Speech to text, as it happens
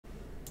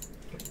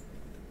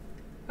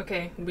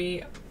Okay,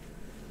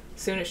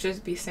 soon it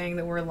should be saying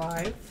that we're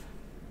live.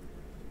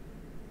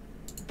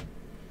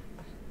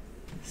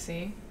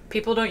 See?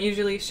 People don't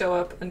usually show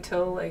up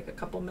until like a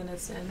couple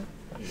minutes in.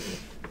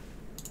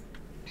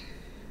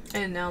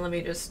 And now let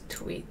me just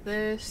tweet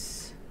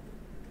this.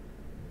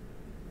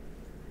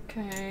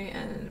 Okay,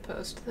 and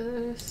post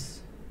this.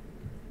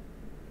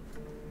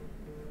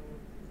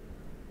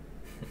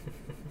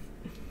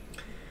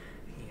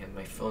 Yeah,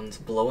 my phone's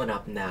blowing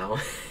up now.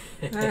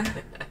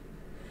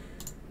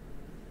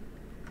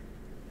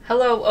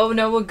 Hello, Oh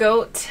Noah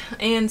Goat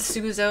and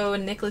Suzo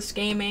and Nicholas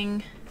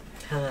Gaming.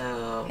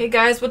 Hello. Hey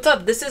guys, what's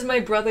up? This is my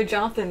brother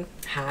Jonathan.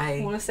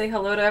 Hi. Want to say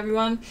hello to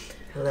everyone?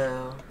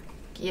 Hello.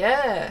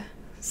 Yeah.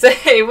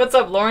 Say, what's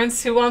up,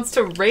 Lawrence? Who wants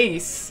to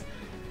race?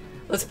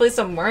 Let's play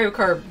some Mario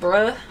Kart,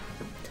 bruh.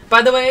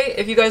 By the way,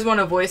 if you guys want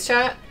to voice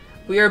chat,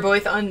 we are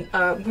both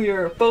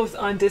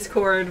on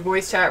Discord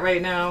voice chat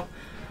right now.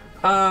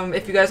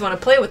 If you guys want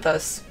to play with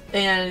us,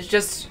 and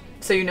just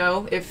so you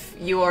know, if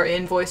you are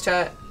in voice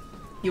chat,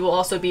 you will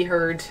also be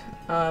heard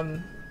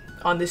on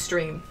the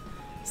stream.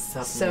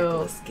 Sup, So,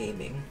 Nicholas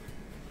Gaming.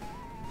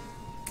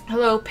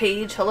 Hello,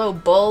 Paige. Hello,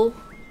 Bull.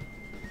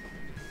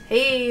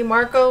 Hey,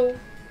 Marco.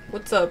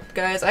 What's up,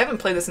 guys? I haven't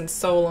played this in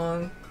so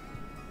long.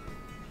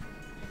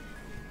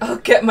 I'll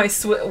get my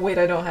Switch. Wait,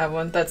 I don't have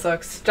one. That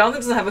sucks.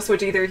 Jonathan doesn't have a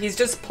Switch either. He's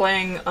just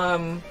playing,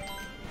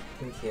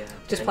 Yeah.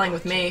 just playing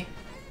with me.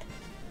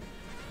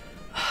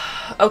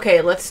 Okay,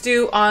 let's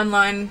do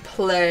online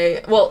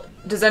play. Well,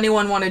 does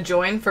anyone want to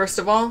join, first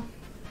of all?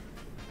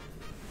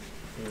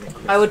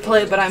 I would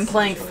play, but I'm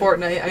playing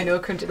Fortnite. I know,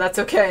 cringe. That's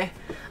okay.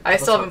 I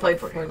still haven't played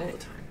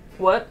Fortnite.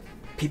 What?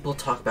 People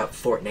talk about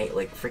Fortnite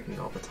like freaking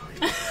all the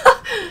time.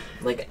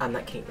 Like, I'm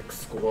not kidding, like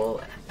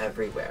school,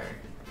 everywhere.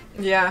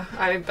 Yeah,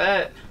 I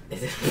bet.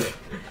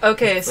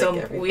 Okay, It's so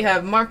like we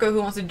have Marco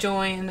who wants to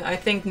join. I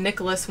think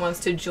Nicholas wants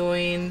to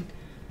join.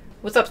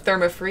 What's up,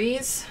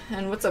 Thermofreeze?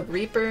 And what's up,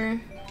 Reaper?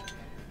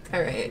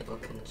 Alright. People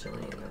can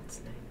join,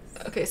 that's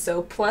nice. Okay,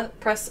 so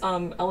press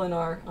L and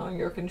R on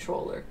your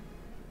controller.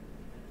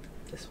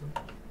 This one?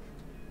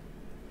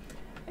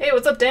 Hey,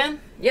 what's up,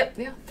 Dan? Yep,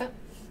 yeah, that.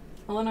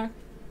 L and R.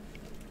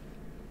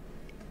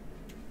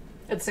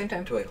 At the same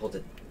time. Do I hold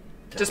it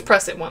down? Just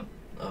press it one.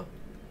 Oh.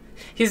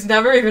 He's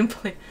never even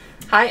played.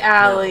 Hi,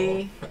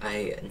 Allie. No,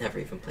 I never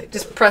even played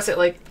Just those. press it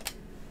like.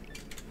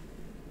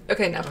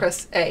 Okay, now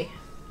press A.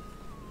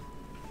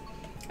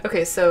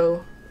 Okay,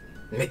 so.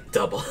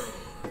 McDouble.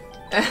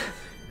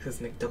 Who's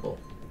McDouble?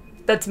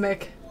 That's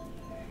Mick.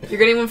 You're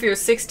getting one for your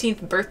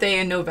 16th birthday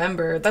in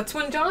November. That's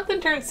when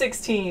Jonathan turned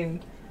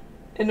 16.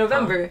 In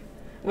November.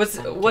 I'm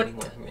getting one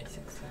for my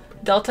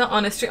 16th. Delta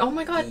on a stream. Oh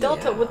my god,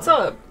 Delta, Yeah. what's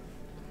up?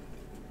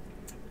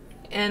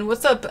 And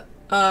what's up,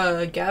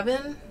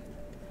 Gavin?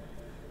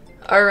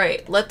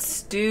 Alright,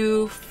 let's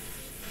do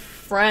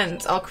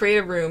friends. I'll create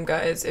a room,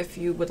 guys, if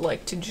you would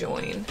like to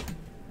join.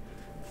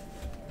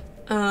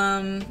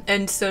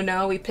 And so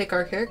now we pick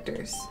our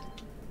characters.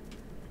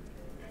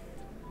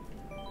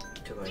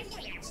 Do I?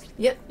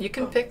 Yep, you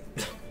can pick.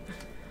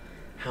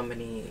 How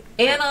many?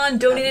 Anon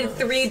donated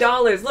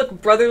 $3.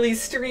 Look, brotherly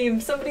stream.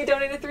 Somebody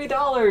donated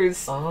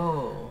 $3.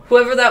 Oh.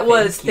 Whoever that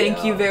was, thank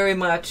you you very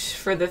much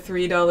for the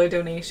 $3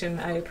 donation.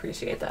 I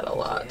appreciate that a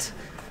lot.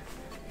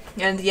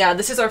 Yeah. And yeah,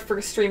 this is our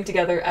first stream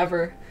together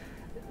ever.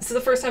 This is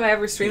the first time I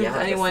ever streamed with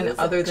anyone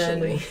other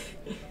than,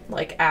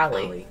 like,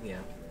 Allie. Yeah.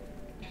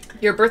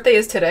 Your birthday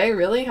is today?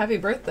 Really? Happy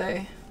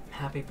birthday.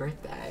 Happy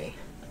birthday.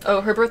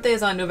 Oh, her birthday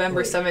is on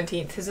November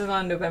 17th. His is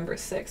on November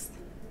 6th.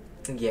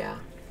 Yeah.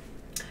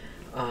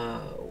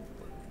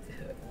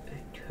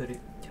 Who did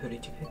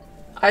you pick?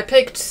 I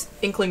picked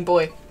Inkling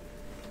Boy.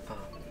 Oh.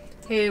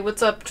 Hey,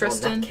 what's up, Well, in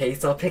Tristan? that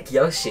case, I'll pick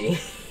Yoshi.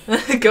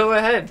 Go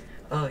ahead.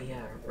 Oh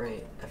yeah,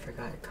 right. I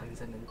forgot it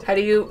comes in different How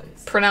do you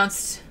colors.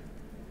 pronounce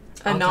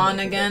I'll do my Anon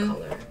favorite again?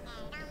 color.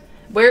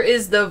 Where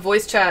is the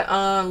voice chat?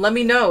 Let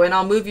me know and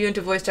I'll move you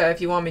into voice chat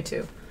if you want me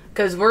to.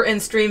 Because we're in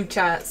stream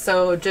chat,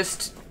 so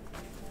just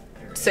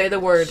Alright, say the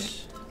word.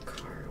 which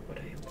car would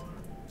I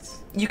want?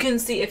 You can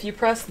see, if you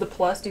press the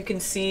plus, you can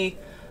see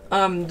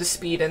the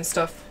speed and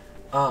stuff.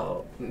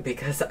 Oh,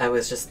 because I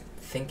was just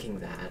thinking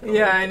that.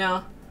 Yeah, I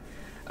know.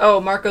 Oh,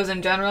 Marco's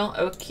in general?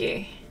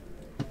 Okay.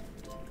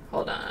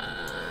 Hold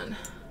on.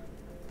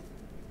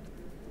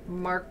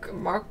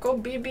 Marco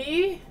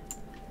BB?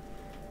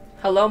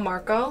 Hello,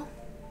 Marco?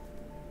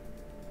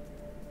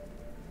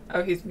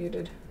 Oh, he's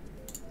muted.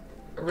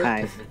 Rip.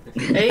 Hi.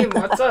 Hey,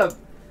 what's up?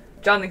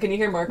 Jonathan, can you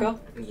hear Marco?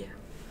 Yeah.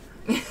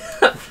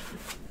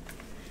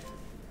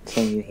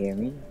 Can you hear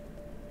me?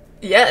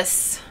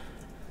 Yes.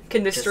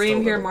 Can the Just stream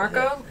a hear little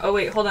Marco? bit. Oh,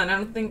 wait, hold on. I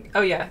don't think...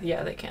 Oh, yeah,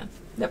 they can.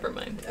 Never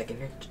mind. I can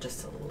hear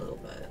just a little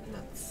bit, and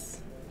that's...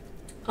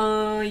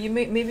 You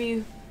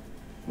maybe...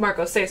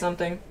 Marco, say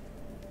something.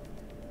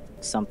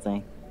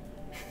 Something.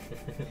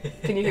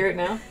 Can you hear it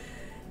now?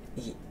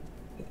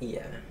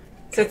 Yeah.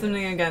 Say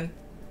something again.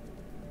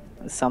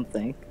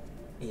 Something.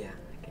 Yeah.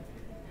 I can.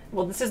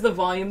 Well, this is the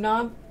volume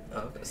knob, Oh,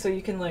 okay. so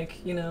you can,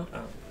 like, you know...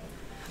 Oh.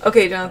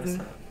 Okay, How's Jonathan.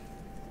 that?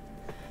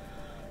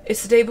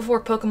 It's the day before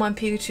Pokemon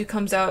Pikachu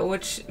comes out,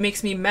 which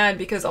makes me mad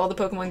because all the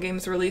Pokemon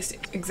games released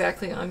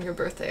exactly on your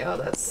birthday. Oh,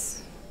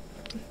 that's...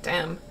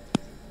 Damn.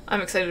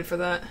 I'm excited for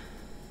that.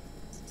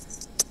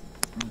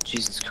 Oh,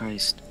 Jesus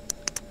Christ.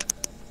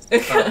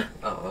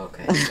 Oh,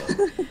 okay.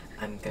 So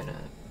I'm gonna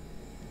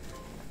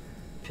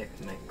pick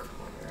my car.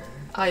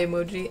 Eye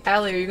emoji.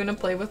 Allie, are you gonna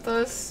play with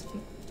us?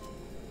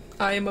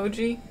 Eye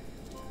emoji.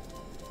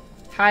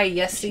 Hi,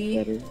 Yessie.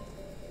 Better.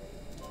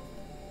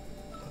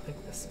 I'll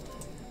pick this one.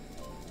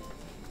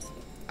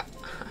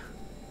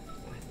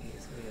 With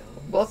these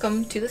wheels.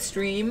 Welcome to the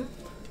stream.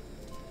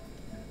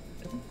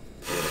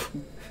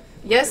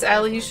 Yes,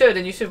 Allie, you should,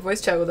 and you should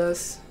voice chat with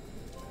us.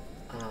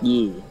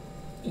 Yeah.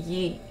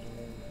 Yee.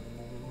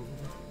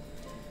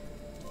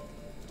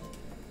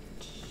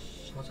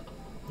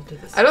 I'll do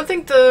this. I don't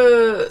think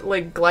the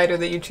like glider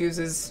that you choose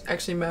is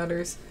actually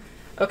matters.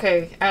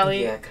 Okay,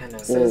 Allie Yeah, kind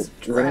of. says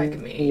drag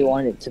when me. you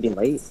want it to be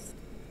late?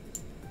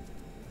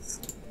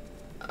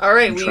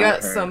 Alright, we Try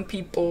got her. some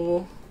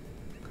people.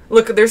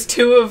 Look, there's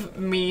two of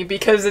me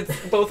because it's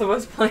both of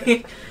us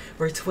playing.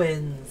 We're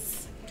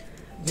twins.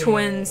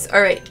 Twins.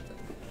 Alright,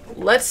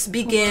 let's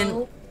begin.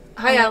 Hello?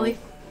 Hi, Allie.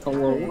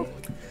 Hello.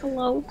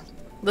 Hello.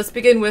 Let's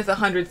begin with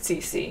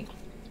 100cc.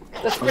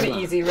 That's pretty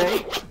easy,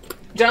 right?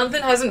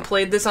 Jonathan hasn't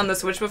played this on the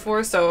Switch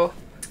before, so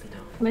No.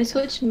 My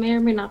Switch may or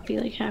may not be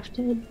like half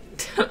dead.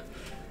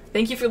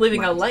 thank you for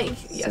leaving a like,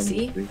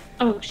 Yessie. 73.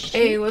 Oh shit.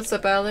 Hey, what's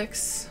up,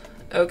 Alex?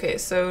 Okay,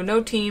 so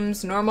no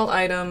teams, normal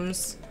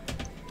items,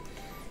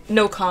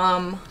 no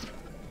comm.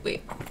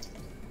 Wait.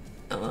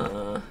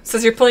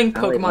 Says you're playing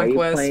Allie, why are Pokemon you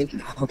Quest. playing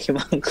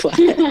Pokemon Quest?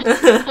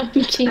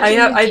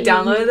 I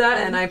downloaded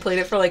that and I played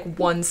it for like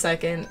 1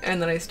 second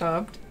and then I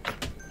stopped.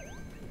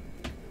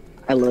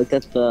 I looked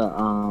at the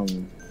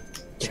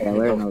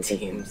trailer and I No was like,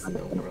 teams, I'm no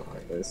not gonna world.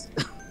 play this.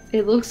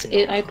 It looks.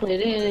 I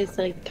played it and it's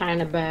like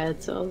kind of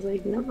bad. So I was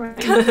like, never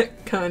mind.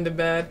 Kinda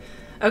bad.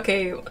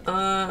 Okay,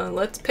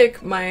 let's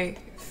pick my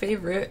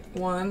favorite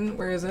one.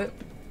 Where is it?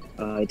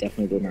 I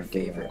definitely did Your not do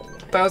favorite that. one.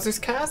 Bowser's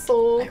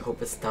Castle. I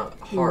hope it's not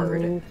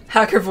hard. No.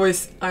 Hacker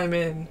voice, I'm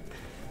in.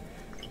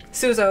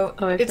 Suzo,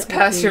 Oh, I it's forgot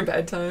past you. your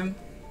bedtime.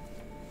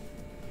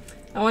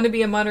 I want to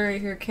be a moderator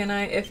here, can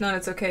I? If not,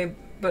 it's okay,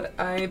 but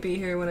I be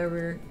here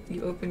whenever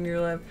you open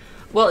your lab.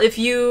 Well, if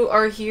you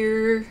are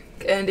here,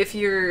 and if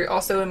you're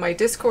also in my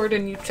Discord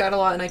and you chat a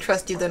lot and I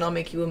trust you, then I'll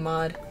make you a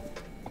mod.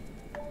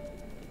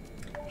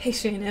 Hey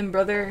Shane M,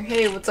 brother.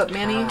 Hey, what's up,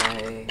 Manny?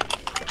 Hi.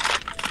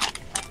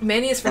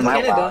 Manny is from Am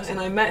I Canada, loud? and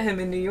I met him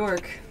in New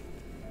York.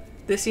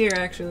 This year,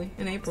 actually,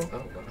 in April. Oh,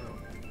 wow.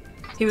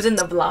 He was in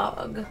the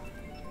vlog.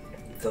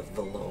 The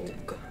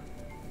vlog.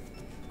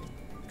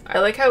 I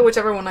like how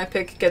whichever one I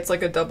pick gets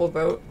like a double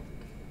vote.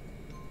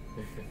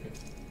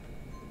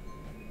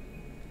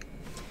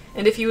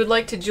 And if you would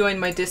like to join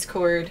my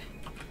Discord,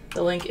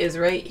 the link is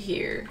right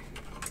here.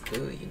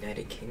 Ooh,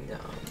 United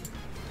Kingdom.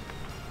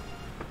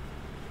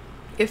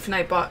 If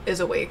Nightbot is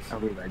awake. Are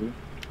we ready?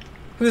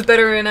 Who's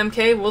better in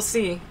MK? We'll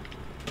see.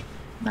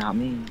 Not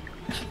me.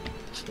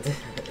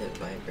 It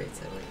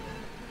vibrates, I like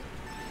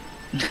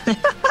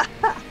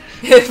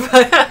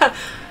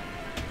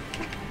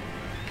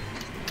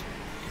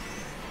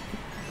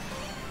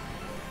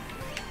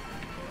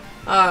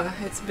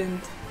It's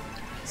been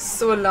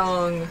so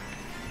long.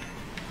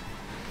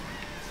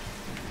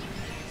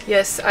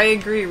 Yes, I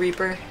agree,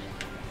 Reaper.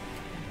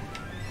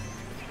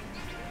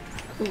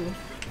 Ooh.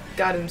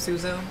 Got him,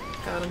 Suzo.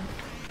 Got him.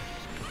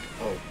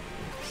 Oh.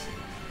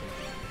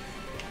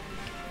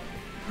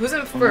 Who's in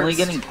I'm first? only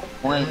getting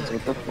points.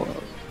 What the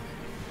fuck?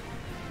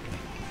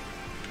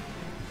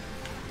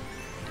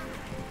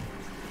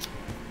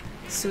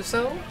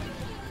 Suso?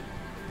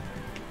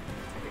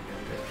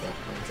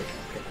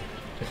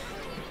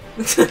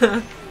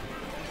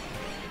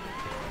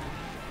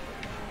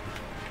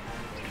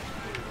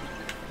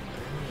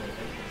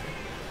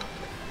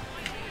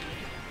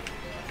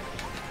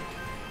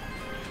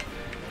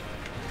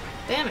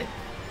 Damn it.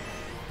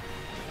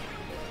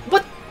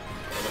 What?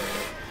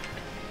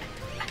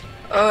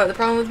 The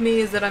problem with me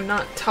is that I'm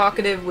not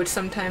talkative, which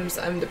sometimes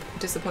I'm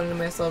disappointed in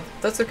myself.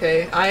 That's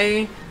okay.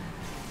 I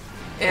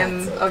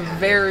am That's a okay.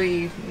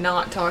 very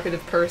not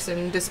talkative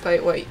person,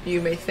 despite what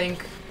you may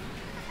think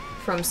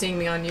from seeing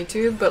me on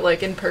YouTube. But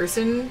like in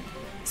person,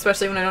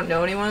 especially when I don't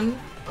know anyone,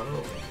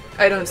 Oh.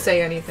 I don't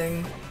say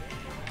anything.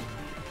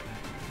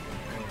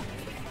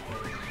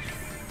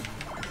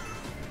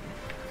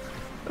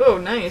 Oh,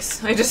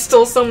 nice. I just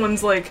stole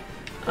someone's, like,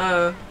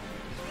 I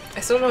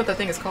still don't know what that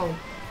thing is called.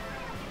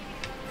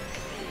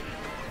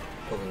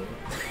 Balloon.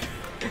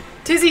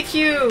 Tizzy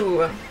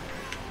Q!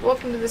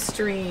 Welcome to the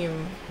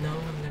stream. No,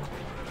 I'm not.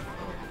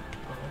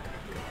 Oh,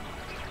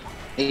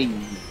 okay. Hey.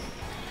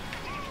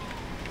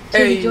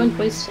 Hey. Hey. Join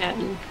voice chat.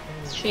 And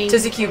Shane,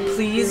 Tizzy Q, how you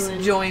please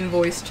doing? join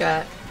voice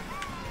chat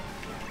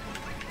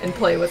and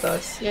play with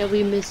us. Yeah,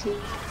 we miss you.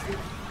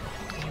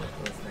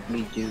 What was that?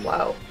 We do.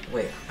 Wow.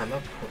 Wait, I'm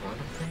a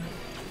piranha plant?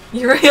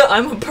 You're right,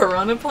 I'm a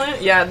piranha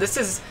plant? Yeah, this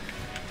is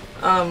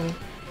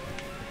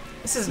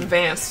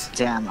advanced.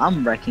 Damn,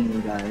 I'm wrecking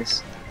you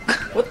guys.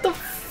 What the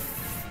f-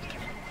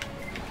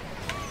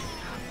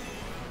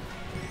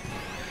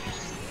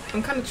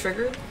 I'm kind of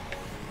triggered.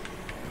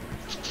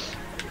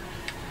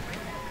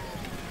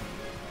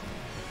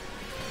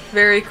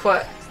 Very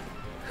quiet.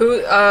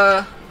 Who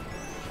are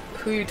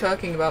you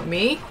talking about?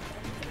 Me?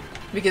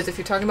 Because if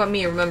you're talking about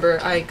me, remember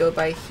I go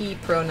by he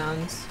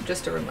pronouns.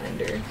 Just a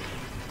reminder.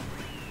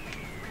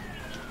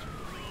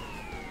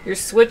 Your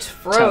Switch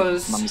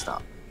froze. Mommy,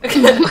 stop.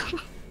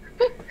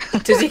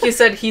 Taziki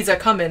said he's a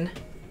comin'.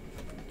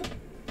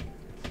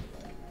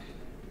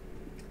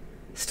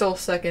 Still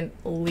second,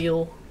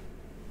 Leel.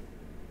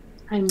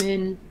 I'm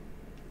in.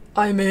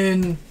 I'm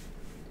in.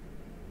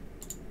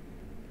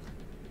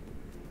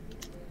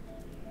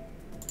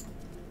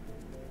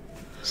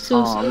 So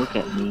Aw, look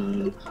at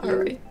me.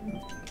 Alright.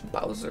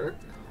 Bowser.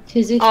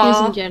 Tizzicus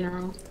Aw. in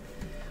general.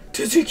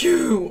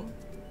 Tizikyu!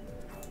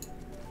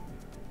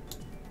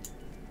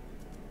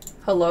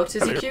 Hello,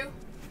 Tizikyu?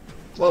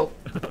 Whoa.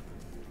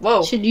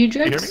 Whoa. Should you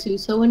drag Can you hear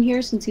Suso in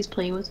here since he's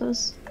playing with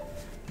us?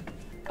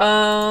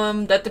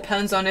 That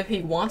depends on if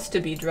he wants to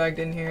be dragged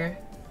in here.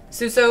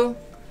 Suso,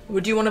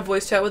 would you want to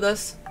voice chat with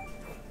us?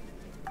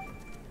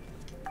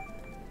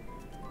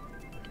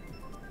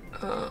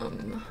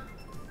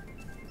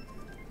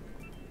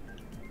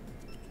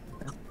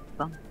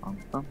 Bum, bum,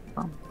 bum,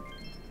 bum.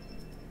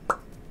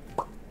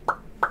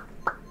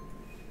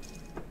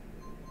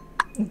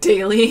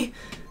 Daily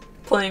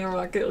playing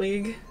Rocket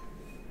League.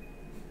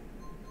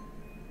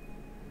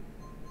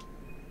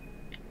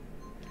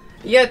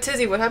 Yeah,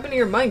 Tizzy, what happened to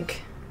your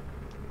mic?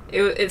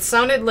 It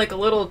sounded like a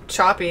little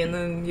choppy and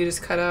then you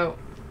just cut out.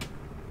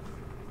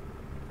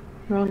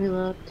 Ronnie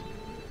left.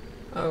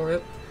 Oh,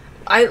 rip.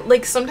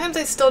 Sometimes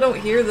I still don't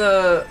hear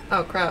the...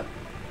 Oh, crap.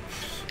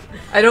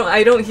 I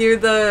don't hear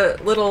the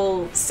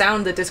little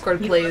sound that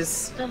Discord plays.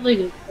 Sounds like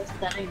a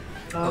setting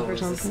off or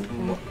is this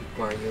something.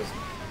 Mario's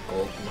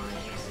Gold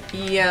Mines?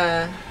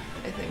 Yeah,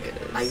 I think it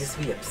is. I used to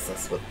be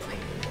obsessed with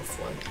playing this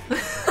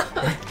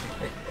one.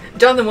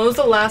 Jonathan, what was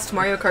the last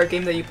Mario Kart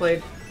game that you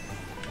played?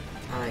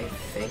 I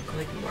think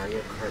like Mario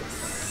Kart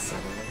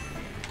 7.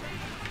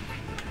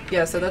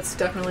 Yeah, so that's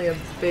definitely a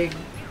big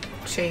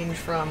change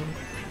from...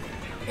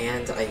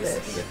 And I used to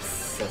This. be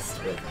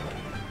obsessed with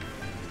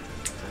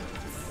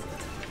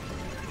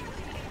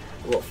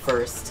well,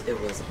 first it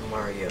was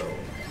Mario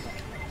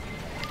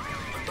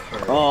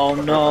Kart. Oh,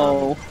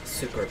 no.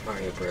 Super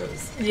Mario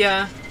Bros.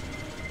 Yeah,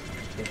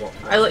 Well,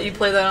 I let you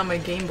play that on my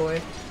Game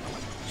Boy.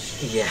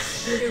 Yeah,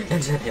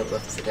 and then I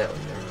left it out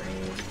in the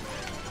rain.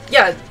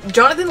 Yeah,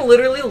 Jonathan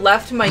literally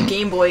left my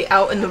Game Boy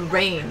out in the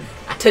rain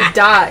to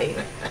die.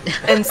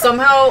 And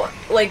somehow,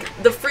 like,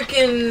 the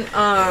freaking,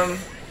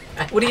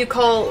 what do you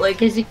call, like...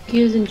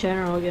 Tizzicus in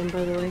general again,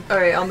 by the way.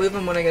 Alright, I'll move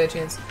him when I get a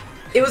chance.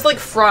 It was, like,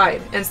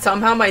 fried, and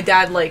somehow my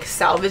dad, like,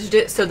 salvaged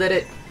it so that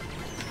it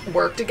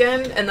worked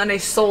again, and then I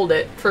sold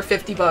it for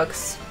 50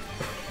 bucks.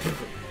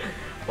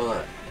 Well,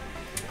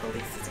 at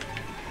least it's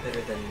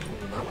better than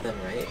nothing,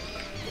 right?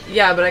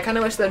 Yeah, but I kind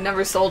of wish that I'd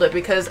never sold it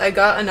because I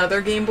got another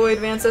Game Boy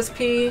Advance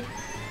SP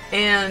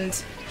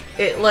and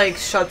it like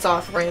shuts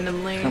off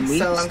randomly, Can we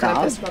so I'm kind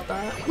of stop? pissed about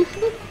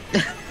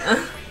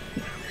that.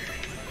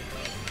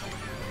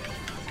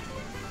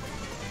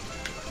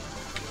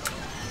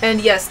 And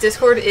yes,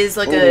 Discord is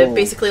like Ooh.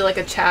 basically like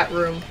a chat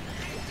room,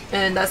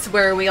 and that's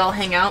where we all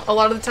hang out a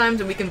lot of the times,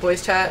 and we can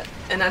voice chat,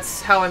 and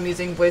that's how I'm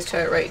using voice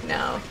chat right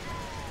now.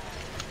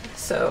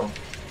 So,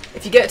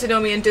 if you get to know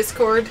me in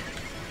Discord,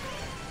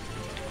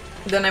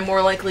 then I'm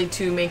more likely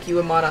to make you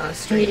a mod on a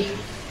stream. Pretty.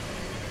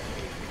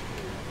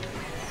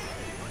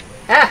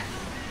 Ah!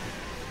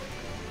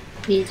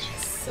 Peach.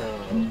 So,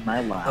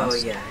 My last. oh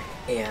yeah,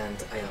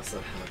 and I also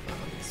have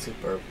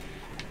Super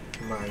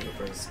Mario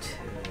Bros. 2.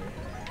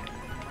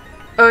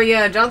 Oh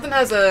yeah, Jonathan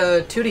has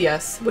a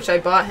 2DS, which I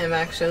bought him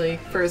actually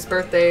for his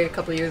birthday a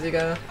couple years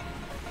ago.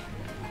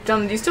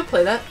 Jonathan, do you still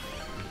play that?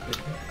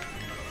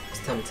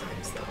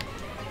 Sometimes though.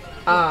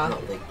 Ah.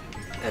 Not like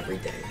every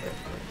day, but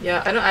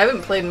Yeah, I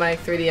haven't played my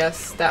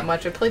 3DS that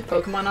much. I played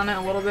Pokemon on it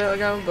a little bit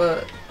ago,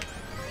 but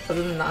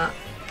other than that.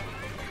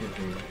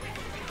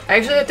 I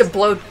actually had to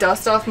blow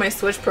dust off my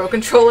Switch Pro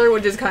controller,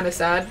 which is kind of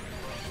sad.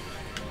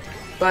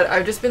 But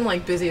I've just been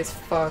like busy as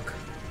fuck.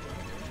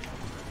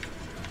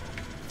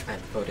 I'm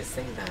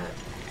noticing that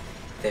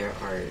there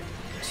are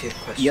 2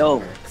 question Yo,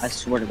 marks I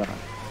swear to God.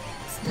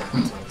 stacked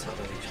on top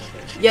of each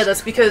other. Yeah,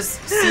 that's because,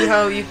 see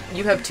how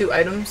you have 2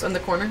 items on the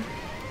corner?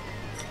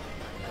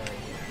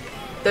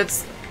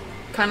 That's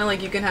kind of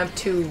like you can have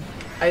 2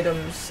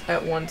 items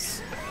at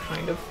once,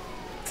 kind of.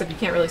 Except you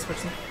can't really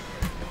switch them.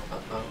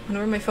 Uh-oh.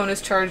 Whenever my phone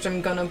is charged,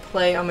 I'm gonna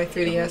play on my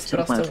 3DS, but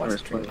I'll still watch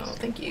stream. Oh,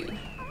 thank you.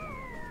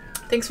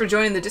 Thanks for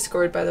joining the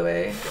Discord, by the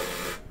way.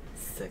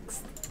 6th.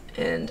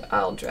 And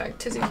I'll drag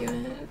Tizikyu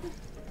in.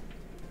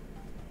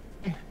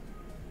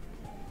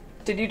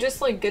 Did you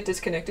just, like, get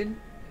disconnected?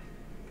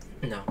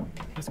 No.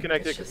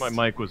 Disconnected It's because just-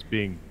 my mic was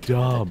being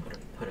dumb.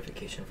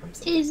 Notification from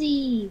something.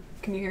 Tizzy!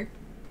 Can you hear?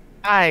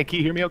 Hi, can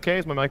you hear me okay?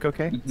 Is my mic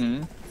okay?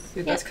 Mm-hmm.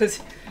 Dude, that's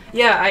because...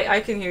 Yeah, I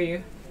can hear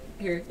you.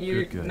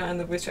 You're Good. not in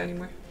the voice chat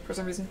anymore, for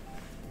some reason.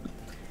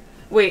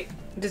 Wait,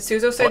 did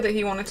Suzo say What? that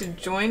he wanted to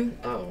join?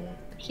 Oh.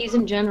 He's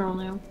in general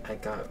now. I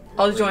got.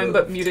 I'll join,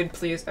 but removed. muted,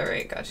 please. All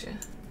right, gotcha.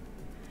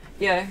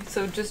 Yeah,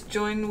 so just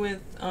join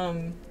with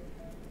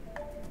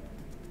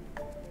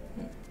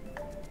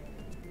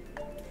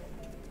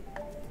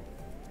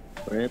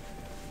Rip.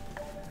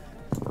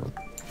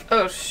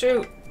 Oh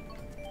shoot!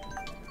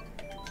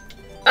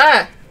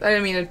 Ah! I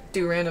didn't mean to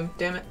do random.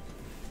 Damn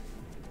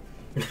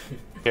it.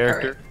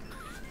 Character.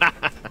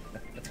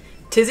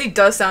 Tizzy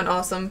does sound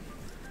awesome.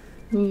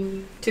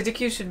 Mm. Tizzy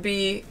Q should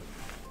be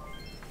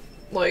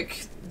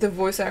like the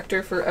voice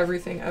actor for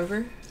everything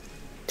ever.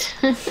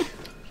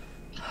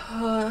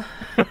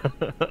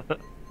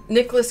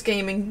 Nicholas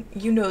Gaming,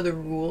 you know the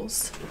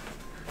rules.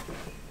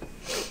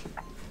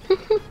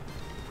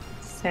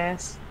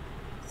 Sass.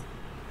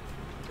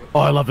 Oh,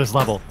 I love this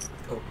level.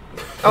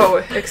 Oh,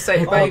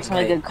 excited I'm by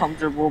trying to get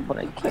comfortable, but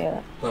I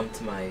can't.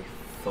 Bumped my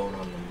phone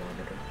on the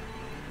monitor.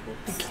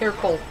 Be Oops.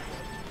 careful.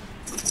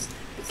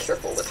 Be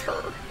careful with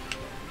her.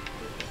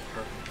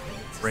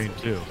 Rain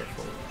too.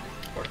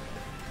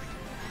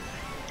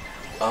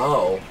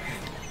 Oh.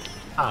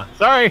 Ah,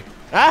 sorry.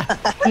 Ah.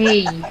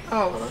 Hey. Well,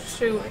 Oh that's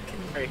shoot. I can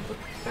Right. look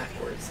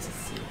backwards to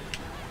see.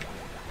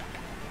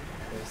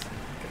 Where's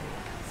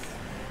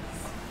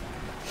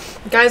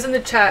that Guys in the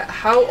chat,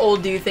 how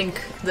old do you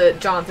think that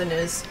Jonathan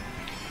is?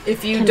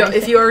 If you Can don't, I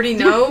if say- you already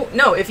know,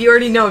 no. If you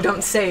already know,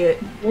 don't say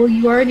it. Well,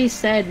 you already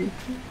said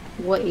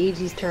what age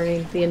he's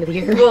turning at the end of the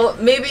year. Well,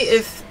 maybe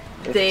if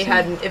they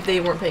hadn't, if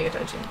they weren't paying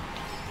attention.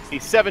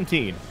 He's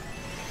 17.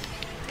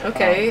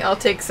 Okay, I'll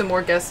take some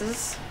more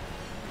guesses.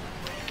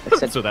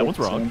 Except So that one's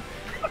wrong.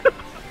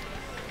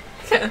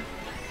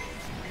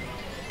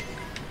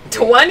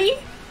 20?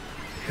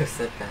 Who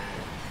said that?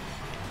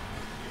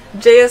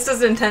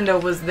 JS's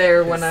Nintendo was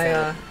there when Who I,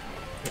 said-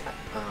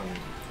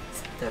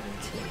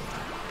 17.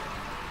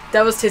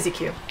 that was Tizzy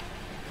Q.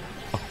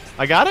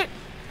 I got it?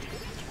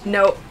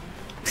 Nope.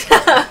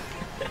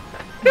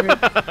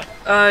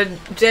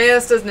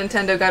 JS does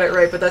Nintendo got it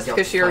right, but that's You'll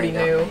because she already find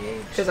out knew. my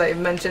age. Because I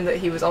mentioned that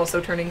he was also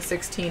turning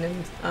 16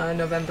 in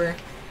November.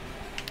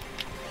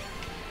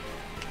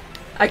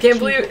 I can't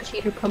believe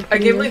I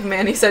can't believe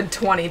Manny said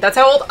 20. That's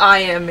how old I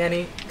am,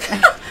 Manny.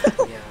 Yeah,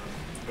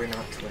 we're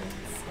not twins,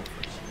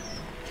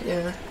 unfortunately.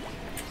 Yeah.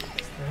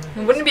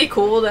 Wouldn't it be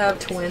cool to have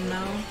twin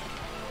though?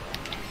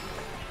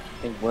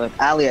 It would.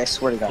 Ali, I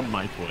swear to God.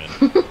 My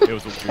twin. It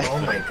was a weird Oh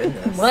my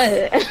goodness.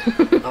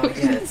 What? Oh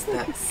yeah, it's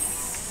that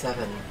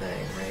 7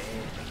 thing, right?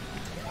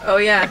 Oh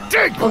yeah.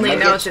 Only I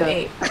now get it's an you.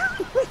 8.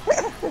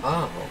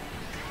 Oh.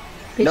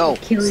 They No,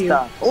 should kill you.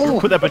 stop. Oh,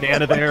 Put that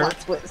banana there. plot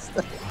twist.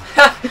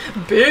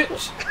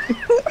 Bitch.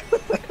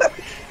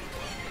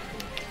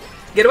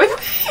 Get away from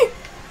me.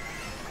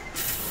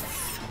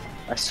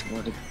 I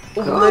swear to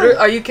God. Literally,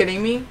 are you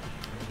kidding me?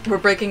 We're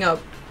breaking up.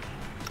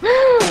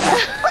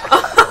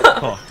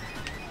 Oh.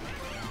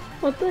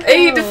 What the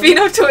Hey, hell?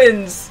 Defino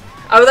twins!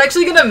 I was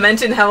actually gonna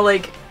mention how,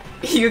 like,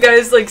 you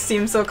guys, like,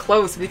 seem so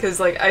close because,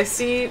 like, I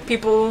see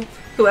people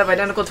who have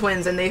identical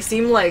twins and they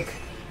seem, like,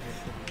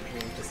 We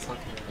were just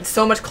talking about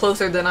so much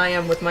closer than I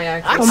am with my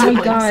actual Oh my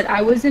siblings. god,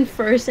 I was in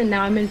first and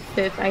now I'm in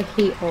fifth. I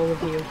hate all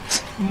of you.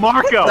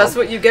 Marco! That's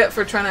what you get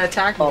for trying to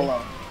attack me.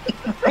 Follow.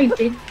 I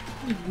did.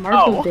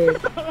 Marco Oh.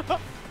 did.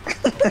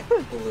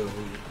 blue.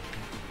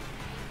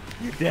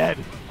 You're dead.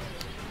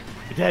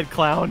 You're dead,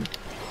 clown.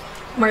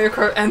 Mario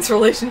Kart ends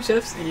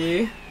relationships.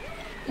 Yeah.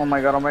 Oh my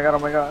God, oh my God, oh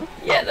my God.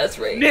 Yeah, that's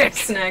right. Nick!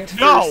 Snagged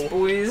No! first,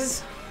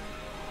 boys.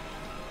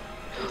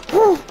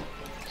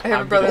 I have a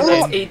I'm brother gonna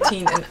that's win.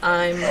 18 and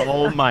I'm...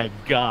 Oh my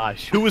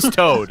gosh. Who was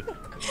Toad?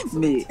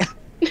 Me.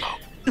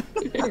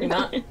 You're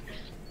not.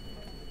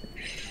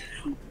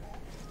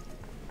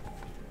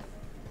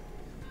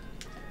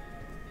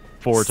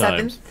 Four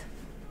times.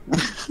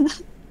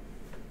 Seventh.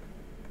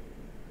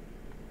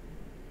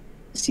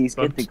 She's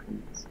get the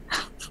greens.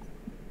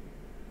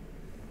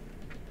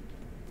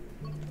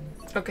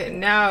 Okay,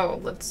 now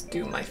let's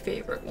do my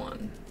favorite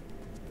one.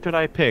 Did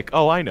I pick?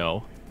 Oh, I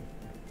know.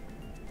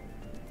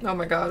 Oh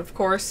my god, of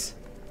course.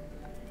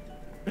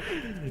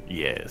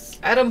 Yes.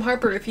 Adam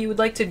Harper, if you would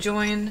like to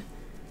join,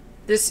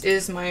 this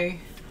is my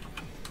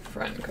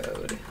friend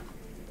code.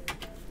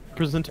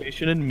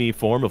 Presentation in me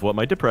form of what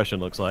my depression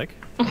looks like.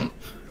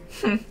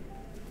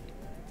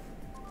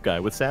 Guy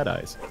with sad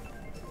eyes.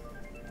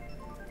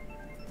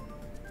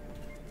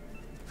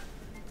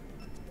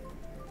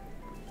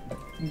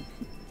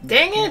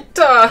 Dang it!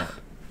 But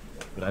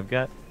I've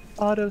got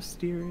auto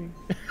steering.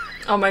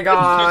 Oh my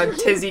god,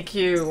 Tizzy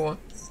Q.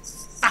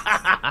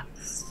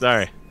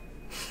 Sorry.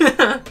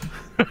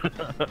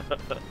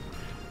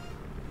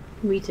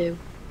 Me too.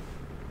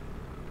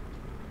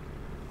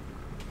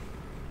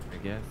 I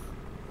guess.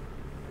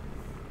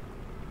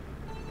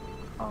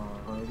 Are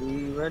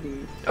we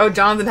ready? Oh,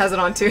 Jonathan has it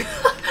on too.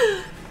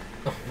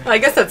 I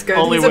guess that's good.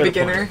 Only He's a way to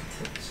beginner.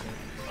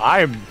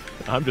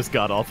 I'm just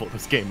god awful at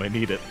this game. I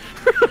need it.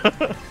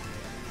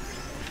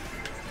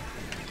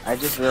 I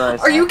just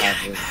realized. Are you I have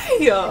Oh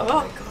kidding?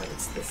 my god,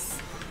 it's this.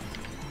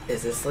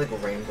 Is this like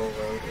Rainbow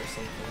Road or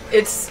something? Like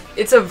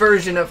It's a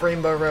version of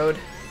Rainbow Road.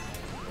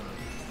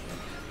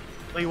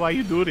 Lee, why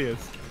you do this?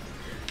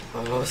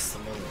 that? Oh,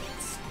 someone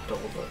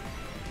Dolba.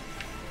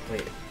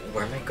 Wait,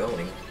 where am I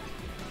going?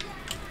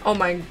 Oh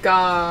my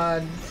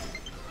god.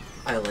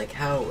 I like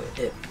how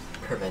it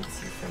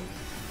prevents you from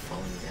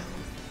falling down.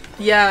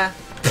 Yeah.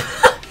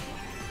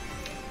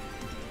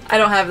 I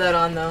don't have that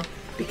on though,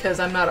 because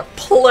I'm not a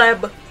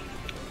pleb.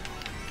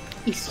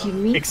 Excuse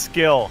me? Big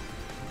skill.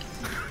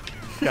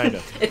 Kind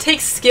of. It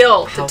takes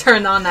skill How- to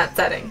turn on that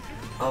setting.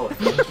 Oh,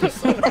 thank you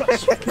so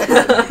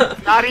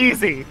much. Not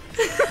easy.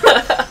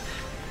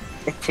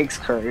 It takes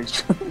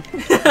courage.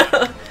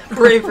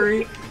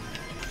 Bravery.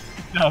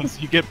 No,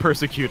 you get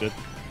persecuted.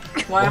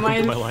 Why am I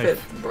Welcome in to my life.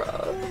 fifth,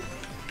 bro?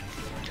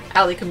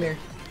 Allie, come here.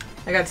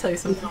 I gotta tell you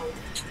something. Oh,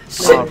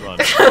 Shit. run.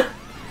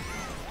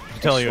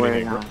 He's telling you Swear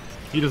anything. not.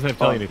 He doesn't have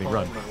to tell you anything. Oh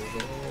Run. my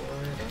lord,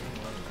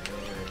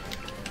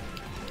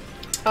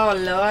 Oh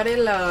lordy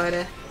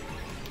lord.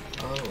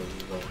 oh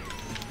lord.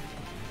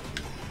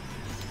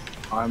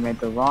 I made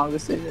the wrong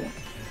decision.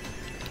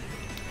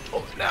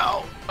 Oh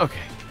no. Okay.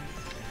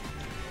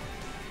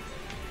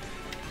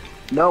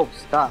 No,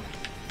 stop.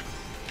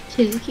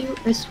 Tizzy,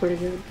 I swear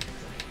to God.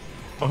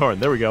 Oh, horn.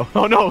 There we go.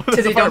 Oh no.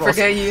 Tizzy, don't Fireballs.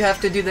 forget you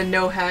have to do the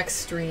no hack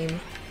stream.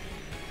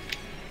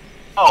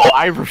 Oh,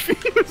 I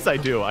refuse. I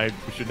do. I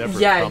should never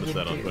Yeah, promise you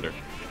that on do. Twitter.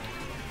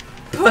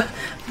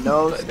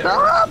 No,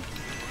 stop.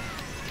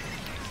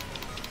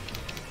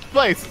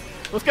 Place.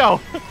 Let's go.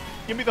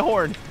 Give me the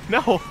horn.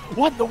 No.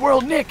 What in the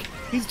world, Nick?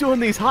 He's doing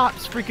these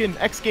hops. Freaking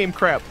X game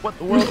crap. What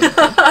the world?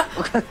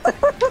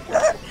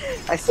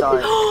 I saw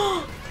it.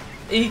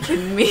 Are you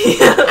kidding me?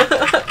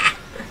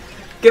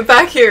 Get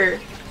back here.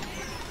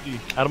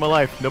 Out of my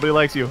life. Nobody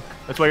likes you.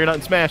 That's why you're not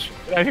in Smash.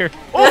 Get out of here.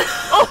 Oh!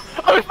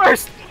 Oh! I'm in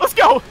first! Let's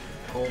go!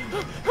 Oh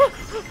my.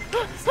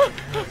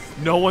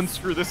 No one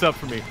screw this up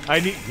for me. I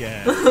need.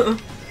 Yeah. Sorry.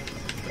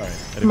 I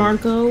didn't mean-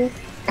 Marco,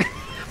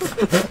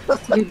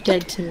 you're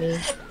dead to me.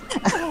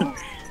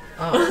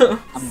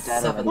 Oh, I'm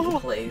dead seventh already.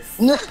 place.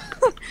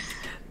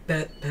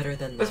 Better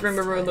than This last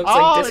Rainbow Road time. looks Oh,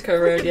 like Disco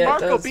Road. freaking Yeah, it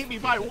Marco does. beat me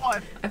by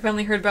 1. I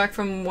finally heard back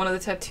from one of the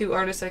tattoo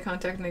artists I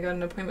contacted and I got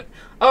an appointment.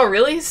 Oh,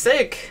 really?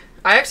 Sick.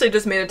 I actually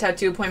just made a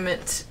tattoo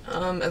appointment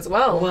as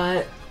well.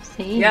 What?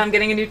 Same. Yeah, I'm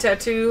getting a new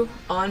tattoo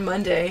on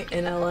Monday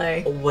in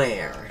LA.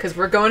 Where? Because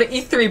we're going to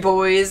E3,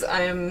 boys.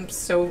 I am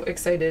so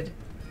excited.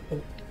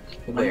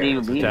 When do you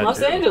Where? leave? Tattoo.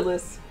 Los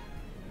Angeles.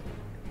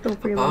 Don't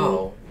forget about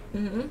Oh.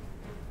 Mm-hmm.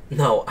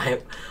 No,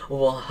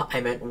 I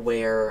meant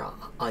where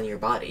on your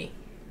body.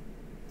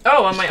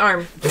 Oh, on my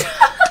arm. me.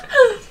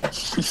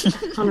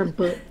 On her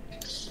butt.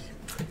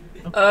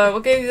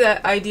 What gave you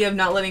that idea of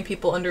not letting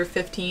people under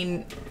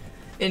 15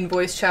 in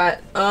voice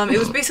chat? It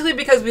was basically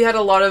because we had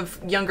a lot of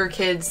younger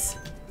kids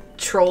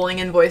trolling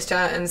in voice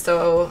chat, and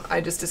so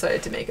I just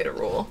decided to make it a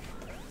rule.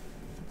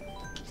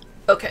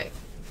 Okay.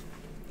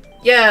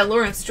 Yeah,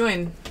 Lawrence,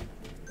 join.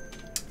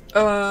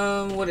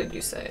 What did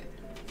you say?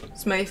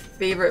 It's my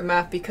favorite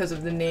map because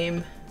of the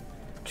name.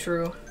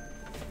 True.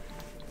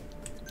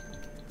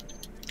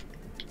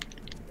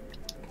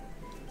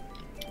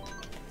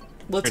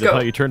 Let's I thought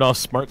go. you turned off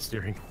smart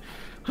steering.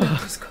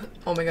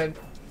 Oh my god.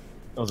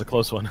 That was a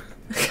close one.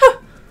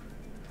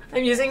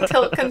 I'm using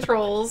tilt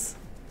controls.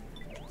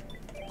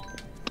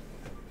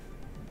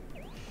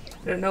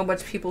 I don't know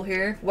much people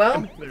here.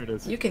 Well, There it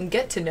is. you can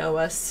get to know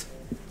us.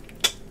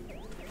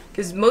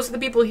 Because most of the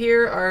people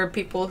here are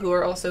people who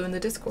are also in the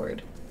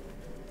Discord.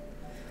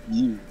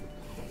 You.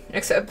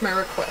 Accept my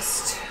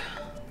request.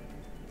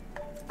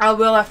 I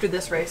will after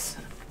this race.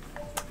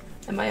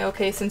 Am I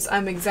okay since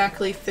I'm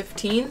exactly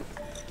 15?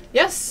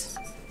 Yes,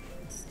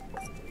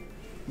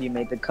 You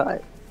made the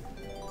cut.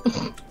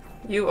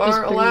 you He's are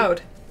pretty-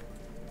 allowed.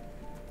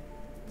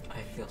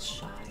 I feel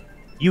shy.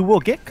 You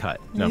will get cut.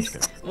 No, I'm just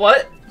kidding.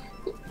 What?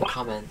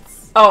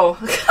 Comments. Oh,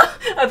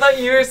 I thought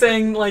you were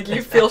saying like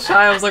you feel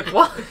shy. I was like,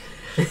 what?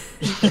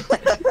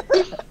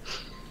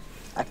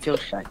 I feel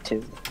shy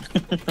too.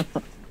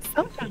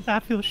 Sometimes I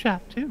feel shy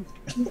too.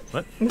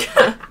 What?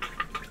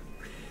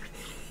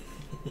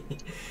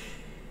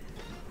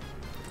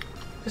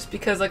 Just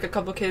because like a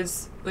couple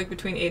kids like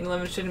between 8 and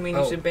 11 shouldn't mean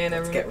you should ban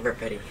let's everyone.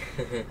 get ready.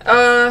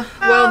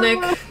 Well,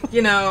 Nick,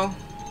 you know,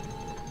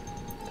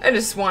 I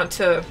just want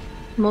to.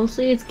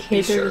 Mostly it's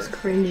kids Be are sure. just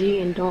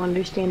cringy and don't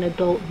understand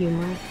adult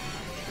humor.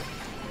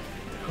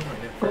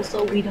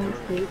 Also, we don't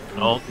say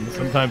Oh,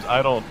 sometimes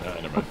I don't.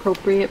 Never mind.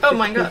 appropriate Oh for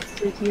my God. kids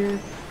to hear.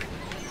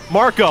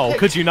 Marco,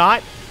 could you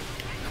not?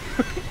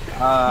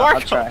 I'll Marco.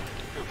 try.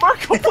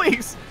 Marco,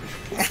 please.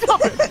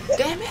 Stop it,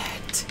 Damn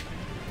it!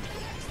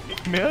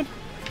 man.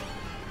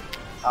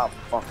 Oh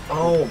fuck.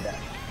 Oh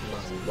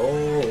my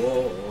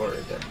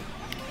lord.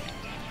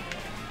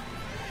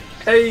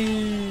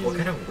 Hey, What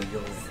kind of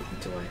wheels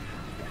do I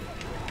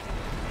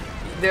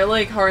have? they're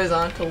like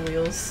horizontal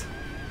wheels.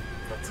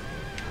 That's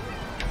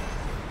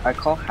I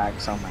call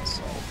hacks on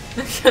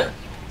myself.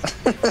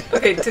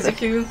 Okay,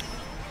 Tizuku,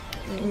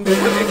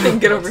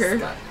 get over here.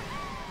 Scott.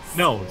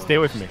 No, stay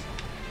away from me.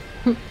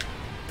 I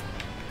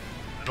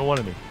don't want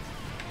to be.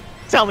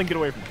 Salmon, get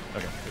away from me.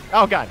 Okay.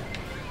 Oh god.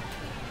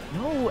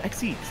 No,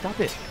 XE, stop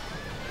it.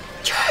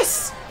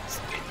 Yes!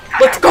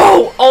 Let's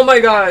go! Oh my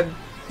god!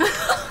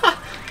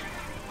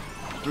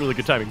 really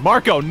good timing.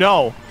 Marco,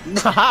 no!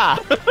 Haha!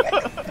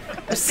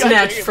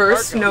 Snatch damn,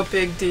 first, Marco. no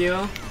big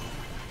deal.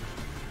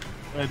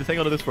 Just hang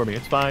on to this for me.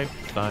 It's fine.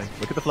 It's fine.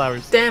 Look at the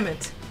flowers. Damn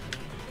it.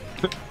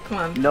 Come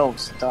on. No,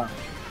 stop.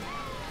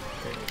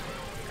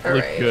 Look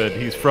Alright. good.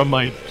 He's from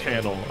my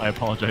channel. I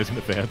apologize in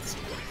advance.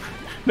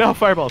 No,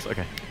 fireballs.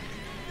 Okay.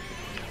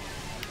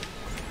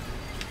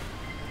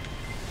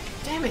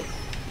 Damn it.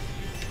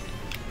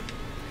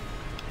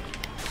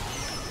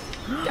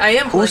 I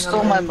am Who playing stole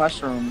on my mine,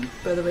 mushroom?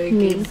 by the way,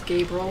 Me.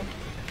 Gabriel.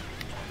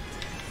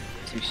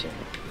 Touche.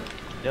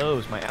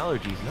 Nose, my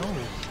allergies.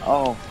 Nose.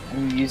 Oh,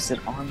 you used it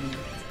on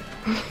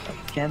me.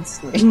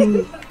 Against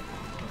me.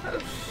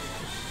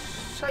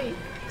 Shite.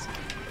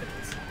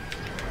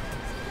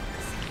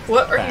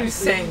 What are you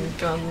saying,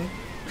 John?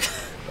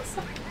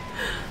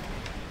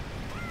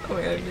 Oh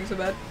my god, I'm doing so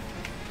bad.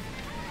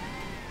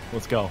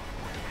 Let's go.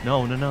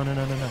 No.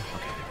 Okay.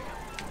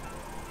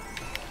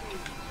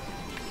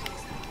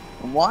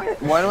 Why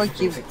do I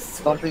keep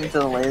bumping into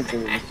the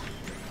lasers?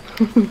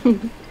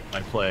 I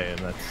play, and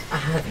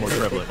that's more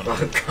There's a prevalent. big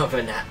bug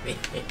coming at me.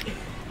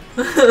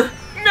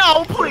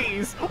 No,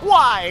 please!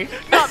 Why?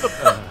 Not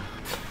the.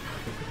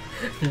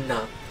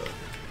 Not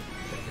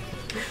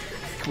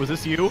Was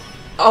this you?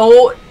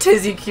 Oh,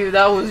 Tizzy Q,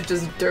 that was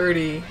just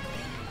dirty.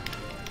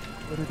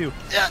 What did I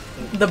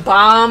do? The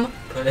bomb.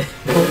 put it.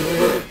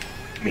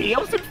 Me? I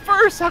was in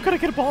first! How could I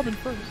get a bomb in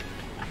first?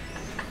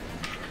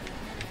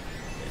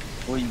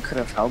 Well, you could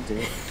have held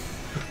it.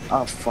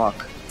 Oh,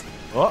 fuck.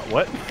 Oh,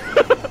 what?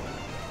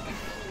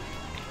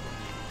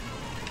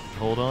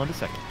 Hold on a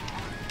second.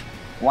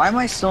 Why am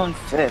I still in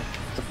 5th?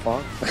 What the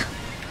fuck? I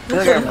feel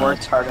like I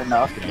worked hard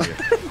enough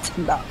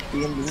to not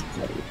be in this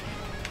place.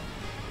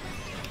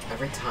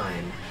 Every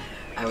time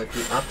I would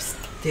be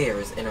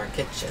upstairs in our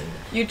kitchen.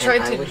 You and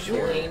tried I to would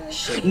hear join.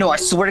 shit No, I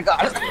swear to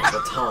God. all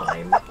the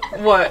time.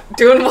 What?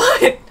 Doing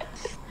what?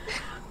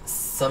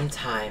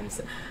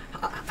 Sometimes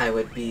I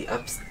would be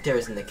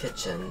upstairs in the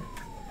kitchen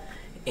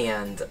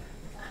and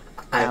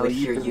I Now would you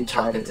hear really you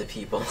tried talking it. to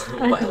people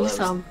I while I do was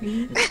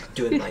something.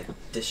 doing my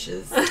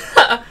dishes.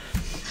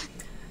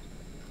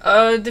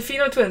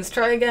 Defino Twins,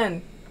 try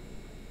again.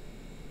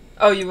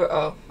 Oh, you were.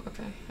 Oh,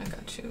 okay. I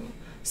got you.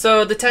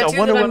 So the tattoo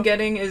wonder that I'm what-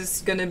 getting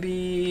is gonna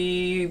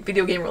be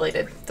video game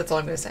related. That's all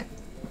I'm gonna say.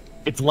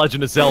 It's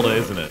Legend of Zelda,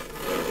 isn't it?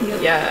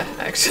 Yeah,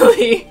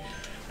 actually.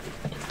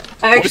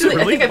 I Was it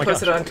really? think Oh I my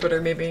posted gosh. it on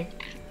Twitter maybe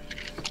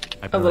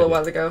I have a no little idea.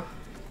 while ago.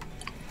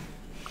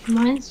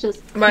 Mine's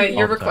just Your All the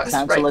time. request,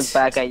 Time right? to look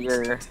back at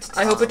your.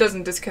 I hope it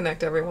doesn't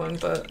disconnect everyone,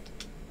 but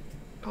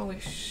holy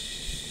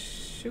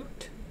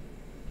shoot!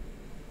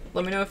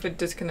 Let me know if it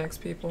disconnects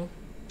people.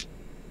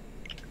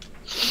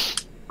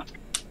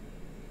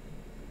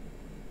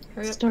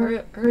 Hurry up! Start. Hurry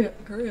up! Hurry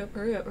up! Hurry up!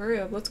 Hurry up! Hurry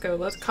up! Let's go!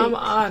 Let's come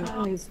on!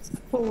 5,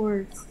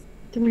 4,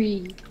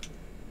 3.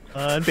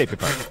 And Baby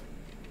Park.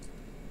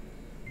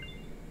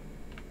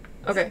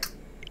 Okay.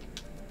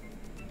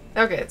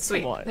 Okay,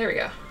 sweet. Come on. There we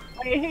go.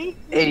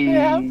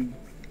 Hey.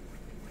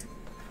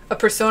 A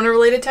persona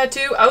related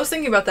tattoo? I was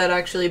thinking about that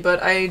actually,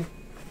 but I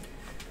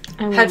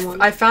want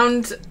one. I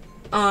found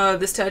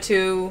this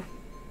tattoo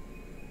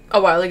a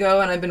while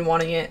ago and I've been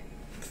wanting it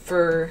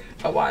for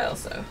a while,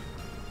 so.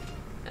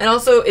 And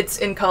also it's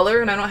in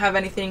color and I don't have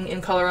anything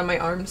in color on my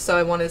arms, so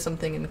I wanted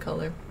something in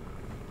color.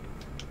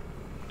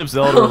 If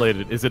Zelda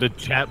related, is it a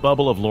chat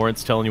bubble of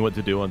Lawrence telling you what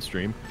to do on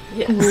stream?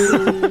 Yes.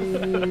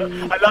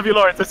 I love you,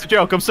 Lawrence. That's a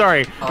joke. I'm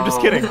sorry. I'm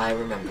just kidding. I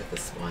remember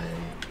this one.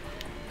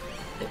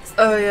 It's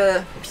Oh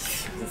yeah.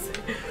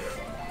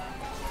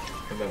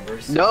 remember?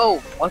 No!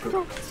 What the?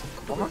 Car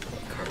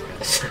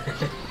crash.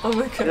 Oh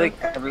my I feel god.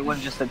 like everyone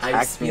just I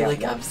attacked me feel at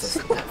like I'm once.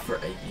 obsessed with that for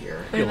a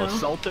year. I Feel know.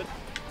 assaulted.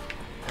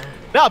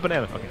 No,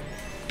 banana. Okay.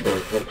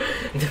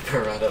 The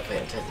Piranha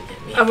Plant tried to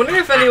get me. I wonder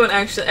if anyone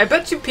actually I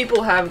bet you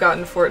people have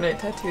gotten Fortnite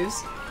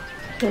tattoos.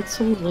 That's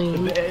so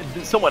lame.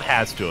 Someone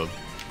has to have.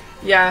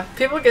 Yeah,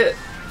 people get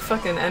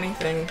fucking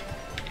anything.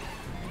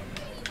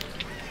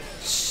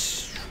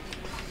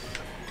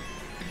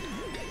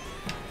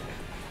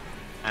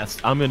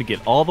 I'm gonna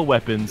get all the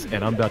weapons,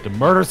 and I'm about to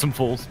murder some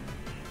fools.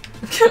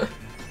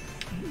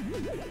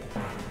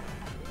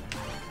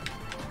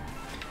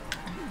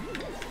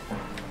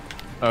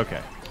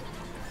 Okay.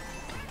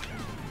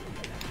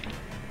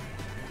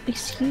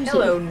 Excuse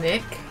Hello, me.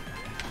 Nick.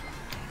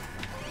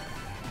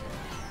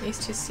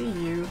 Nice to see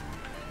you.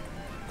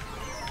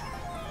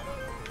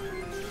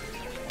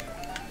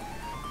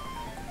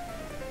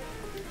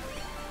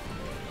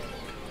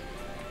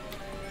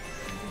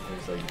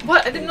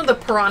 What? I didn't know the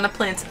piranha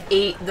plants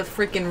ate the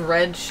freaking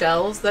red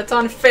shells. That's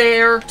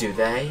unfair. Do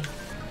they?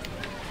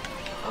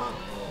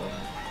 Oh,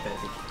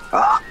 baby.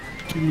 Ah!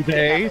 Do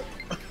they?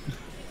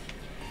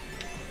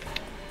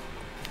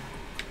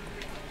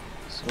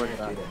 Swear to Do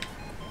God.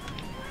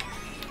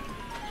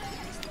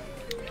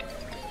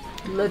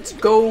 they? Let's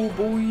go,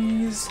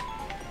 boys.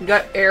 You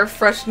got air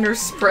freshener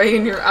spray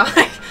in your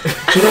eye.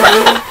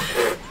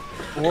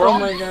 Oh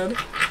my god.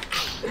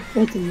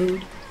 That's a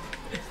mood.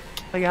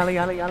 Oh man,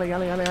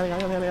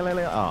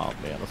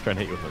 let's try and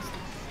hit you with this.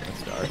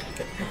 star.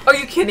 Are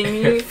you kidding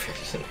me?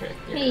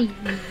 Hey,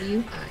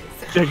 you.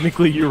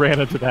 Technically, you ran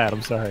into that.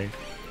 I'm sorry.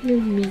 You're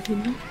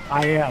mean.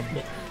 I am. I'm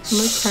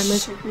like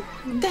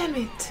crying. Damn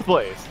it.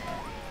 Place.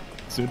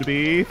 Soon to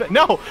be.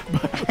 No!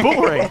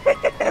 Boomerang!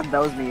 That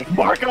was me.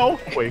 Marco!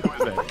 Wait, who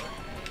is that?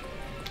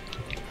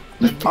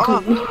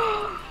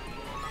 Oh.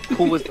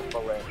 Who was the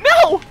bullet?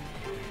 No!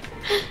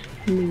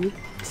 Me.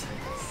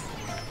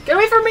 Get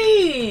away from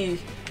me!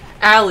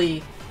 Allie,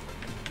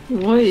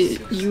 What?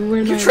 You were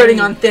you're not treading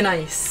right. on thin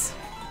ice.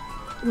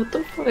 What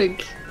the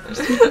fuck?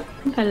 You're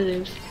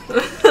competitive.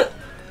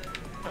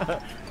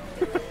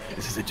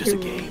 This isn't just a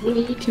game.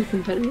 Way too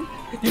competitive.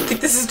 You think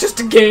this is just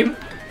a game?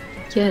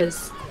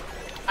 Yes.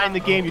 Die in the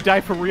game, you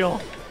die for real.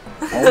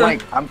 Oh my!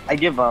 I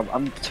give up.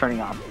 I'm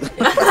turning off.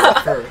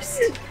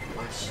 First.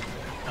 Watch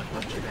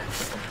your back.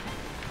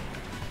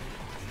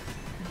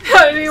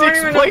 How do you weren't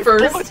Sixth even place in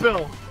first? bullet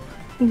bill.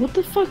 What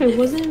the fuck? I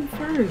wasn't in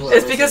first.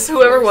 It's because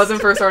whoever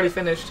wasn't first already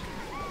finished.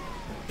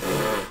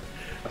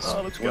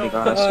 Oh, let's Swear to go.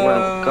 God! I swear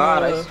to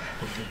God!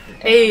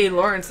 Hey,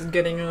 Lawrence is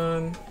getting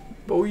on.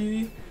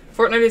 Boy.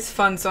 Fortnite is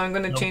fun, so I'm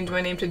gonna change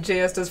my name to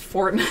JS Does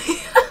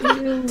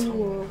Fortnite.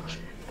 Ew.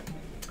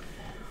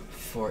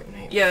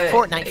 Fortnite. Yeah.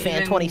 Fortnite fan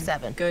even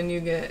 27. Gun you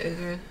get.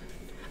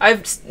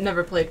 I've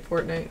never played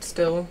Fortnite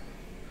still.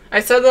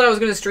 I said that I was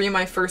gonna stream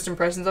my first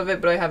impressions of it,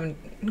 but I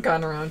haven't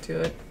gotten around to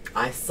it.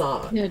 I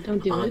saw Yeah,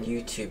 don't do on it.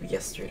 YouTube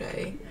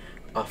yesterday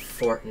a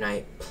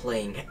Fortnite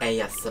playing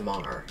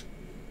ASMR.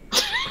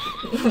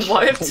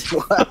 What?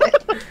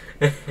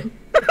 What?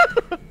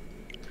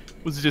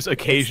 Was it just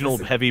occasional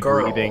This is a heavy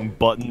girl. breathing,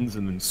 buttons,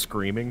 and then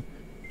screaming?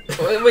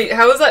 Wait,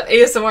 how is that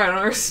ASMR? I don't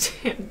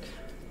understand.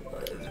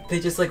 They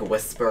just like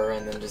whisper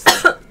and then just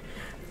like,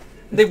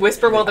 They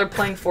whisper while they're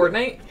playing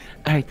Fortnite?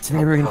 Alright, today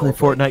we're gonna play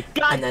Probably. Fortnite.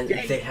 God and then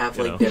dang they it. have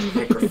You like know. their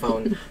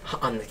microphone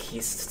on the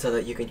keys so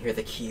that you can hear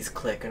the keys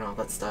click and all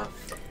that stuff.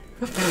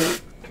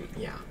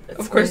 Yeah. It's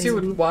Of course you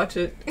crazy. would watch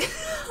it.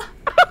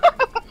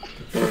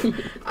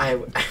 I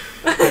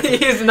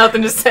He has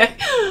nothing to say.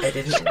 I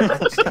didn't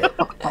watch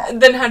it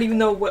Then how do you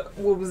know what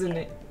was in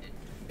it?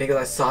 because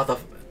I saw the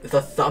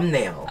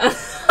thumbnail.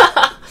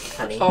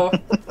 Honey. Oh.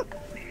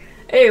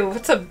 Hey,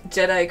 what's up,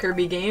 Jedi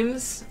Kirby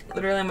Games?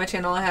 Literally on my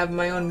channel I have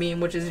my own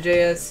meme, which is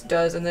JS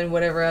does and then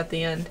whatever at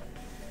the end.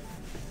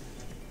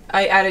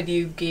 I added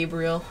you,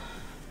 Gabriel.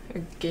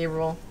 Or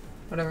Gabriel.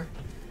 Whatever.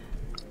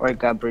 Or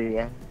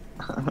Gabriel.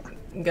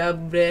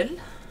 Gabriel.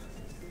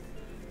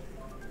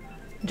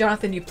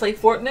 Jonathan, you play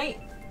Fortnite?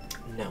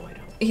 No, I don't.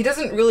 He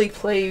doesn't really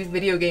play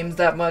video games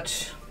that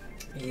much.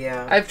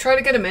 Yeah. I've tried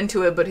to get him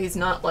into it, but he's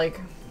not, like,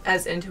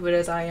 as into it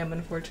as I am,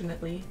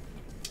 unfortunately.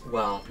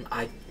 Well,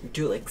 I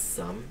do like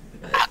some,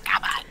 but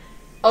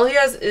All he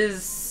has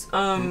is,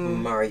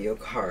 Mario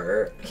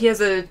Kart. he has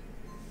a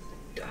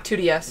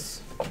 2DS.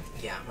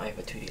 Yeah, I have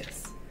a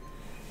 2DS.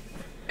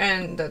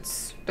 And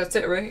that's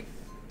it, right?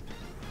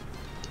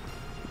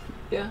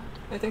 Yeah,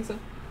 I think so.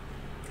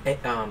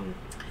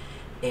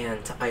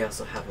 And I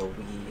also have a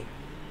Wii.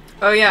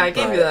 Oh yeah, I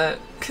gave you But- that,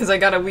 because I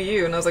got a Wii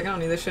U, and I was like, I don't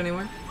need this shit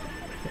anymore.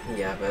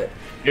 Yeah, but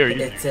Here,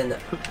 you it's in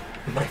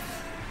my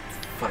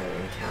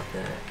filing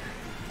cabinet.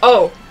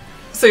 Oh!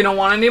 So you don't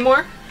want it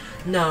anymore?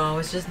 No,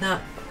 it's just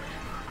not.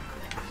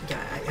 Yeah,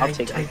 I'll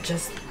take I it.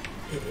 just.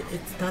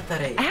 It's not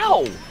that I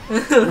Ow!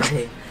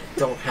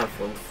 don't have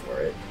room for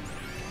it.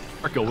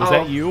 Marco, was Oh.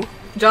 that you?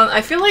 John,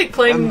 I feel like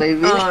playing,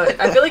 Maybe.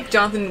 I feel like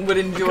Jonathan would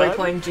enjoy Okay.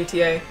 playing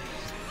GTA.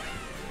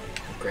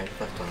 Grand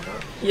Theft Auto.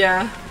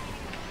 Yeah.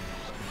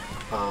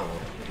 Oh,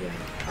 yeah.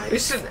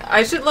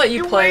 I should let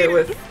you play it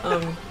with,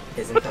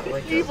 Isn't that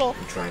like Evil.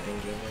 a driving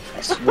game?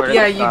 I swear.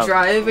 yeah, to you God,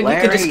 drive and you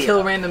can just Larry.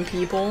 kill random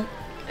people,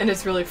 and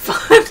it's really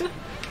fun.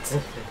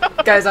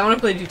 Guys, I want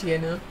to play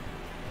GTA now.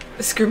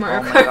 Screw Oh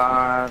Mario my Kart.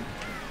 God.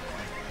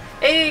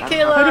 Hey, I don't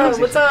know. Kayla,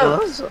 what's up?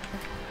 Kayla's-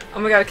 Oh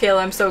my god,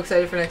 Kayla, I'm so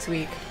excited for next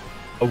week.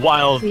 A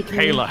wild Me too.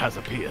 Kayla has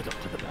appeared up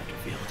to the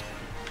battlefield.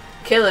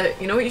 Kayla,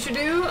 you know what you should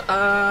do?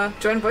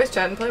 Join voice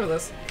chat and play with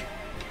us.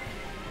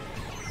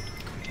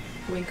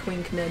 Wink,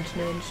 wink, nudge,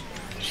 nudge.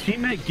 She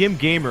met Gim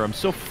Gamer. I'm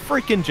so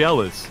freaking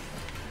jealous.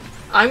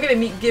 I'm gonna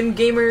meet Gim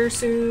Gamer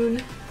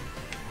soon.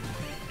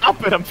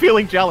 Stop it! I'm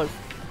feeling jealous.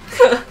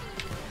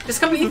 Just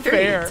come to This is E3.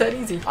 fair. It's that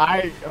easy.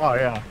 Oh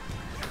yeah.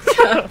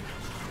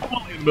 I'm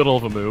only in the middle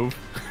of a move.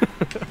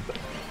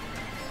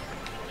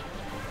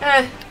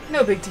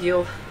 No big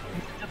deal.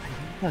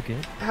 Okay.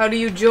 How do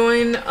you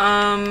join?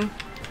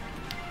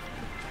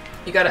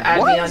 You gotta add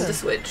me What? on the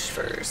Switch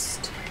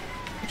first,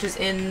 which is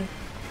in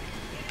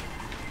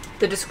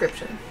the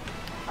description.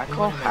 I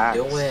call What am I hacks.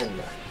 doing?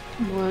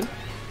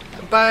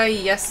 What? Bye,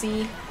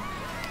 Yessie.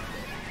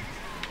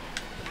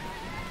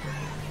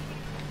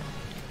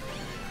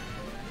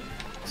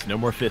 It's no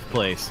more fifth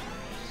place.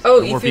 Oh,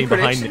 No more E3 being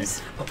behind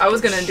predictions. I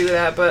was gonna do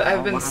that, but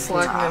I've been my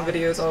slacking on God.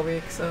 videos all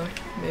week, so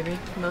maybe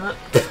not.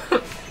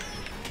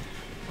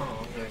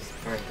 Oh, there's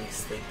Farley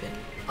sleeping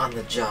on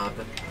the job.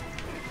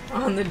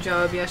 On the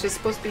job, yeah. She's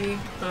supposed to be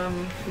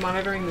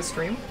monitoring the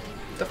stream.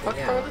 The fuck,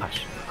 Yeah. Carly?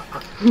 Gosh.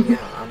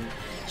 Yeah,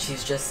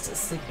 she's just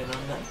sleeping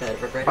on that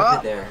bed right Ah,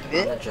 over there on the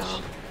bitch.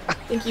 job.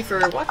 Thank you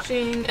for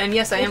watching. And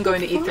yes, I am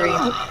going to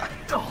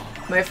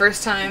E3. My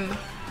first time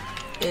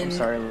in I'm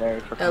sorry, Larry,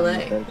 for LA, calling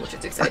you a bitch. which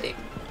is exciting.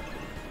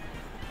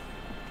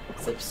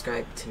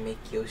 Subscribe to make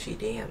Yoshi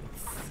dance.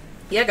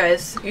 Yeah,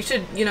 guys, you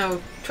should, you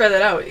know, try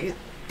that out.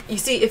 You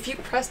see, if you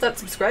press that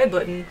subscribe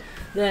button,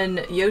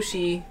 then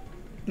Yoshi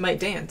might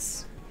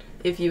dance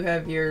if you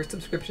have your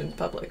subscriptions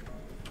public.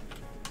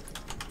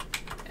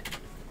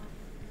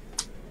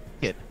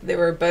 There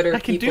were better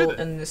people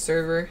in the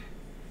server.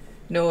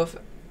 What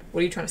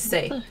are you trying to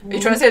say? Are you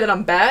trying to say that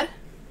I'm bad?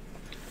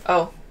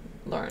 Oh,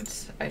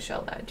 Lawrence, I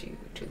shall add you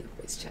to the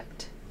voice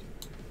chat.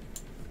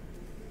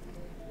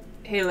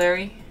 Hey,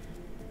 Larry.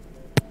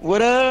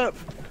 What up?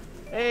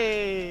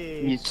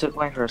 Hey! You took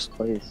my first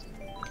place.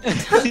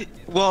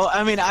 Well,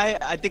 I mean,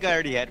 I think I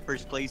already had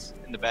first place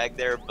in the bag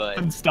there, but...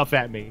 Throwing stuff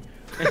at me.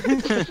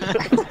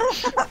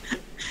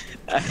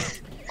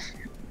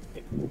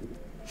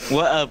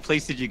 What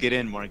place did you get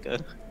in, Marco?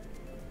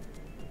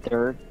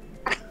 Third.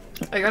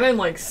 I got in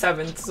like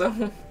 7th, so...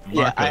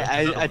 Yeah,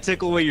 I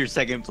took away your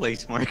second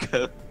place,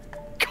 Marco.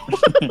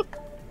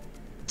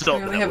 I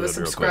only have a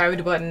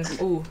subscribed button.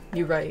 Ooh,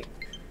 you're right.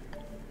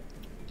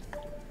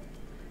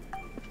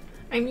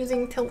 I'm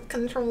using tilt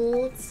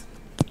controls.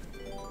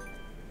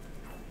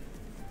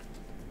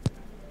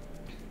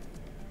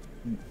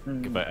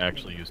 If I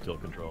actually use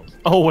tilt controls.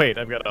 Oh wait,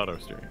 I've got auto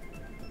steering.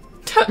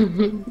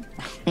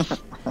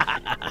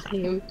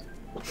 Same.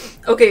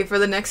 Okay, for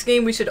the next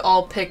game, we should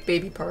all pick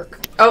Baby Park.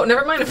 Oh,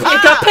 never mind if we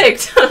got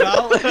picked.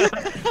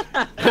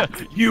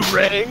 You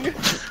rang?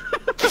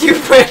 You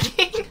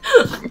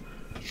rang?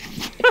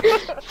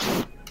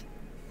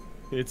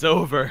 It's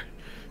over.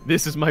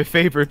 This is my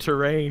favorite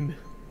terrain.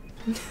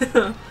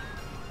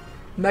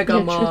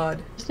 Mega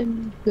mod.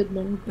 Good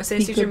mod. My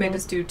science teacher made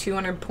us do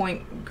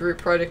 200-point group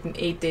project in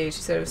 8 days.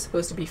 She said it was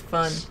supposed to be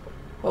fun.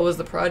 What was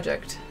the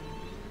project?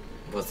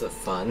 Was it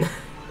fun?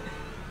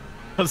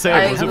 I was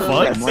saying, was it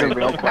fun? That's a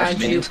real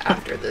Add you question.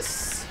 after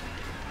this.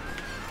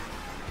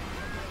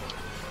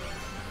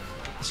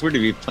 I swear to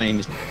be playing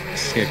this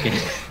game.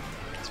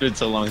 It's been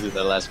so long since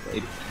I last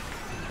played.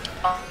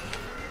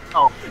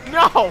 Oh,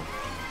 no!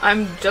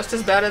 I'm just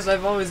as bad as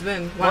I've always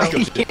been. Wow. Marco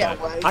did that.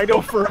 I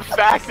know for a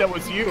fact that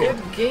was you.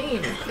 Good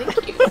game.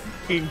 Thank you.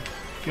 Fucking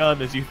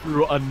gun as you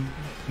threw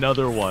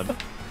another one.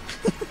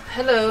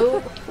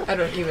 Hello. I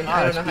don't know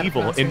how It's to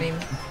evil pronounce your name.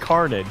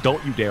 incarnate.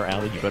 Don't you dare,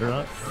 Allie. You better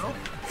not.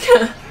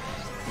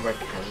 We're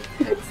kind of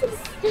Texas.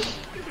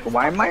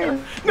 Why am I?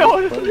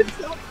 No!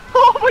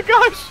 Oh my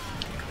gosh!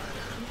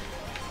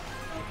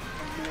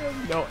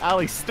 No,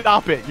 Allie,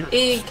 stop it! You're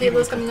Hey, stealing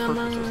Kayla's the coming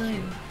purposes.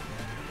 online.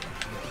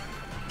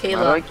 Why do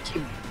I Kayla.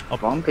 keep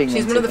bumping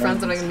She's one into of the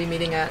friends that I'm things? going to be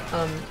meeting at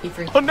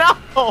E3. Oh no!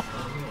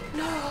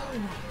 No!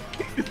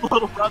 His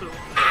little brother.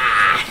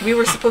 We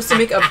were supposed to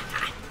make a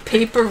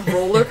paper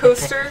roller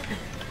coaster?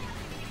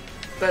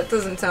 That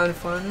doesn't sound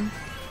fun.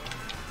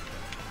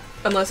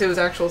 Unless it was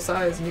actual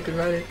size and you could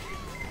ride it.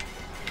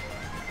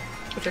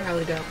 Which I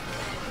highly doubt.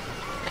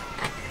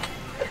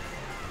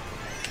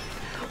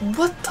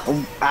 What the?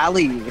 Oh,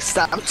 Ali,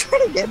 stop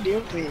trying to get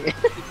near me.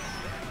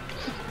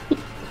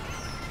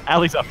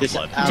 Allie's up to This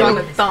blood.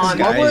 Jonathan.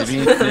 guy What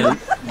is was-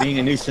 being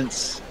a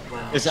nuisance.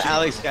 Wow. This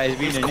Alex guy is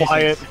being a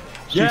Quiet. nuisance.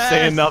 She's Yes!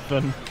 saying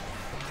nothing.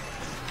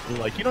 You're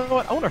like, you know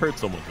what? I want to hurt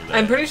someone for that.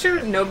 I'm pretty sure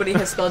nobody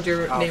has spelled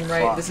your Oh, name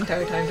right fuck. this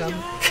entire time, John.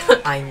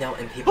 I know,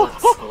 and people at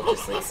school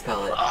just like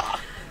spell it.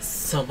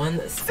 Someone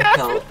That's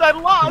spelled what I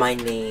lost! my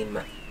name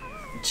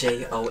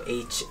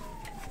JOHNATHON.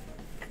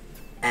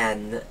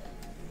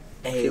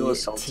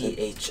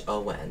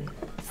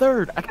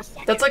 Third. I guess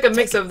That's like a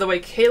mix of the way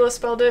Kayla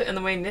spelled it and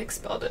the way Nick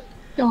spelled it.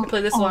 Oh, I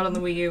played this a lot on the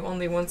Wii U,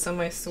 only once on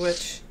my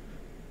Switch.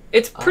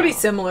 It's pretty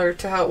similar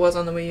to how it was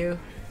on the Wii U.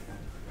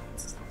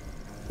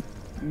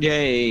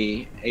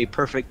 Yay! A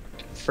perfect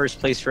first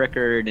place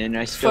record, and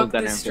I still Fuck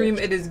got this it. stream,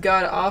 it is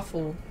god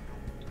awful.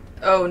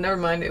 Oh, never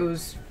mind, it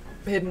was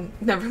hidden.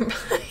 Never mind.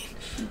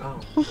 Oh,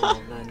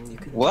 well then you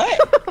can.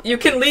 What? You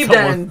can leave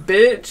Someone-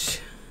 then, bitch.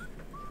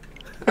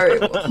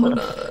 Alright, well, hold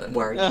on.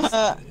 Where are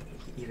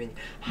you even?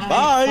 Hi,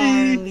 Bye.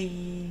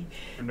 Farley.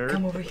 Nerd.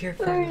 Come over here,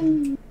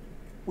 Farley.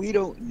 We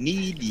don't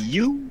need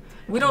you.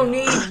 We don't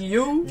need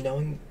you. No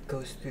one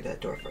goes through that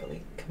door,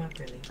 Farley. Come on,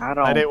 Farley. I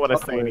don't. I didn't wanna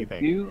fuck say with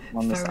anything. You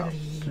on this house.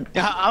 Farley.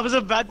 I was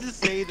about to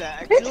say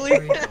that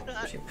actually. Farley,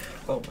 oh, shoot.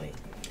 Oh my.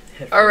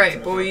 headphones Alright, are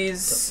about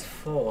boys. to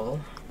fall.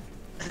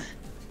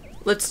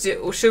 Let's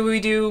do. Should we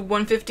do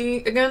 150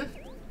 again?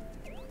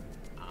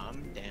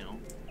 I'm down.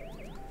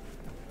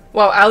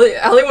 Wow,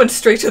 Ali went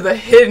straight to the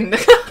hidden.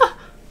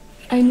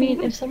 I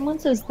mean, if someone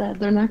says that,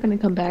 they're not gonna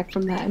come back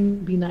from that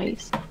and be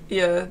nice.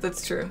 Yeah,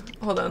 that's true.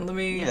 Hold on, let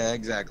me. Yeah,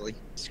 exactly.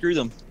 Screw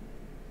them.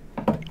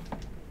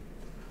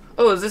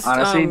 Oh, is this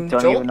Honestly,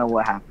 don't Joel? even know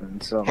what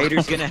happened. So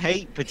Haters gonna hate.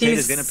 He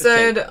Potatoes gonna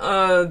said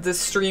potato. the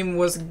stream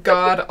was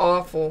god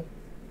awful.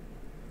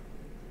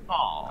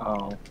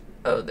 Oh,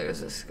 Oh, there's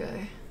this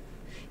guy.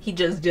 He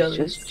just jealous.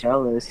 just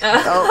jealous.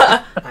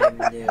 Oh, I'm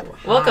new.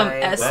 Welcome, Hi,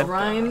 S. welcome.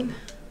 Ryan.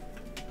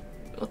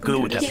 Welcome Go to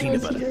with the that game.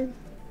 peanut butter.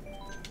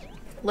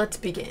 Let's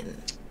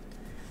begin.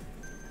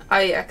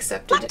 I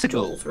accepted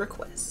Practical. Joel's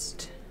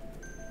request.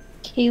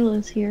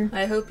 Kayla's here.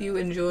 I hope you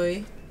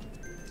enjoy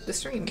the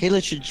stream.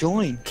 Kayla should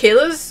join.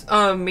 Kayla's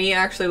me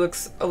actually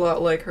looks a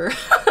lot like her.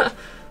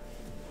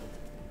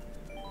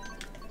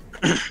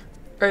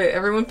 Alright,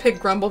 everyone pick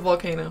Grumble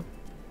Volcano.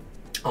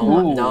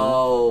 Oh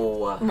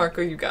no.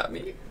 Marco, you got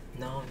me.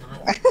 No,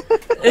 not.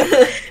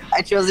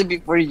 I chose it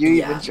before you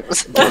Yeah. even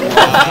chose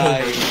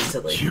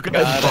it. You God,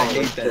 guys I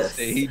hate that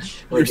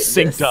stage. You're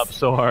synced up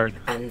so hard.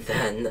 And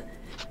then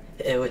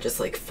it would just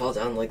like fall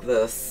down like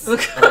this, and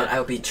then I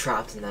would be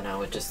trapped, and then I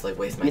would just like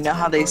waste my You know time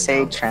how they going say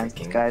down the trans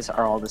freaking guys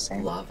are all the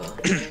same? lava.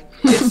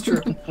 It's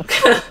true.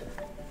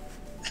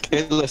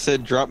 Kayla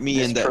said, "Drop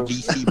me in that Proof.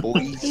 VC,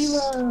 boys."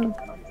 Kayla.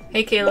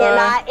 Hey, And Kayla.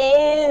 I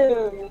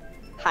am.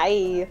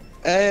 Hi.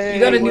 Hey, You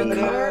got a new what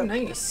car? up?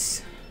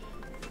 Nice.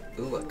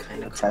 Ooh, what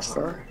kind of Tesla?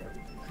 car?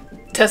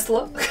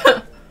 Tesla?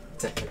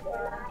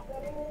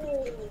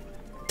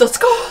 Let's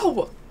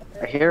go!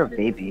 I hear a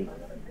baby.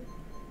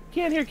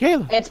 Can't hear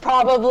Kayla. It's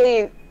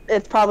probably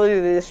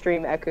the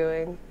stream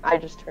echoing. I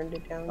just turned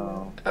it down.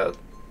 Oh, Oh,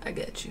 I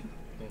get you.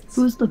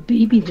 Who's the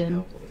baby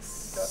then?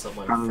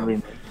 Someone probably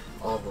me. from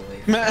all the way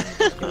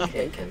from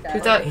UK can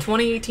play.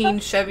 2018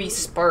 Chevy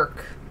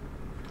Spark.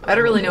 I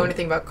don't really know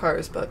anything about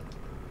cars, but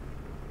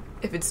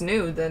if it's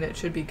new, then it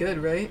should be good,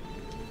 right?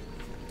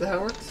 Is that how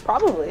it works?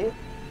 Probably.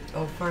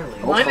 Oh, Farley.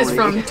 Mine is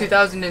from Hopefully.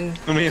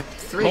 2003. I mean,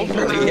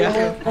 hopefully,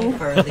 yeah. Hi,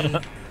 Farley.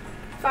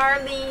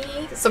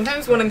 Farley!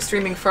 Sometimes when I'm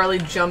streaming, Farley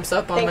jumps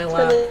up on my Thanks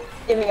for lap.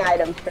 leaving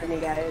items for me,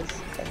 guys.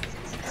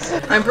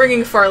 I'm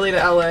bringing Farley to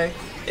LA.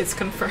 It's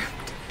confirmed.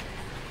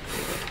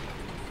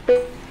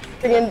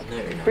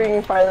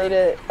 Bringing Farley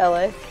to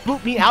LA.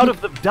 Boot me out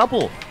of the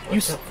double. You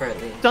What's up,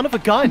 Farley? son of a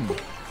gun.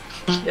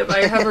 Yep,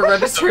 I have her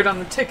registered on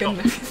the ticket and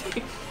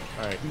everything.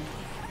 Alright.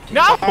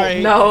 No!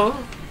 No.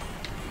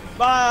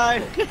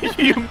 Bye.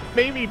 You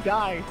made me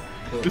die.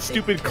 The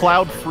stupid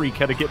cloud freak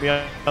had to get me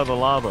out of the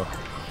lava.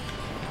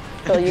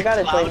 So you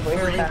gotta join voice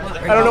Farley, chat. what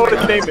are I don't know you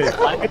what his doing? name is.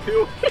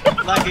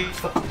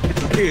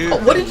 Lakitu?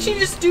 Oh, what did she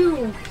just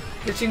do?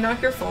 Did she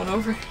knock your phone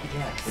over?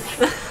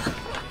 Yes. Okay,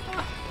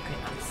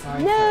 I'm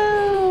sorry.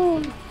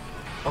 No!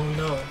 Oh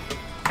no.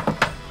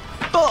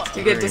 Do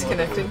you get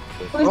disconnected?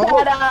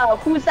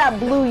 Who's that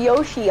blue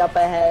Yoshi up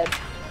ahead?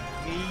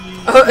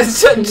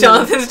 Oh,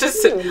 Jonathan's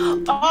just.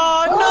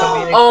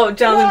 Oh,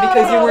 Jonathan,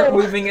 because you weren't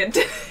moving it,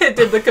 it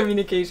did the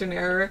communication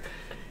error.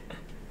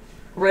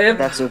 Rib.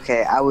 That's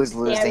okay. I was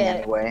losing Damn it.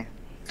 anyway.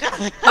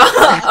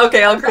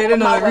 Okay, I'll create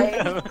another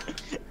group.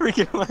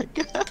 Freaking my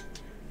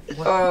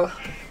God.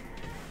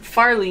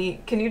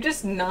 Farley, can you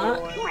just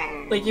not?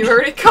 Like, you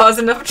already caused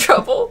enough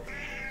trouble.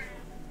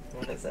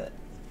 What is it?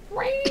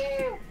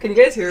 Can you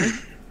guys hear her?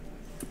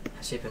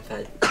 Has she been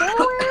fed?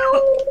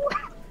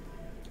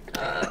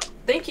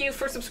 Thank you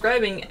for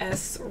subscribing,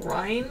 S.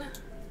 Ryan.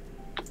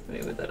 Let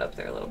me move that up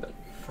there a little bit.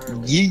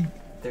 Farley, Yee.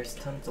 there's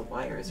tons of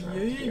wires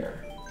around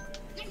here.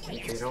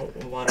 If you don't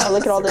want to. Oh,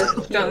 look at all this.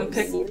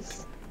 Jonathan, pick.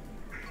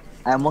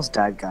 I almost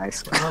died,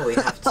 guys. Oh, we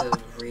have to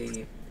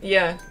redo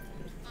Yeah,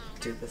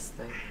 this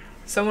thing.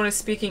 someone is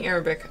speaking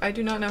Arabic. I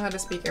do not know how to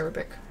speak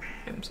Arabic.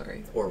 I'm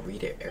sorry. Or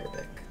read it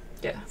Arabic.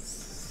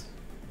 Yes.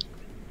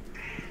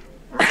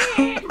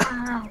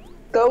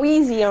 Go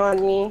easy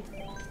on me.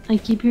 I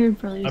keep hearing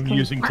Farley. I'm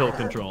using tilt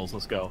controls.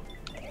 Let's go.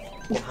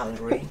 You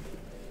hungry?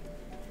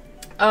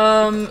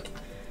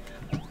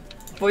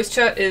 Voice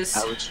chat is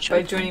I was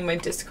by joking. joining my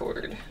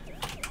Discord.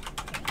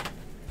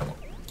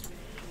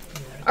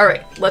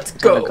 Alright, let's I'm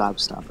a go.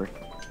 gobstopper.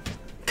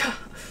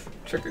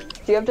 Triggered.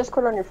 Do you have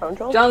Discord on your phone,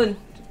 Joel? Jonathan,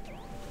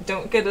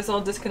 don't get us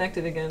all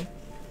disconnected again.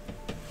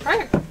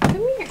 Right, come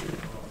here.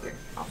 Here,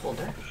 I'll hold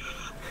her.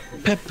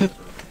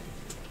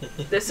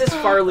 This is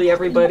Farley,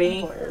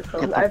 everybody.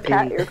 I have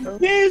cat earphones.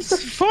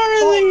 It's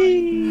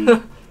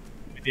Farley.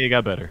 You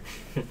got better.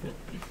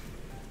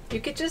 You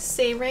could just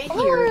say right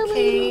here,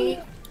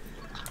 okay?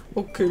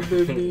 Okay,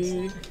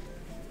 baby.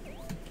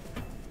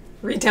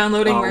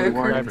 Re-downloading Oh, we Mario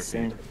weren't Kart.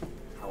 insane.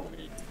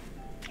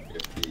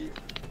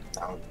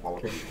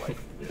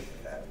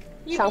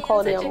 You Sound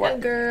quality such on a what?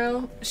 good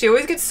girl. She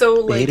always gets so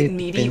like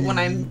needy when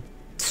I'm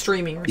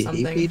streaming or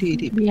something.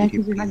 Yeah,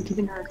 because you're not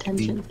giving her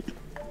attention.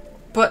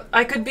 But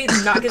I could be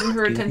not giving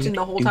her attention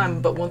the whole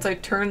time, but once I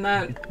turn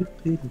that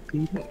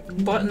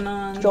button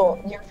on...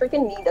 Joel, your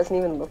freaking knee doesn't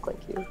even look like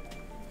you.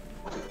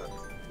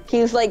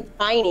 He's like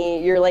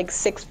tiny. You're like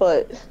 6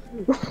 foot.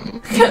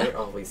 I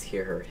always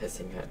hear her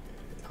hissing at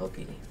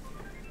LB.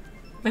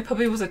 My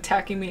puppy was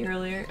attacking me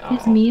earlier.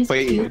 His Oh. knees.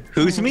 Wait,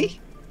 who's me?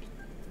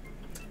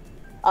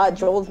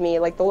 Joel's me,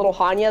 like the little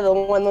Hanya, the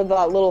one with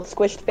that little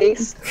squished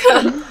face.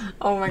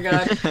 Oh my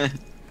god.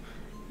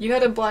 You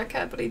had a black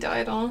cat, but he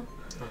died all.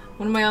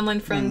 One of my online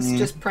friends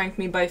just pranked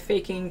me by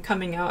faking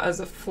coming out as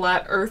a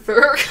flat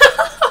earther.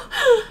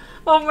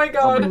 Oh my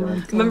god.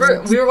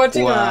 Remember, we were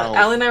watching Wow.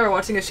 Alan and I were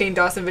watching a Shane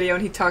Dawson video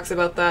and he talks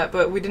about that,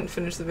 but we didn't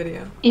finish the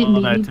video. It Oh,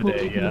 made that me today,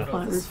 believe in yeah. the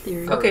flat Earth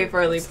theory. Okay,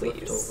 Farley, Slipped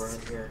please. over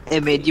in here.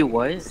 It made you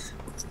what?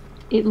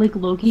 It like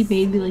Loki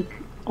made me like,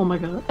 oh my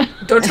god.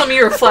 Don't tell me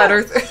you're a flat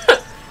earther.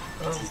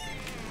 Oh.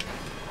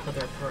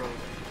 Mother of pearl.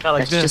 I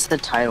like That's this. just the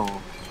title.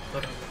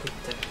 What a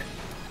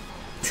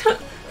good deck.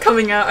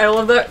 Coming out. I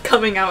love that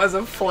coming out as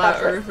a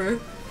flat earther.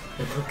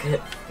 Look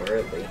at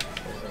Burley.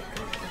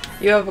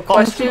 You have a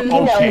question?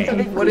 Oh, okay. it's a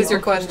big What is your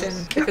deal. question?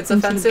 If it's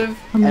offensive,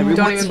 Everyone's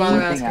don't even bother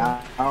flipping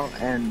asking. out,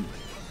 and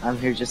I'm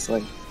here just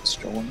like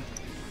strolling.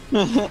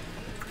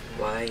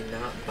 Why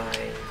not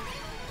buy?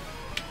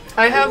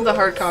 I have the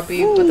hard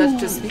copy, but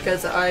that's just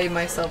because I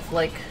myself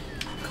like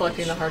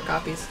collecting the hard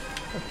copies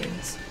of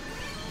games.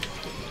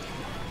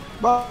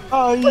 Bye.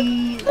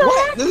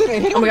 What? This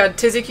isn't him. Oh my god,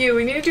 TizzyQ,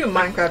 we need to do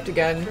Minecraft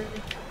again.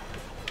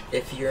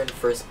 If you're in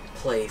first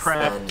place,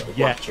 Crap. then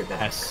watch your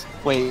back. Yes.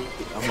 Wait,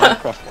 a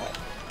Minecraft what?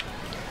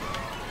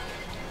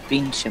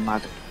 Being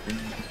Shimada.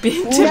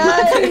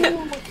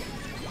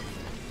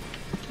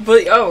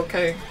 But, oh,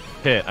 okay.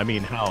 Pit, I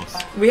mean house.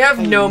 We have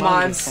Hey, no Minecraft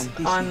mods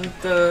PC. on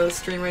the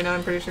stream right now,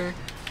 I'm pretty sure.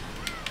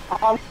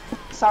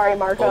 Sorry,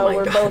 Marco. Oh my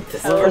we're God, both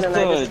this Toad, is and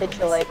I just good. hit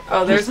you like.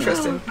 Oh, there's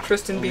Tristan.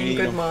 Tristan being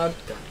good mod.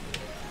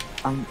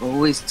 I'm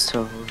always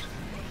Toad.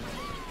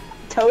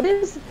 Toad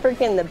is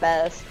freaking the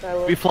best. I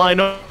will We flying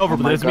over, Oh but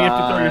my doesn't mean you have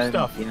to throw your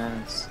God, stuff.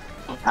 Yes.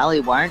 Allie,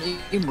 why aren't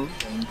you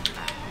moving?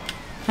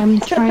 I'm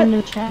trying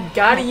to chat.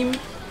 Got him.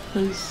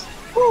 Because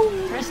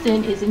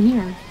Tristan isn't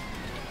here.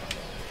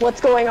 What's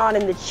going on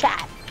in the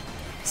chat?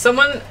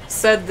 Someone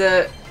said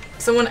that.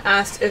 Someone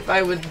asked if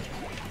I would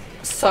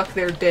suck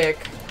their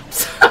dick.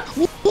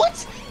 What?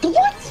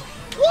 What?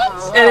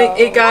 What? And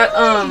it got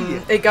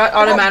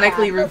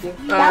automatically That's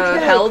really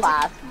held,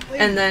 class.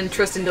 and then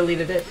Tristan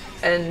deleted it,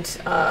 and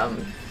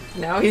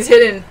now he's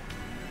hidden.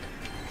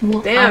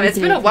 Well, Damn, I it's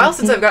been a did. while I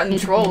since I've gotten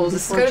did trolls.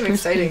 This is before kind of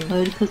Tristan exciting.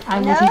 could, because I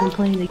wasn't even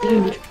playing the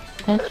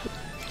game.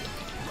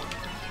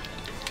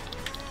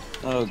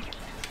 Oh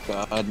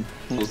God.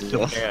 This is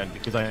The us. band,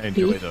 because I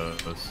enjoy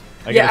those.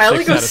 I Yeah, get a I 6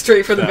 like go out of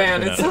straight for the 7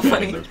 band, out it's of so 10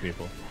 funny. Those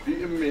people.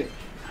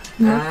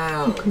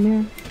 Ow. Come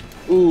here.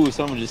 Ooh,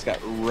 someone just got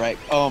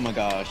wrecked. Oh my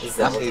gosh. Is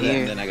that I say what that you-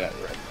 and then I got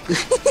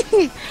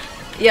wrecked.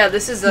 Yeah,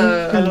 this is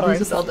a Hello.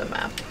 Zelda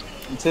map.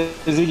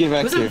 Does he get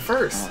back Who's here? in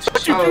first?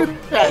 you Oh, do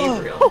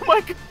Gabriel. Oh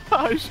my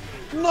gosh!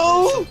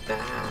 No! Bad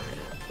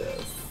at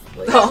this.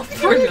 Like, Oh,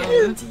 poor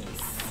Nolan. geez.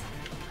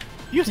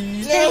 You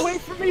stay away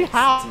from me!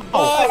 How?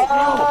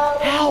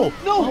 How?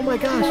 No! Oh my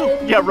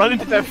gosh! Yeah, run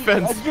into that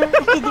fence. I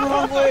drifted the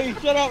wrong way.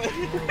 Shut up.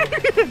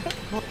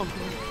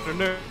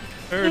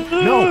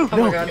 No! Oh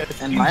my god.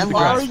 And my Into the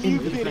life. grass. Are you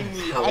kidding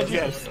me? How I is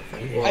that just. so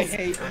funny? Well, I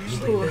hate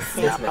actually, this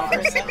is my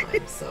first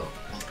time, so.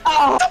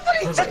 Oh,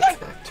 I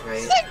expect,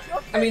 right?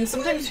 I mean,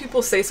 sometimes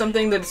people say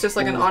something that's just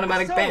like an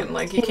automatic ban.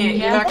 Like, you can't,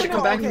 you have to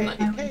come back and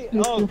like. okay.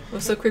 Oh, I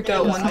was so creeped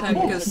out one time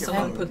because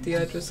someone put the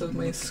address of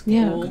my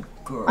school.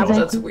 Girl. Oh,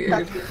 that's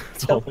weird.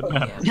 That's all that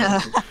matters.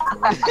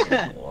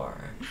 Yeah. War.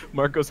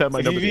 Marcos had my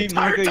if you number the beat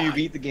entire Marco, you time.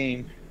 beat the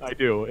game. I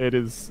do.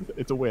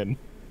 It's a win.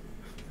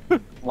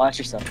 Watch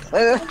yourself.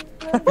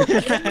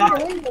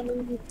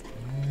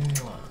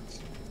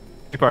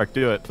 Hey, Park,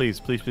 do it, please,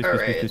 please, please, please, please,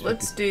 Alright, please,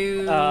 let's please. do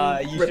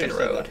You should Ribbon have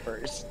said Road. that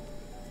first.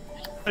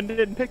 I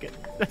didn't pick it.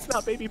 That's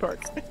not Baby Park.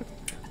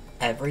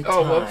 Every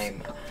Oh, whoops.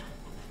 time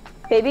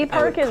Baby I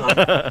Park would is come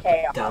chaos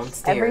every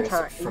downstairs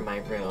time. from my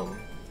room,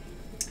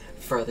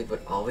 Farley would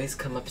always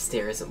come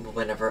upstairs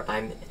whenever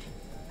I'm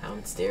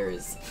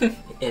downstairs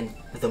in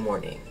the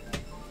morning.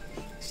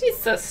 She's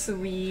so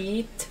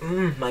sweet.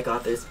 My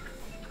god, there's...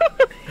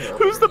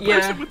 Who's the person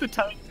Yeah. with the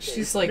tiny?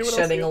 She's like Anyone else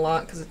shedding here? a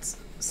lot because it's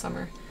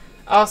summer.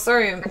 Oh,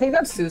 sorry, I think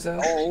that's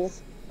Suzo.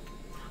 goals.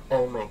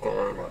 Oh my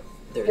god.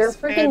 You're There's...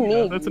 freaking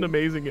Yeah, neat. that's an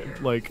amazing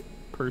like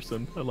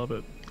person. I love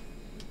it.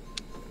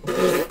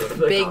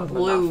 Big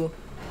blue.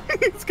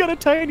 It's got a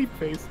tiny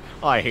face.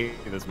 Oh, I hate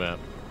this map.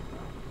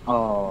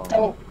 Oh.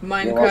 Don't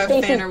Minecraft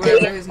Stacy's fan or whatever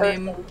dating his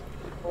name person.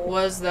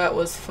 was. That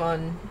was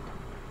fun.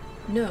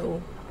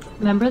 No.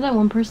 Remember that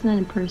one person that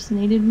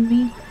impersonated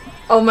me?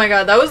 Oh my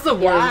god, that was the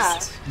Yeah.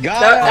 worst.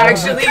 God. That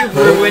actually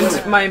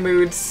ruined my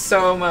mood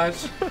so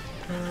much.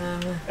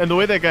 And the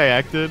way that guy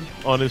acted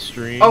on his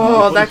stream.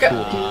 Oh, was that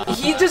cool. guy.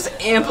 He just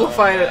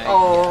amplified it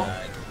all.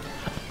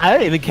 I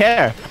don't even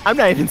care. I'm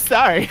not even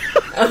sorry.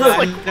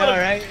 I know,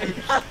 right?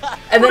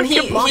 And then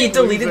he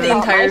deleted the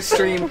entire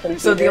stream,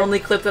 so the only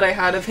clip that I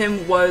had of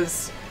him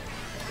was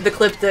the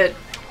clip that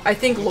I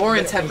think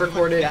Lawrence had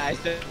recorded. Yeah, I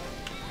sent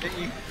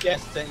you.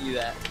 Yes, sent you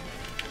that.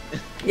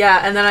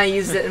 Yeah, and then I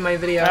used it in my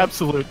video.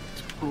 Absolute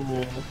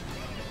fool.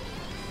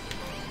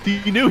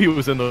 He knew he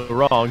was in the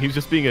wrong. He was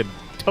just being a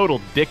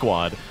total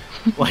dickwad.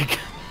 Like,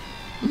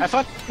 I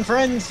fucking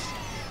friends.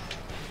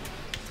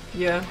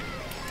 Yeah.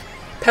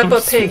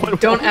 Peppa Pig,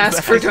 What don't was ask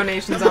that? for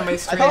donations on my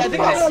stream, I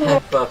think I- please.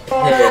 Peppa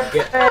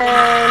Pig.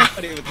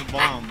 Somebody with a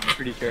bomb, I'm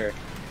pretty sure.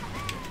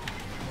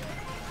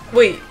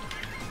 Wait.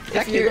 If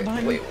That kid you're,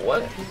 behind wait,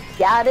 what?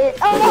 Got it.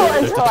 Oh,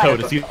 it's until a I toad.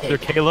 It's either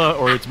Kayla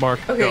or it's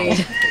Marco.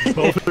 Okay.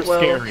 Both are Well-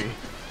 scary.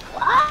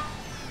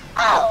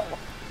 Ow!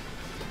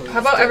 How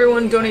about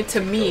everyone donate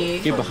to me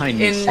Get behind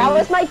me. in That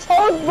was my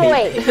toad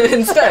voice.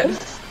 instead?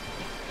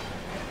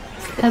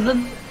 Have a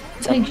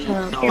big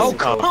show. Oh,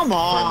 come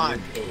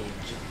on! Age.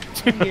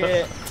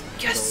 Yeah.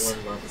 Yes. No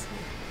one loves me.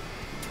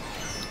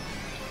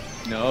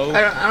 No.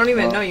 I don't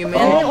even know you, You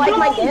didn't man. like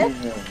my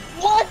gift?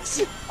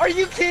 What? Are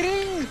you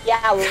kidding?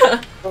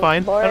 Yeah,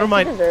 Fine, Laura, I don't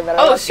mind. You deserve it.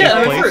 Oh shit,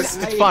 I'm in Place.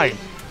 first. It's fine.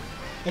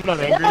 I'm not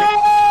angry.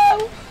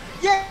 No!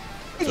 Yeah,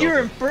 you're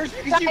in first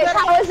because you Guys, got.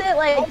 how is it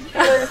like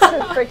first to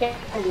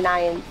freaking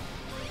 9?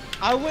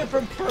 I went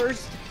from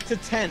first to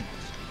 10th.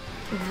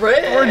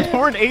 Red.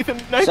 We're in 8th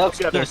and 9th Sucks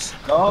together.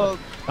 dog.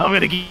 I'm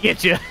gonna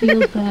get you.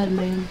 Feels bad,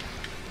 man.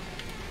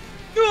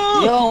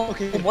 Yo,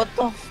 Okay. what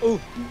the? Oh,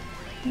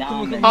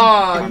 now I'm in.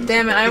 Aw,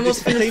 damn it, I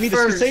almost Save me, finished this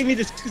could first. save me,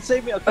 this could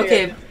save me.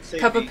 Okay,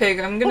 save Peppa me. Pig,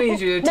 I'm gonna need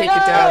you to take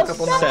it down a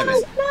couple no,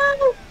 notches.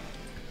 no.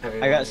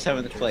 I got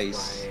 7th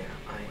place.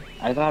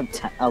 I got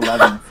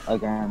 11th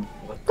again.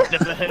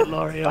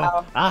 Lorio.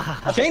 Wow.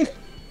 Ah. Shane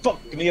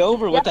fucked me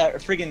over with that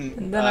friggin'.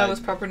 And then I was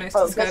proper nice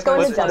Oh, to Sky let's go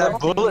Boy. into general.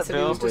 bullet He said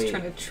he was bill. just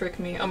trying to trick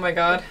me. Oh my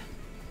god.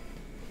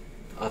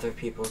 Other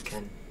people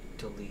can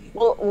delete.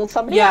 Will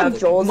somebody Yeah, have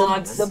Joel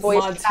mods- the voice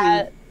mods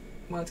chat?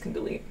 Mods can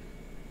delete.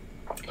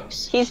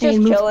 He's Shane, just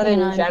move chilling in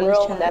in on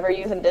general, voice chat. never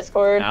using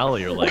Discord.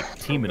 Allie are like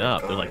teaming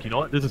up. They're like, you know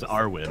what? This is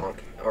our win.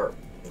 Or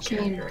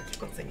Shane. character. I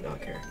keep on saying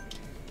not character.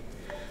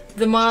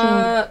 A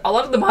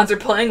lot of the mods are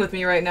playing with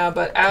me right now,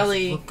 but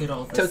Allie Look at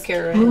all this took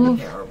care of Move-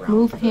 it. hair around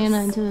Move this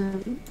Hannah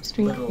into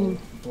stream. little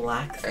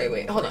black thing Alright,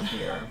 wait, hold right on.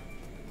 here.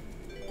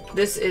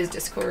 This is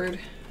Discord.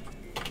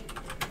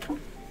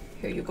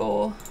 Here you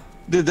go.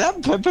 Did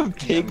that Peppa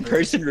Pig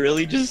person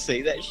really just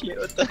say that shit?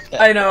 What the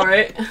heck? I know,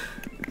 right?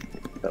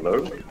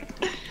 Hello?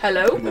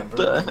 Hello?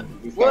 Remember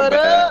What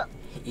up?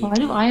 when Why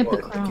do I have the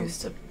E.T. crown?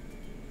 used to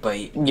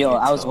bite Yo, your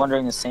I was toe?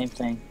 wondering the same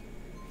thing.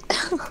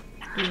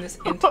 Doing this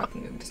and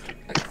talking of Discord.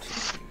 I got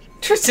you.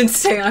 Tristan,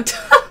 stay on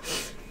top.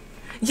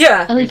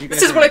 Yeah, I like-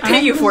 this is what I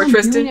pay you for, I'm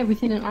doing Tristan.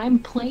 everything and I'm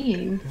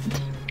playing.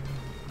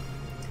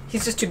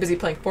 He's just too busy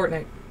playing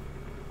Fortnite.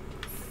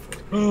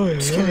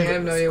 Just kidding, I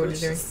have no idea what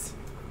he's doing.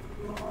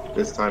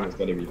 This time it's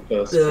gonna be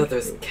first. Ugh,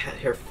 there's cat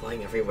hair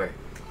flying everywhere.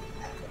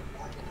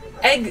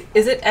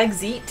 Is it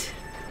Exit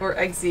or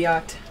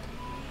Exiot?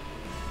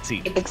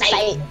 See.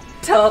 Excite.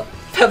 Tell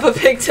Peppa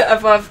Pig to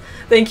F off.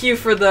 Thank you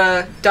for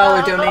the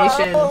 $1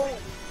 donation.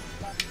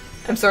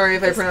 I'm sorry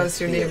if I pronounced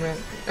your name right.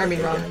 I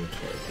mean wrong.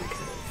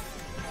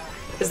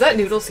 Is that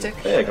Noodle Stick?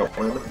 Hey, I got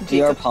one.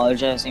 You're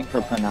apologizing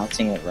for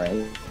pronouncing it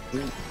right.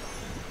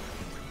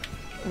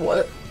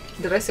 What?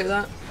 Did I say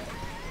that?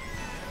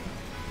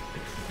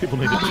 People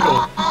need to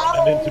chill.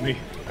 And into me.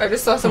 I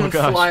just saw someone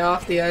gosh. fly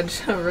off the edge.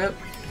 Rip.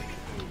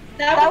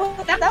 That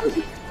was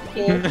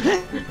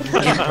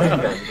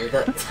Remember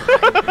that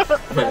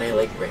time when I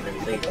like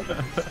randomly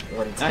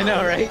one time I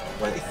know, right?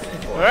 went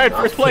for Alright,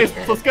 off first the place.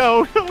 edge. Let's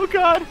go. Oh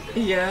god.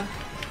 Yeah.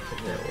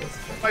 That was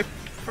fun. My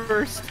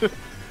first. Do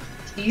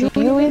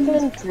you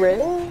even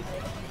drift?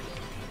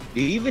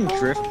 Do you even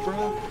drift,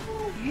 bro?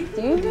 Do you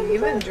Do you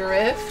even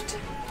drift?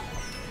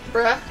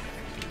 Bruh.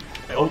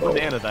 I old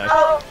banana that.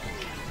 Oh,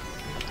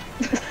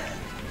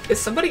 Is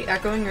somebody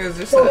echoing or is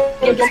this Joel,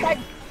 a... get back.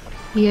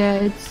 Yeah,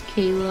 it's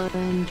Kayla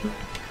and Joel.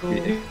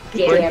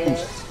 Damn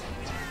it.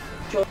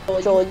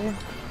 Joel, you.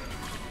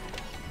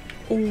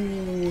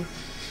 Ooh.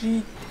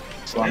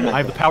 So I'm I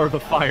have the power of the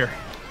fire.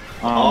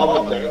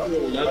 Oh, but down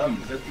to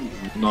 11. This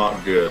is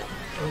not good.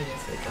 Oh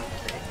yes, I got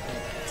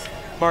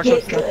that.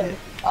 Marshall, Good.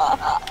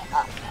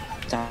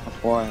 stop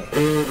what?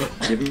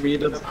 Give me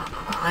the.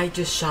 I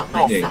just shot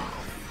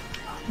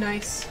myself.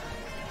 Nice.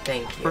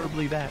 Thank you.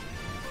 Preferably that.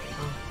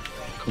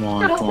 Come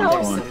on, come on,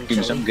 come on. Give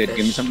me something good,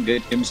 give me something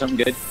good, give me something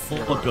good.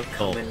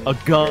 A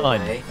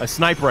gun. A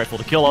sniper rifle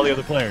to kill all the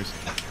other players.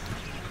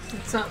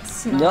 It's not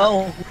snot.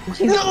 No!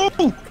 No!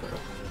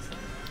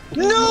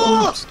 No!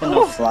 I'm just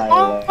gonna fly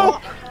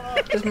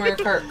away. This Mario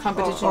Kart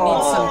competition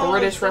needs some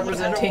British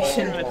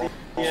representation.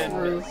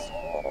 True.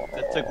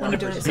 That took I'm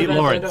doing it so Beat bad that I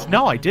Lawrence. don't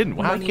No, I didn't.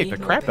 Wow, money he kicked the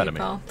nor crap out of me.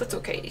 PayPal. That's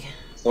okay.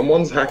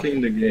 Someone's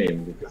hacking the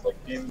game because like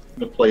in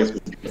the place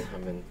with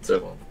I'm in So-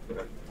 school.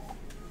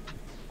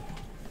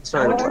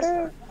 I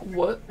wonder,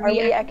 What? are we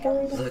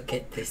echoing? Look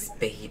at this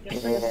baby.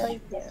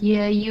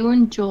 Yeah, you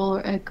and Joel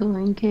are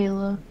echoing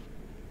Kayla.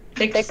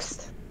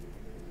 Fixed.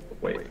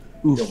 wait.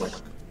 Your mic.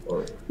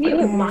 Or You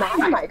my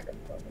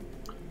microphone.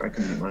 I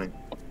can do mine.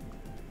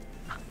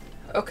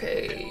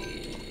 Okay.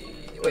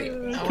 Wait, I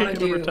Can't want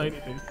to remember do tiny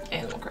things.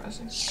 Animal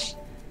Crossing.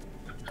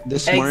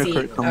 This Eggsy. Mario Kart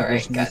Alright,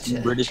 competition needs some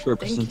gotcha. British Thank you.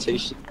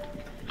 representation.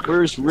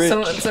 Where's Rich?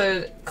 Someone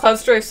said, Cloud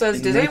Strife says,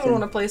 does anyone Nathan.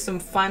 want to play some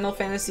Final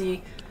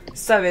Fantasy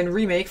VII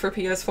Remake for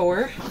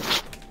PS4?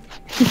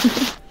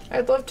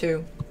 I'd love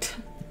to.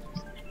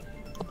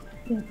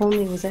 If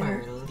only it was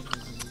out.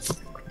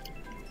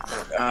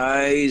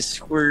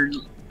 Guys, we're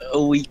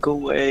a week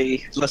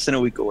away. Less than a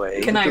week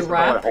away. Can I Just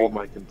rap? hold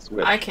mic and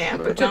switch. I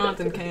can't, but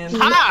Jonathan can.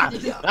 Ah!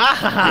 You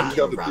Ah!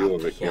 got the deal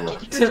with it,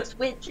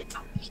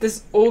 Kayla.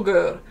 This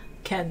ogre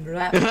can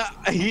rap.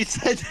 He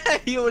said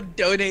that he would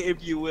donate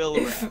if you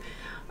will.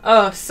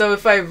 Oh, so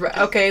if I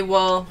okay,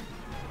 well,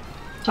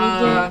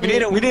 We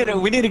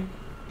need to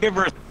give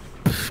her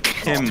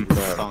him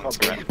songs.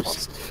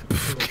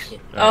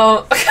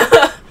 oh,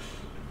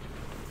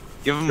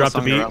 Give him Drop a the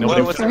song. beat, to rap.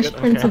 nobody What's was- Fresh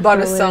Prince Okay. about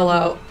to of sell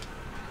Bel-Air. out.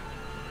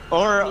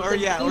 Or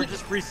yeah, or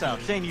just freestyle.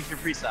 Shane, use your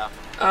freestyle.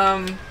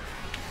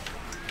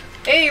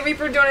 Hey,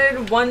 Reaper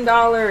donated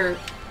 $1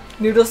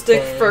 noodle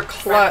stick for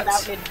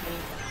clutch.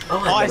 Oh,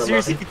 I never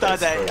seriously loved thought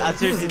this that. I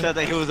seriously thought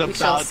that he was We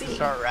shall about to see.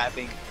 start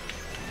rapping.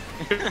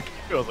 I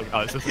was like,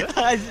 oh, is this it?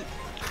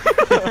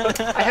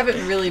 I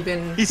haven't really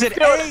been He said,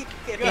 "Hey."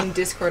 in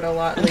Discord a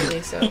lot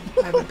lately, so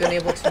I haven't been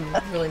able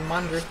to really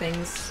monitor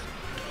things.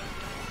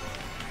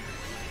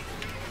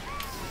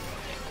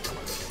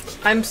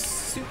 I'm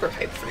super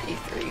hyped for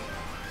E3.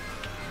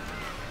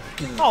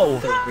 Oh.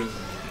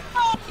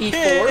 E4?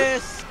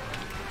 Yes.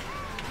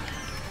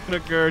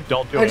 Nigger,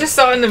 don't do I it. just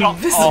saw an Oh.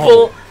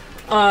 invisible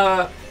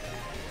That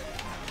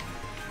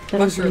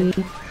was mushroom.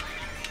 me.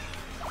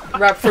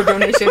 Rap for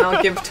donation,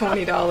 I'll give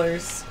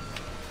 $20.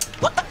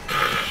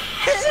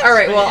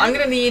 Alright, well, I'm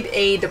gonna need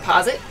a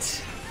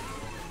deposit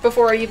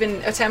before I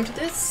even attempt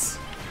this.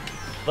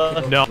 No,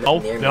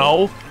 Near me.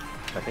 no.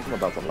 I think I'm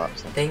about to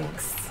lapse.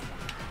 Thanks.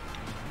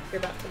 You're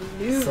about to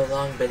lose. So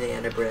long,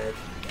 banana bread.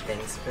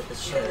 Thanks for the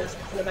shit. Listen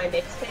to my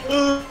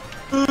mixtape.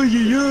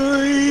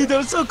 That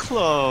was so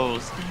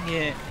close. Dang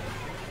it.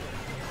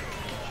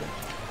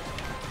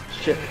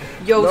 Shit.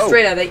 Yo, No.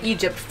 straight out of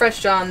Egypt,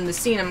 fresh on the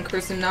scene, I'm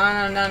cursing,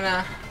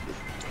 nah.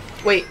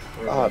 Wait,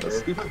 Ah, the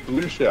stupid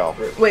blue shell.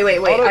 wait,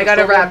 I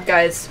gotta rap,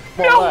 guys.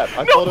 Small lap.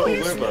 I thought it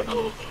please. was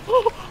Limbo.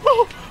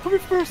 Oh, I'm in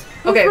first.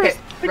 Okay, I'm okay, first.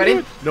 I can ready? do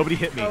it. Nobody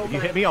hit me. If you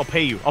hit me, I'll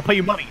pay you. I'll pay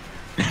you money.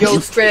 Yo,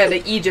 straight out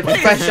of Egypt,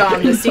 fresh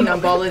on the scene,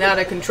 I'm balling out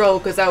of control,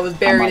 cause I was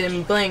buried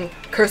in bling.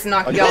 Cursing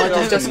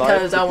archaeologists just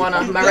cause I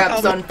wanna. My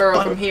rap's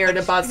unfurl from here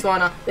to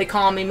Botswana. They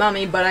call me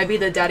mummy, but I be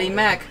the daddy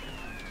Mac.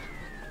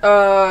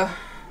 Got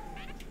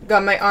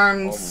my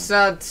arms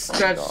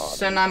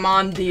outstretched and I'm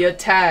on the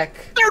attack.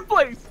 Third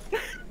place.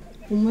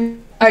 Oh my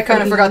I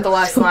kinda forgot the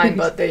last line,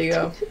 but there you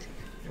go.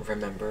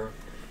 Remember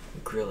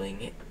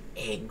grilling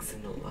eggs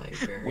in the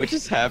library? What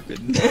just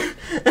happened?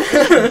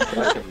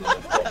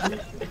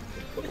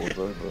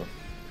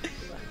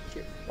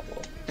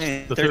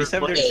 The third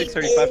 37, place. 36,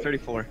 35,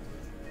 34.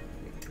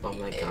 Oh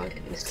my god.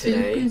 Supers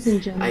Today,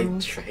 in general. I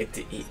tried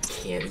to eat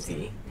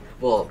candy.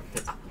 Well,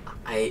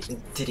 I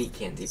did eat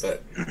candy,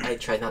 but I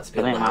tried not to be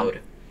Can I have? loud.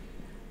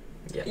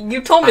 Yeah,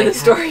 You told me I the have-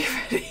 story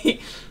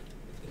already.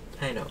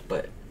 I know,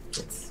 but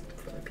it's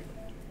for other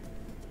people.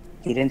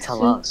 He didn't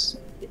tell us.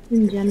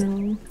 In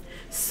general.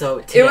 So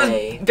It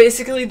today, was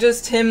basically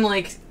just him,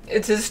 like,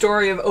 it's his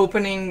story of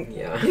opening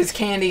Yeah. his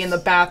candy in the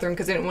bathroom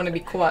because he didn't want to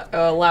be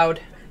loud.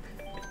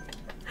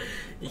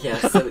 yeah,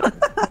 so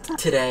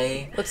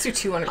today Let's do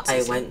 200 I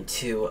cc. went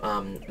to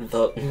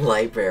the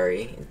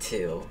library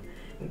to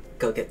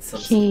go get some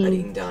Shame.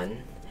 studying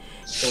done,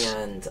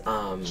 and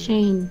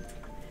Shane.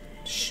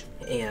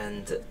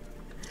 and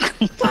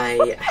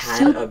I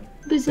had a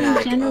Supers in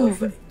bag general.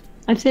 of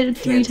I've said it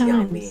 3 candy on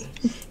times. me,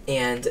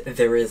 and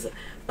there was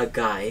a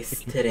guy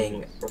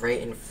sitting right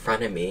in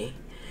front of me,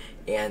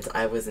 and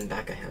I was in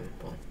back of him.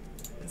 Well,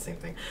 the same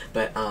thing,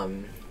 but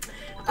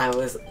I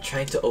was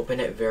trying to open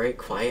it very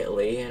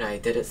quietly, and I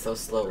did it so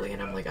slowly,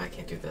 and I'm like, I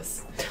can't do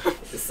this.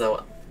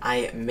 So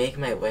I make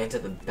my way into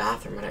the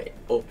bathroom, and I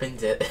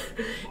opened it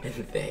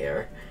in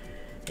there,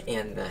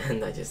 and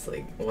then I just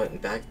like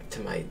went back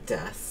to my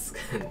desk,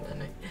 and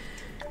then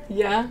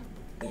Yeah?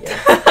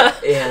 yeah,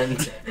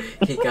 and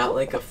he got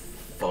like a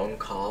phone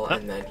call,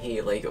 and then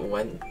he like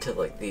went to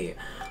like the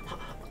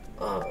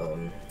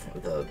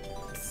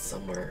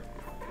somewhere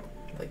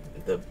like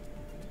the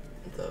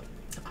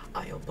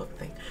aisle book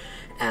thing,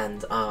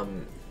 and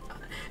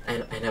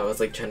I was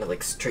like trying to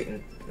like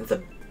straighten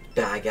the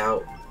bag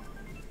out,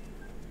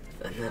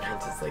 and then I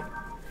just like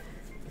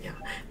yeah,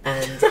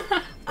 and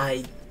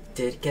I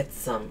did get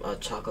some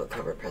chocolate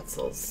covered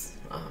pretzels,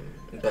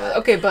 but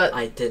Okay, but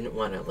I didn't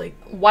want to like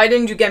why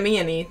didn't you get me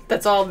any?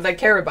 That's all that I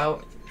care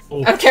about.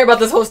 Oh. I don't care about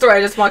this whole story,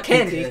 I just want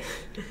candy.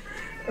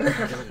 I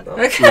don't know.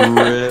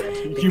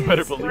 Okay. You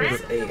better believe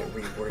it. I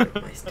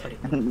reworded my study.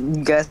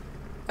 You guys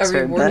A heard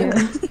reward.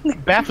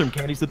 that? Bathroom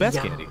candy's the best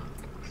Yeah. candy.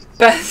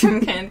 Bathroom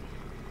candy.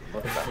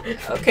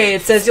 Okay,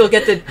 it says you'll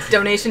get the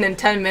donation in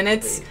 10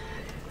 minutes.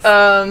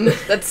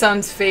 That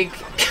sounds fake.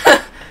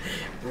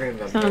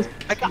 Remember. Sounds-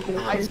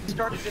 I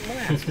started in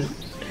last.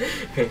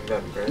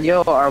 Remember.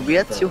 Yo, are we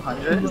at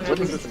 200? What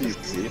is this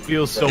DC? It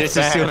feels so This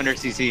bad. is 200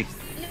 cc.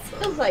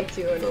 Feels like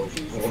 200 The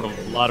For woman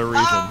a lot of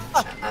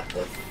reasons. at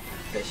the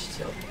fish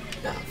tail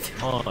bathroom.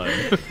 Come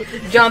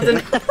on. Jonathan,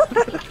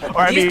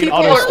 Or, I these mean, people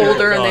I'll are just get it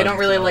older and they done, don't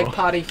really so. like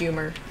potty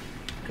humor.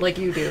 Like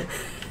you do.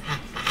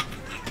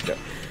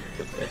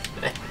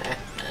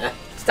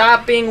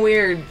 Stop being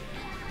weird.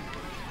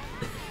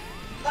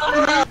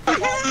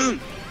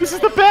 This is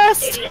the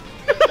best!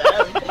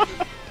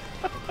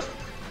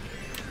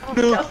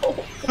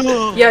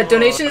 Yeah,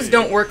 donations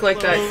don't work like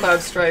that,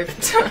 Cloud Stripe.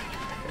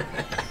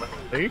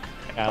 Hey,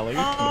 Allie.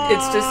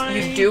 It's just,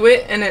 you do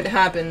it and it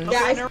happens. Yeah,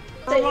 I sent you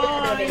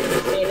the donation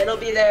machine. It'll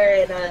be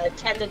there in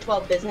 10 to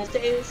 12 business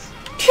days.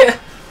 Yeah.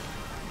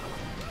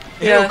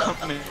 It'll Yeah,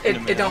 come in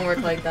the it don't mail.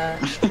 work like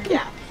that.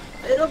 Yeah.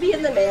 It'll be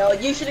in the mail.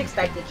 You should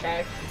expect a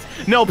check.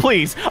 No,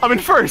 please. I'm in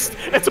first.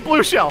 It's a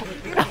blue shell.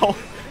 No.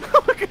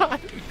 Oh, God.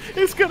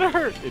 It's gonna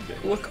hurt.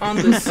 Look on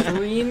the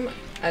stream.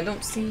 I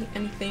don't see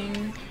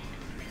anything.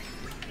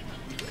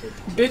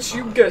 Bitch,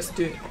 you guessed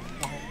it.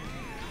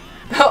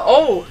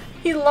 Oh,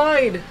 he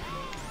lied.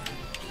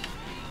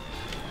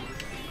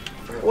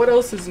 What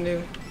else is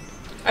new?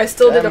 I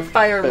still did a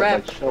fire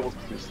rap.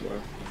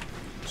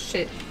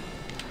 Shit.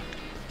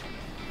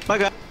 My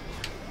God.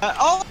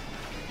 Oh!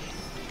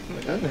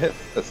 I didn't hit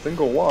a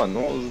single one.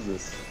 What was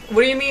this?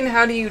 What do you mean,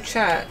 how do you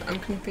chat? I'm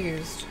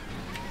confused.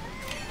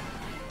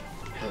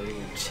 How do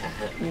you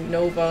chat?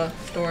 Nova,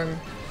 Storm.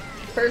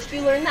 First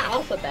you learn the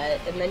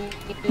alphabet, and then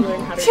you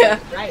learn how to Yeah.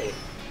 do it right.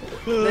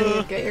 Then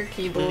you get your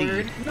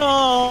keyboard.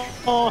 No!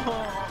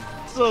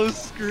 So I'm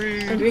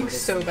screwed. doing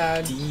so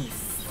bad.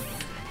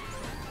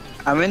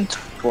 I'm in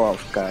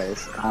 12th,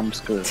 guys. I'm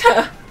screwed.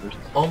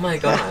 Oh my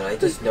god, I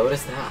just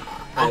noticed that.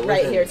 I was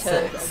Right in here,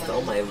 Toad. 6th.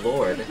 Oh my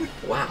lord.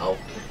 Wow.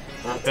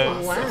 That's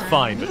awesome. Wow. It's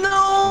fine. But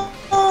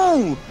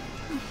No!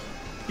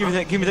 Give me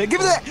that, give me that, give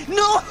me that!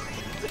 No!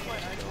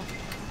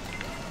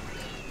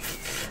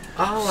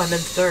 Oh, I'm in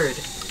 3rd.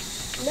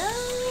 No.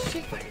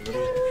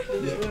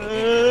 Finally.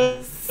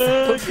 Yes.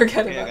 Don't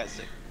forget Okay, I about got it.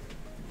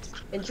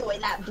 6. Enjoy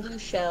that blue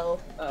shell.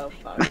 Oh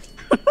fuck.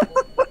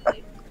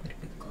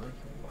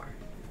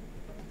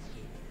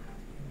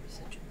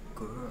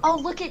 Oh,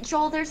 look at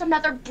Joel. There's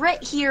another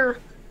Brit here.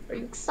 Are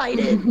you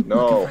excited?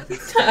 No.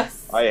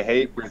 I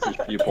hate British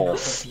people.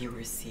 What do you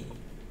receive?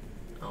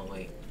 Oh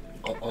wait.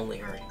 Oh, only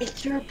her.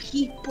 It's your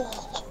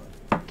people.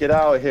 Get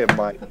out of here,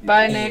 Mike.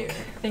 Bye, Nick.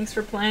 Thanks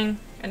for playing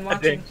and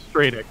watching.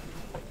 straight it.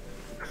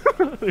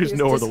 There's Here's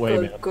no other way,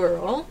 Disco man.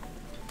 Girl.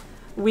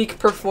 Weak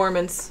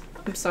performance.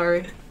 I'm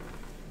sorry.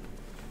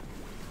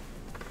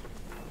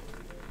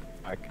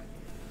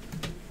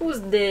 Who's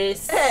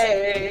this?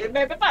 Hey,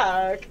 baby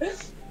back.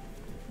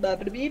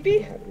 Baby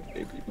baby.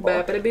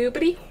 Bappity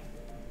boopity.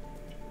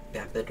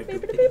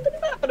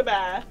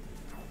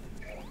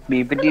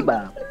 Beepity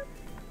bop.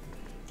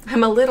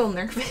 I'm a little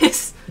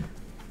nervous.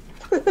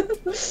 Look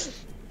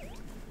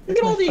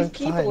at all these I'm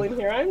people fine. in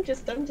here. I'm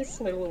just a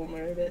little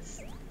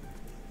nervous.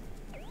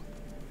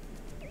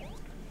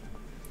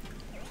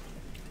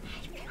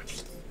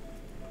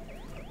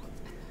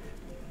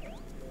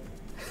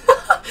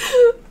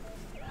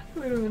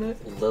 Wait a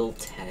minute. Lil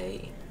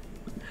Tay.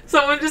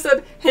 Someone just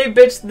said, "Hey,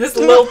 bitch, this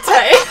Lil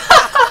Tay."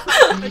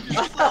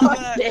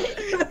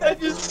 I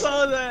just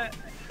saw that.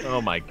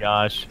 Oh my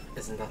gosh.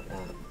 Isn't that that?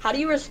 How do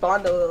you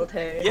respond to Lil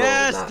Tay?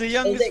 Yes, that- the Is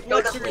youngest it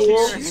go to flexor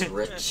school? here. She's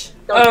rich.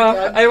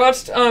 I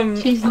watched.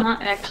 She's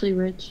not actually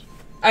rich.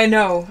 I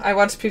know. I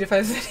watched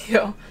PewDiePie's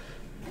video.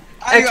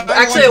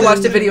 Actually, I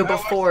watched a video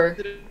before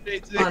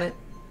on it.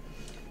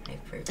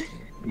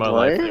 My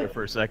life there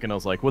for a second, I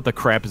was like, what the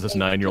crap is this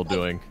 9-year-old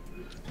doing?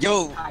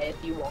 Yo, Hi,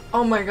 if you want.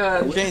 Oh my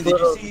god. Shane, did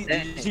you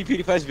see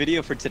PewDiePie's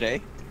video for today?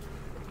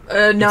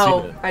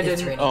 No, I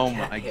It's didn't. raining Oh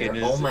cat my hair.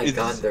 goodness. Oh my It's-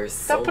 god, there's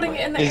Stop so putting much.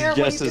 it in the air. It's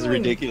What are just you as doing?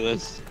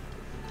 ridiculous.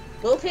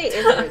 Lil Tay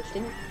is rich.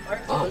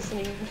 Aren't you Oh.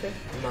 listening to?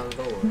 My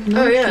lord.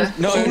 Oh yeah.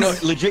 No,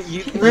 legit.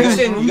 You Rich guys,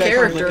 in you guys should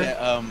character.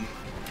 look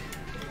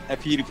at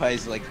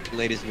PewDiePie's like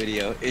latest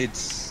video.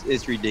 It's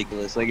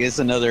ridiculous. Like it's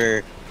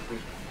another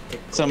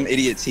some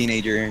idiot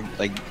teenager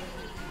like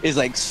is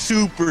like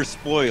super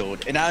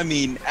spoiled, and I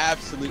mean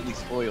absolutely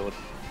spoiled.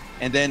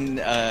 And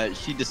then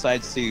she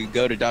decides to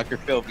go to Dr.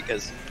 Phil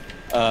because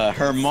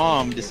her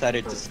mom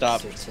decided to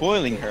stop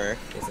spoiling her,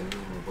 Is a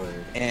mean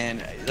word. and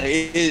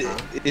like,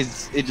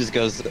 it just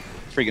goes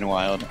freaking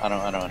wild. I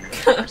don't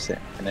understand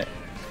it.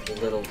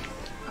 Little.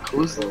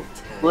 Who's Little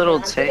Little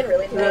I'm Tay? thinking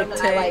really hard, and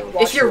I, like, If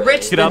watch you're it.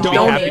 rich, Get then up, be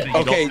don't happy it. that you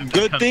Okay, don't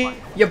good have thing.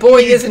 Your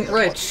boy isn't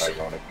rich.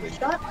 Ironically.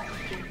 Shut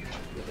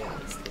Yeah,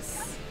 it's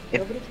this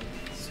Nobody.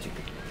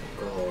 stupid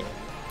girl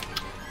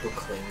who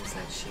claims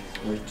that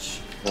she's rich.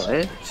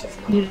 What? She's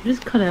You not.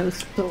 just cut out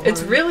so hard.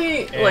 It's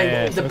really Yeah, like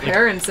the sounds like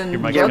parents and your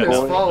brother's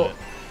microphone. fault.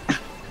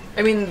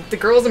 I mean, the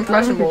girl's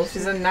impressionable.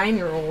 She's a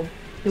 9-year-old.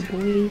 Your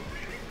boy.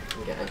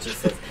 Yeah, and she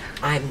says,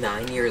 I'm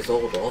 9 years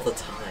old all the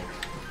time.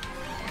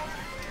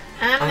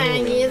 I'm I'm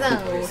 9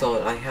 years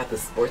old. I have the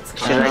sports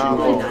car. Should I I'm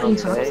go 9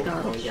 years outside?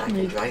 old. Oh yeah, I can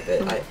Like, drive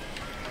it.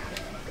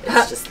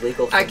 It's just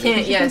legal for I me.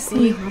 can't. Yeah,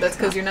 see, that's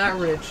because you're not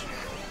rich.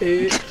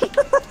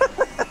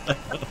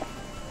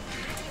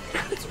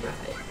 That's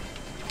right.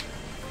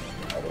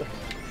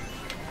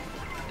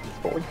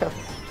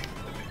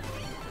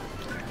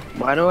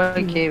 Why do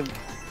I give?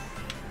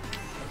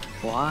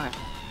 Why?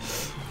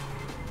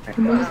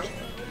 Wow.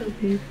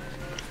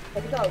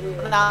 That got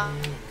weird. Not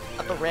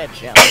the red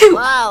shell.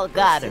 Wow,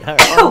 God, it hurt.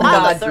 Oh, Now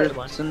God. the third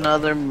one. There's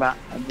another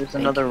there's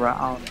another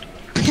round.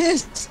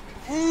 Yes.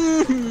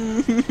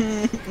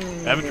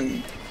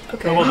 Haven't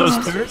Okay. well, those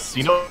parents,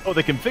 you know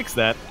they can fix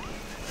that.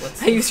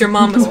 What's I use your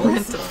mom as Oh, rent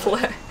it's to not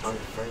flex.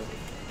 unfriendly.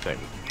 Thing.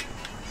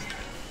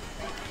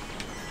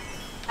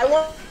 I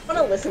want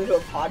to listen to a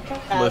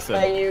podcast Listen.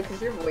 by you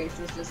because your voice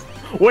is just.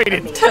 Wait,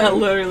 it.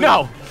 Literally.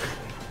 No.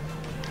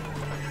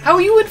 How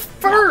are you at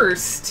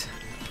first?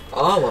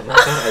 Oh my god,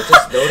 I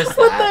just noticed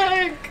What the that.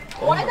 heck?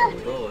 Oh Why my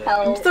the lord.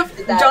 hell? Stuff.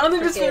 did that Jonathan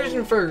just freaking- finished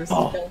in first.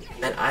 Oh.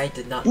 And I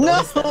did not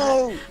notice that.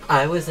 No.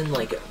 I was in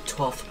like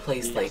 12th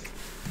place, like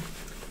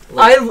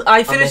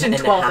I finished in minute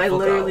and a 12th. half I ago.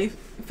 literally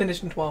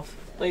finished in 12th.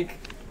 Like,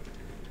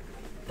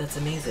 That's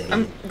amazing.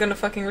 I'm gonna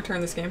fucking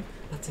return this game.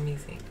 That's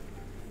amazing.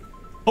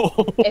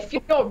 If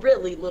you're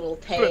really little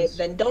Tay,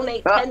 then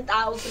donate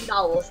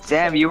 $10,000.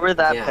 Damn, you were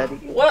that Yeah. petty.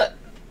 What?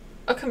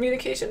 A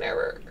communication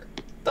error.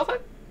 The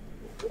fuck?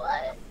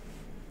 What?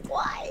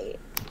 Why?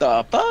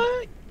 The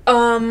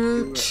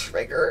fuck?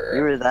 Trigger.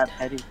 You were that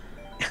petty.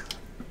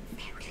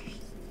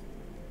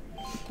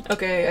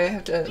 Okay, I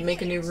have to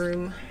make a new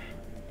room.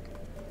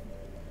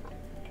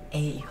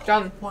 A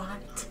John.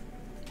 what?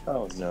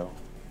 Oh no.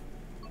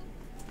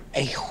 A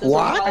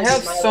I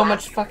have so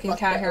much fucking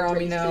cat hair on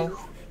me now.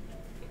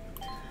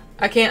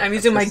 I can't. I'm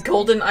using my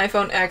golden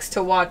iPhone X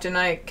to watch, and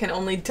I can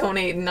only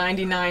donate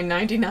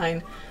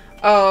 $99.99.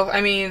 Oh,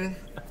 I mean,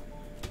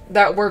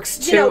 that works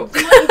too. You know,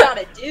 do what you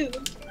gotta do.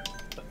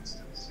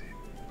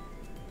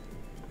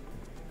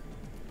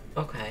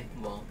 Okay,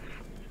 well.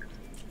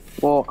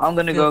 Well, I'm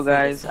gonna Feel go, free to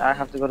guys. say. I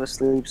have to go to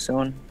sleep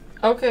soon.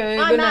 Okay,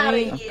 I'm good outta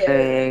night. here.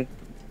 Okay.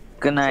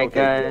 Good night,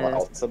 Okay, guys.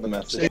 I'll send the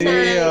message. Good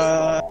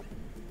Yeah.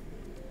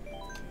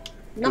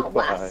 Not Goodbye.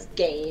 last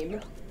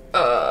game.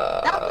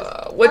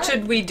 What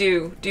should we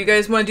do? Do you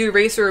guys want to do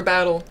race or a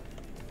battle?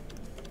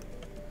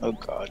 Oh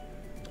god.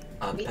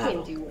 A We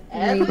battle. can do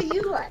whatever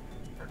you like.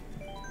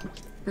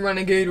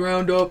 Renegade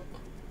roundup.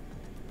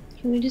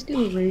 Can we just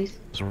do a race?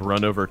 Just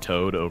run over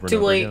Toad over and Too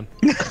over late. again.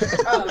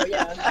 Oh,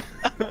 yeah.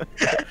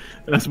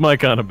 That's my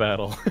kind of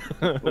battle.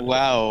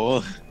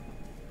 Wow.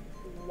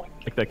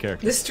 Like that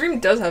character. This stream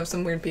does have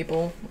some weird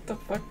people. What the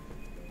fuck?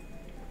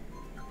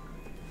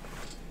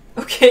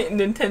 Okay,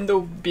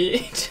 Nintendo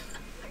bitch.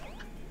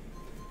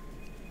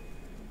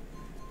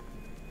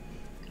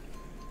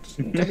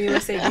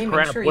 WSA game. I'm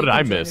Crap, sure what you did I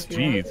can join miss? if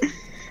you want. Jeez.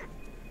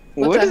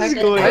 What the is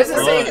heck? going Why does it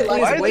on? say please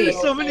Why is wait? there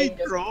so many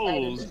Just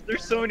trolls?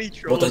 There's so many Well,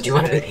 trolls. don't you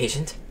want to be today.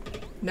 patient?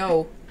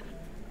 No.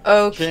 Shane,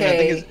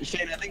 Okay.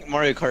 I think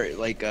Mario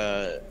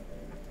Kart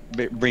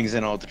brings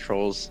in all the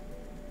trolls.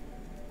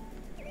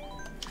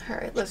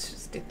 Alright, let's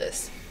just do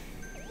this.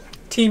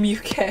 Team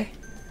UK.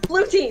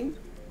 Blue team.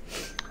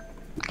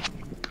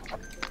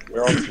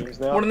 We're on teams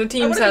now. One of the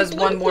teams wanna be has blue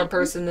one more team.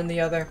 person than the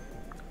other.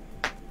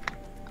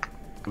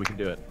 We can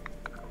do it.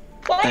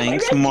 Why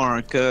Thanks, am I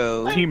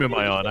Marco. Team am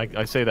I on?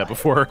 I say that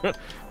before.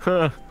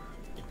 I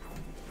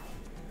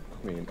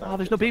mean, Oh,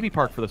 there's no baby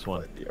park for this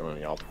one. I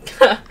mean, I'll-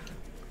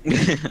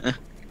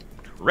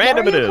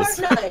 Random it Mario is.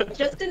 Kart 9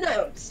 just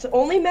announced.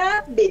 Only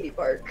map, Baby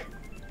Park.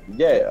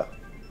 Yeah.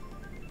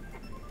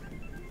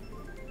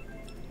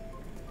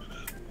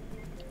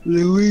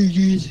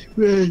 Luigi's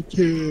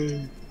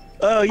Mansion.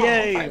 Oh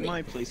yay! finally.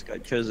 My place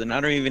got chosen.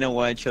 I don't even know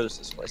why I chose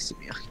this place, to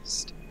be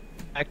honest.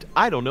 In fact,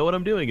 I don't know what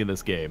I'm doing in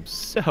this game,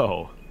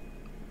 so...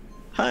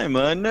 I'm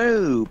a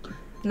noob.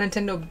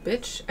 Nintendo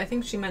bitch? I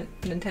think she meant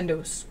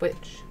Nintendo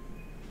Switch.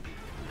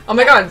 Oh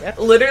my god,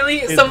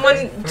 literally,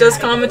 someone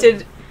just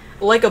commented,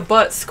 like a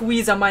butt,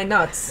 squeeze on my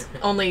nuts.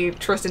 Only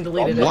Tristan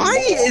deleted it. Why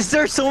is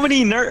there so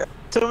many new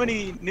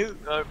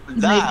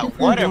that?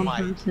 What am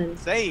I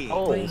saying?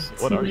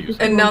 What are you?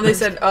 And now they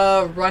said,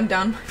 run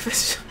down my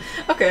fish.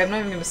 Okay, I'm not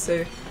even gonna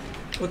say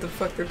what the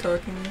fuck they're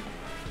talking.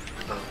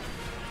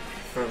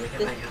 For me,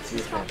 I have to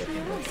use my other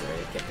camera, so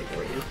I can't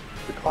figure it out.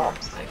 The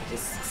cops. I can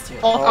just steal.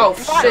 Oh,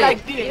 shit.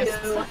 Like this.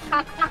 Look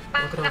at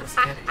all this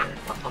cat hair.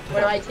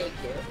 Where do I take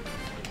you?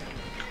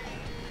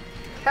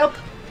 Help!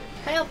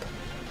 Help!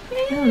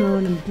 I don't know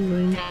what I'm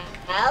doing.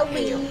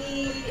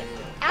 Allie!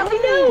 Allie,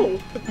 no!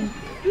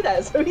 Do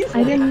that so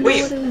easily. I didn't know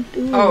Wait. what I was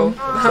doing. Oh,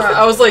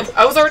 I was like,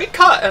 I was already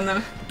cut, and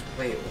then...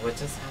 Wait, what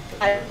just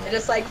happened? I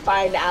just like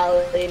find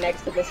Allie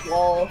next to this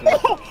wall.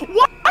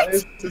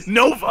 What?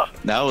 Nova!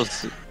 That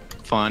was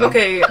fun.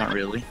 Okay. Not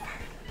really.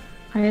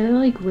 I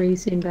like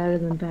racing better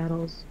than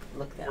battles.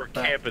 Look We're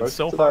that. camping Most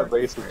so of hard. that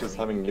race was just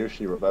having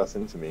Yoshi reverse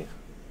into me.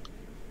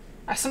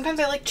 Sometimes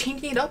I like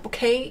changing it up,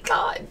 okay?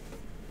 God.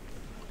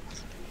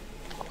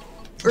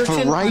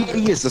 Urchin-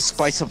 Variety is the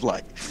spice of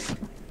life.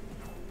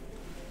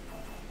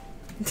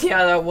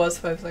 Yeah, that was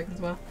 5 seconds,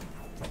 well.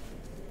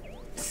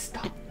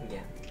 Stop. Yeah.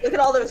 Look at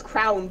all those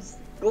crowns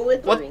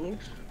glittering.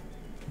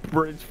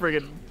 It's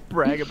friggin'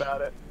 brag about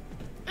it.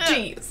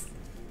 Jeez.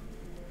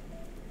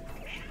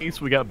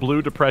 We got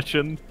Blue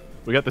Depression,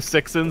 we got the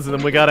Sixens, and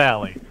then we got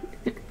Allie.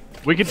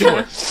 We can do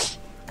it.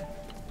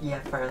 Yeah,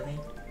 Farley.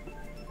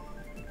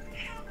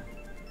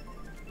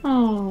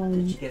 Oh.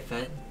 Did you get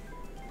fed?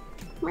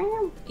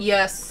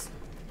 Yes.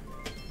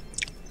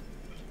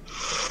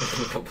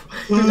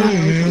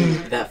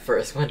 that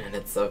first one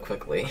ended so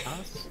quickly.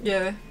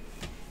 Yeah.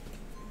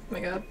 Oh my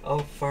god. Oh,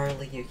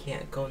 Farley, you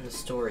can't go in the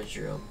storage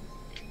room.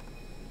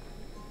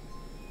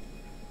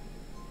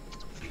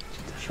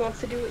 She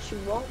wants to do what she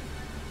wants.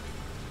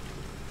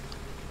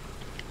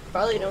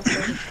 Probably don't say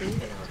the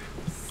truth.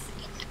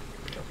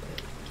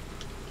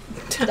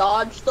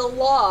 Dodge the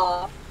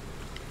law.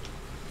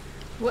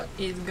 What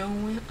is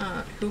going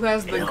on? Who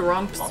has the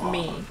grumps?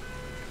 Me.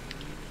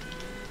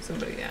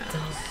 Somebody asked.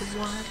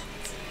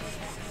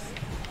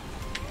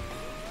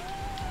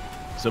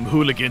 Some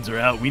hooligans are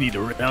out, we need to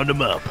round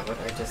them up. How about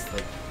I just,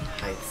 like,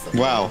 hide something?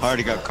 Wow, I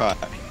already got caught.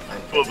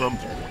 I'm of them.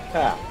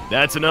 Ah.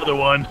 That's another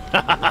one.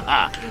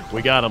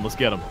 We got him. Let's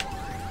get him.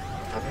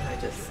 How about I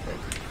just like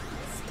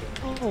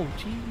Oh,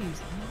 jeez.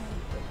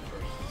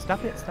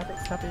 Stop it. Stop it.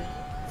 Stop it.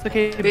 It's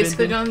okay.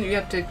 Basically, Ben. John, you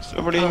have to.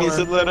 Somebody needs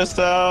to let us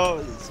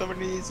out.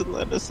 Somebody needs to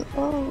let us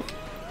out.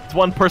 There's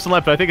one person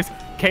left. I think it's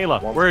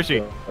Kayla. Where is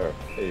she? There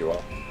you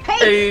are.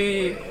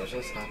 Hey, what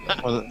just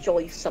happened?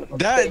 Joel, you son of a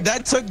bitch.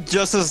 That took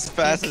just as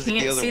fast as you the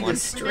can't other see one. the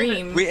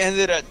stream. We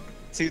ended at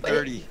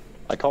 2:30.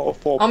 I can't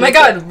afford. Oh my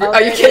people. god,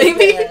 are you kidding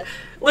me?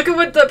 Look at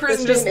what the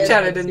person The just stream is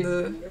chatted in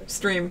super the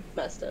stream.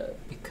 Messed up.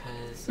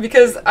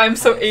 Because I'm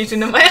so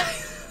Asian in my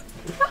eyes.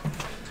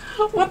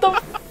 What the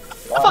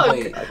fuck?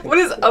 wait, What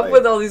is up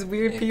with all these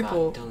weird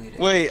people?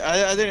 Wait,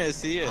 I didn't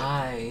see it.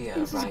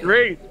 This is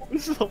great.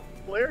 This is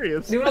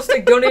hilarious.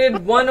 Noodlestick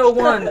donated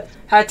 101.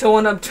 Had to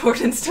one up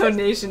Jordan's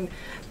donation.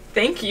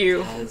 Thank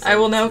you. I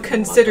will now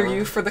consider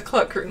you for the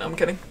cluck. No, I'm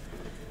kidding.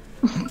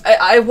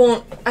 I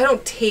won't. I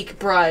don't take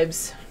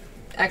bribes.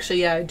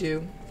 Actually, yeah, I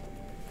do.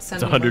 It's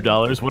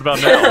 $100. What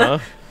about now,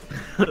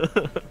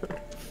 huh?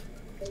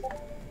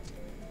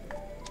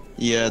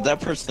 Yeah,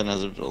 that person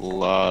has a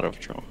lot of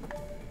trouble.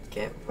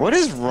 What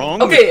is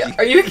wrong Okay, with you?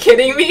 are you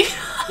kidding me?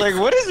 Like,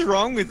 what is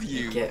wrong with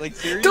you? Like,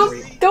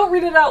 seriously? Don't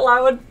read it out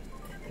loud.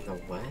 The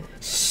what?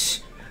 Shh.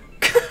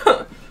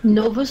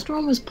 Nova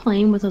Storm was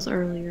playing with us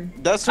earlier.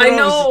 That's what I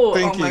know. was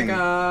thinking. Oh my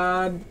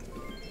god.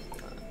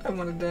 I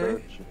want to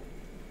die.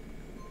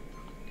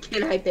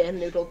 Can I ban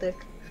Noodle Dick?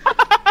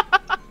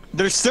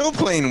 They're still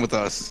playing with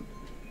us.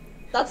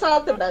 That's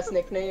not the best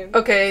nickname.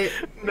 Okay.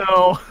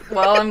 No.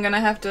 Well, I'm gonna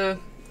have to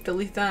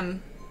delete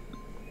them.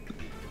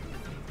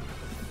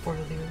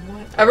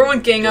 Everyone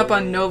gang up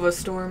on Nova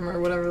Storm or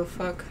whatever the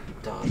fuck.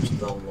 Dodge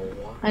the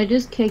law. I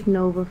just kicked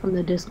Nova from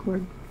the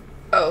Discord.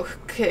 Oh,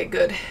 okay,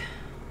 good.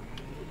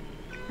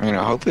 I mean,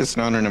 I hope it's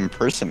not an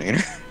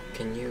impersonator.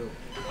 Can you?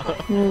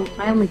 Well,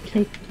 I only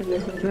kicked from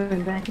this one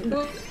join back. And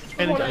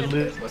I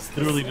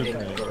literally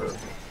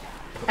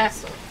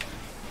just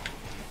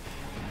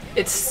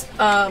It's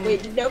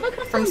Wait, did Nova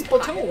come from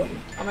Splatoon.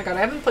 Oh my god,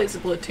 I haven't played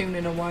Splatoon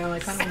in a while. I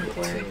kind of want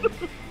to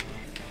play.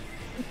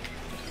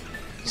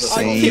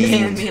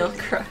 Same. Meal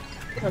crap.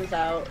 comes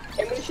out,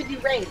 and we should do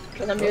ranked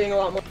because I'm doing a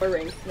lot more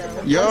ranked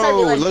now.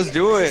 Yo, let's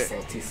do it.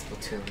 Salty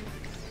Splatoon.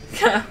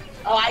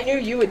 Oh, I knew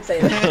you would say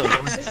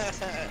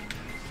that.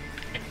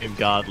 In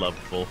God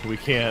level, we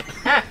can't.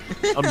 I'm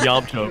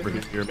Yamcha over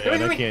here,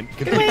 man. I can't.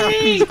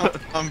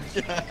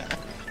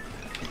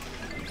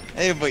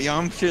 Hey, but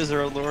Yamcha is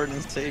our Lord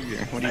and Savior.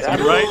 What do you You're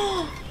think?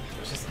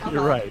 right.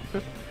 You're right.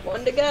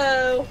 One to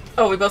go.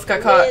 Oh, we both got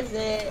Who caught. is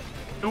it?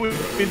 Who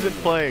isn't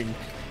playing?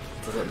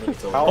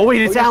 Oh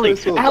wait, it's Allie.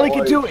 Allie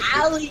can do it.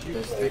 Allie.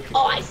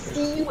 Oh, I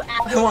see you,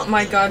 Allie. I want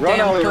my goddamn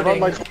Run, pudding.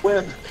 my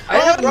twin. I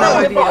have no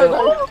idea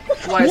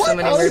why so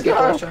many weird people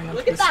are showing up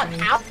Look to at this that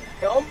thing. Allie.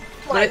 Oh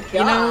my But, you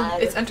know,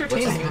 God. it's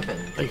entertaining. What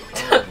just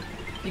happened?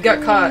 You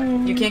got caught.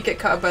 You can't get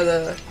caught by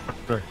the,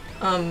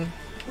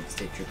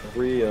 State Trooper.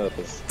 3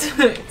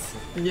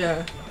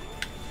 yeah.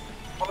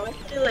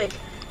 Honestly, like,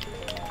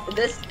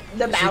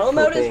 the battle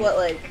mode is what,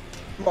 like,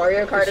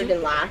 Mario Kart has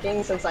been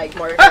lacking since, like,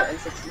 Mario Kart and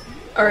 60.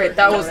 Alright,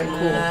 that wasn't cool.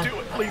 Do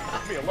it, please.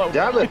 Leave me alone.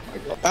 Damn it.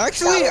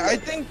 Actually, I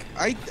think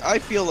I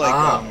feel like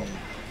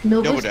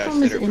Nova Nova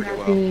Storm is did it in pretty that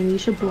well. game. You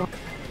should block.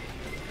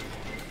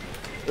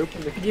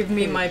 Give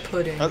me my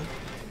pudding. No!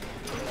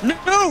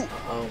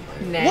 Oh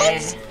my. Nah.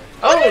 What?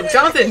 Oh,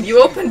 Jonathan,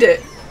 you opened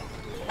it.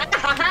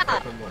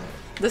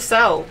 The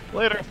cell.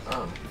 Later.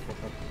 Oh.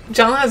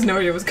 John has no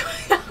idea what's going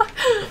on.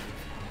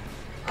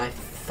 I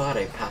thought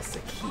I passed a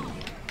key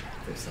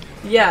or something.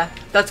 Yeah,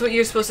 that's what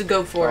you're supposed to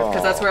go for,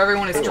 because that's where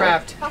everyone is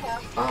trapped.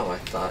 Oh, I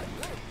thought.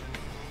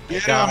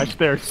 Gosh,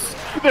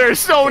 there's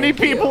so many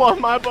people on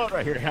my boat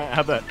right here.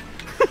 Have that.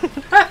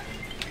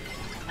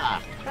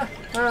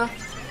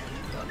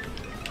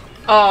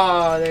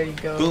 Oh, there you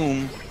go.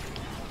 Boom.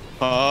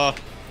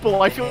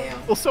 Well, I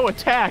feel so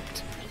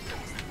attacked.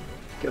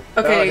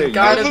 Okay,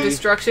 God of Look,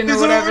 Destruction or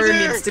he's whatever over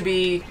there. needs to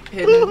be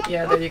hidden.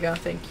 Yeah, there you go.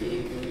 Thank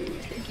you.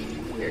 Thank you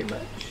very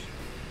much.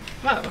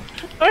 Wow.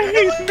 I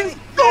hate this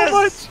so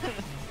much.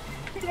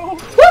 No.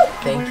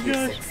 Thank you,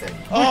 Sicsen.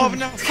 Oh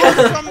no!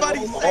 Somebody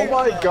Oh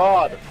my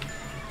god.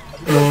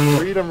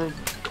 Freedom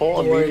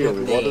call Lord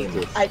immediately. of What is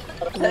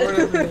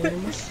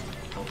names. this?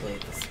 I'll play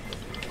this.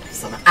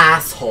 Some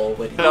asshole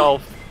would. No.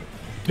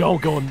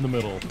 Don't go in the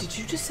middle. Did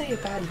you just say a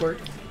bad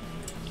word?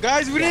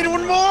 Guys, we need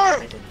one more. I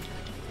didn't.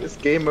 This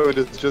game mode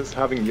is just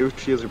having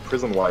Yoshi as your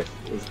prison wife.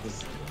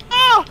 This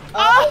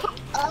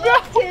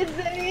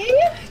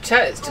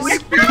Chat is just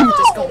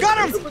going Got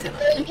him! crazy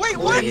tonight. Wait,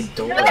 What what? are you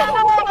doing?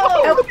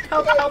 Help,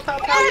 help, help,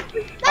 help, help.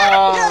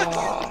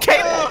 Oh.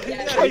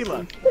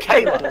 Kayla.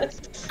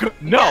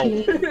 No.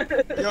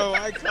 Yo,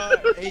 I caught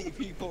 8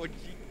 people.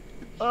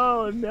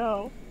 Oh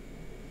no.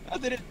 How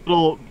did it?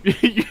 Little,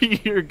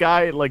 your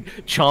guy like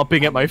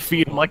chomping at my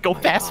feet. I'm like, go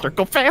faster,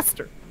 go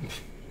faster.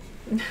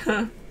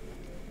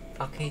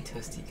 Okay,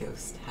 Toasty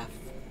Ghost, have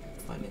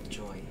fun,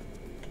 enjoy.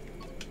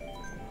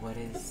 What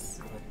is?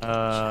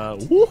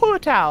 Woohoo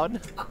town.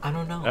 I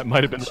don't know. That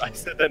might have been. I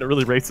said that in a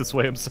really racist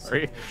way. I'm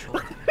sorry.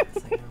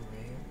 It's like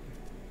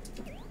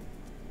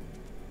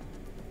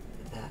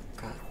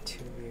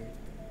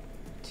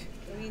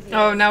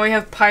Oh, now we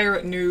have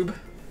pirate noob.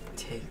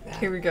 Take that.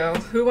 Here we go.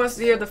 Who wants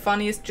to hear the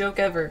funniest joke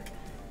ever?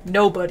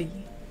 Nobody.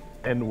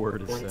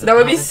 N-word is said. That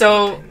would be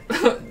so.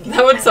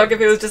 That would suck if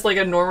it was just like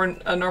a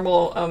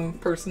normal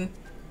person.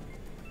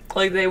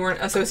 Like they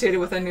weren't associated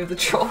with any of the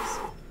trolls.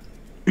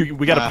 We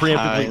gotta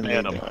preemptively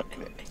ban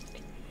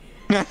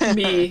them.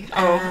 Me.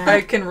 Oh,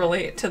 I can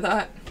relate to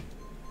that.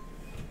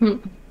 Oh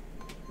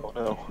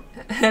no.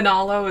 And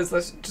Alo is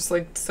just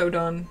like so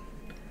done.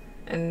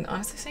 And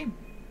honestly, same.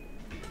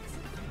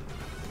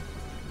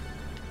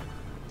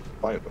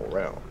 Final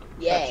round. Catch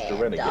the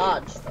Yeah, renegade.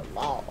 dodge the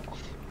ball.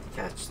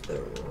 Catch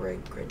the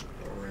renegade.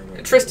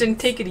 Tristan,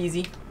 take it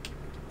easy.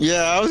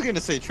 Yeah, I was gonna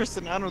say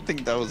Tristan. I don't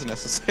think that was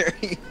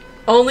necessary.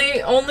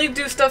 Only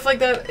do stuff like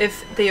that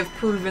if they have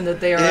proven that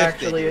they are If they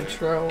actually do a it.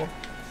 troll.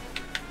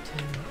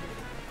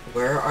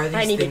 Where are I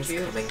these need a things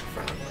juice. coming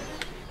from?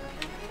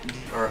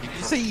 Or Did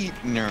you say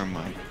never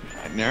mind?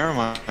 Never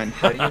mind.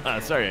 how do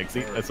you Sorry,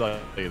 Exy. I saw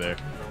you there.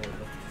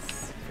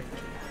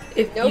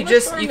 If Nova you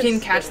just Storm you can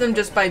is catch them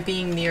just by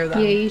being near them.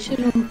 Yeah, you should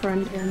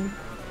unfriend him.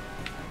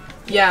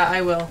 Yeah,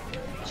 I will.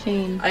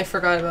 Shane. I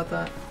forgot about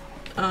that.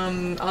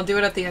 I'll do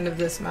it at the end of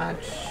this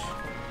match.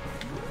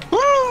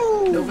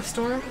 Woo! Nova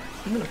Storm,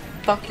 I'm gonna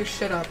fuck your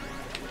shit up.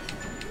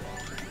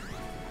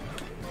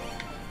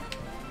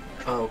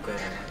 Oh, good.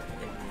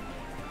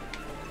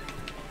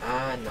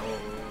 Ah, no.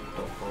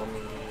 Don't call me.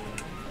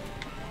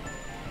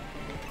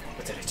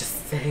 What did I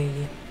just say?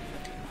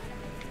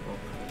 Oh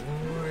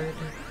my lord.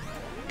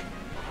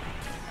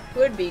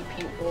 Would be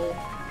people.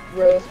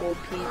 Rosewood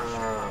peach.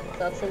 Ah,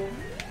 That's a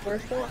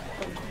worth it.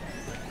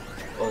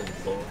 oh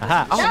lord.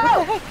 Aha! Oh,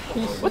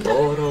 No! Oh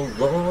lord, oh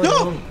lord,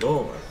 oh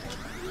lord.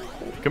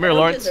 come here, I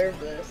Lawrence. deserve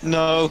this.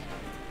 No,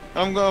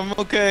 I'm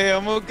okay.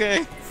 I'm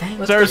okay.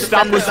 Let's Sir, go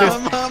stop defend with this.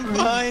 ourselves. I'm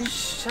fine.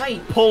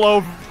 Shite. Pull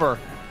over.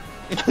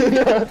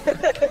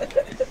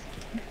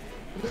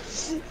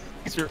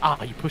 Sir,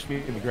 you pushed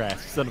me in the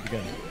grass, son of a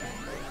gun.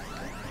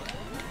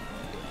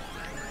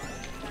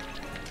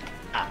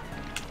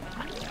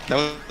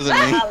 That wasn't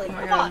me. Allie, Oh my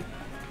come god. on.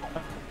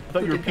 I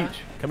thought you were did that? Peach.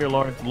 Come here,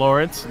 Lawrence.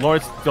 Lawrence,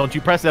 don't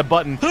you press that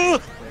button.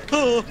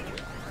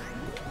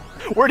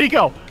 Where'd he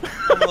go?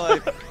 I'm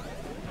alive.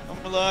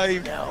 I'm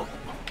alive. No.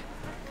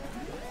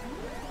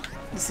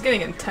 This is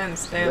getting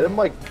intense, Let damn. him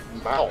like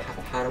mouth.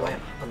 How do I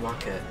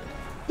unlock it?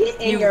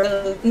 Get in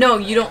your No,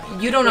 you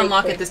don't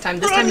unlock it this time.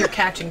 This time you're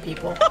catching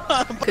people.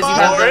 Because you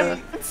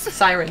have the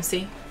siren,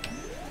 see?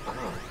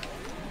 Oh.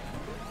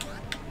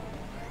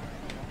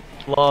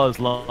 Law is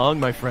long,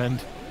 my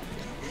friend.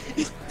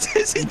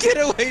 Does he get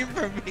away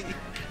from me?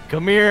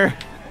 Come here.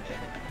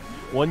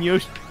 One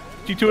Yoshi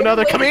to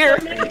another. Come here.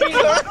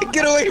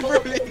 Get away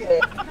from me.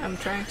 I'm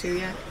trying to,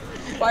 yeah.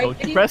 Why Don't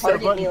did you you press that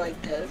target me button.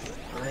 like this?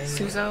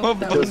 Suzo, What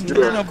that was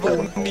button? not cool.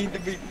 Button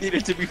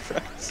needed to be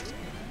pressed.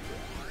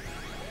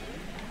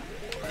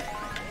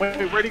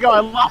 Wait, where'd he go?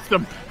 I lost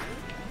him.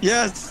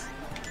 Yes.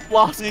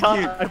 Lost Thank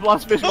time. you. I've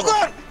lost visual. Oh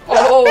God!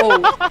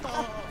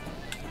 Oh!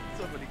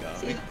 Somebody got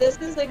See, me. this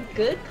is a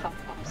good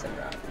cops and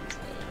rounds.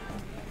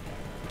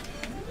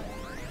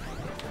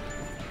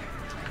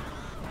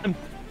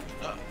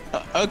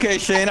 Okay,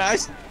 Shane, I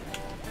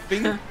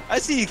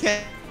see you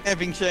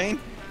camping, Shane.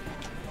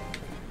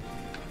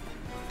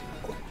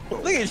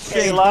 Look at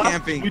Shane Kayla,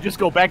 camping. you just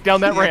go back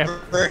down that ramp.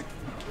 Camper.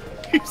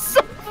 He's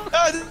so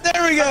Oh,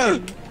 there we go.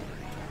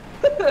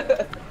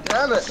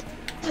 Damn it!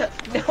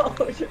 No.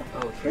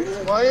 Oh,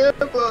 here's My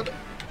earbud.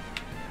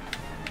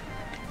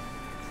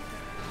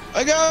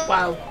 I got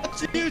Wow.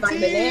 you, My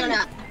team.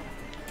 banana.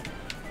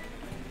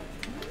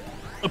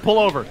 pull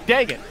over.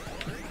 Dang it.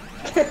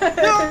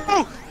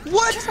 No!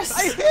 What?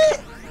 I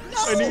hit!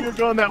 I knew you were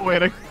going that way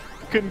and I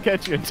couldn't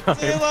catch you in time.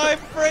 Stay alive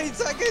for 8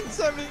 seconds.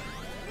 Oh,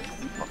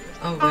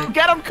 Oh, wait.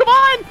 get him! Come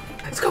on!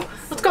 Let's go!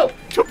 Let's go!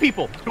 Two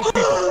people.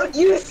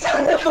 You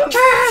son of a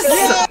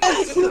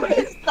Yes! You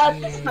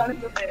such a son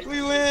of a bitch.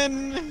 We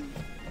win.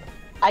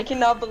 I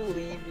cannot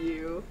believe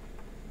you.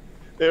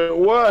 It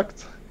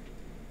worked.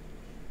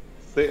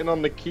 Sitting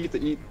on the key to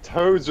eat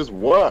toes just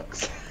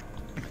works.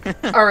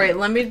 Alright,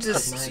 let me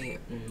just My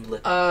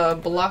lip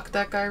block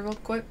that guy real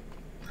quick.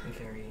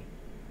 very...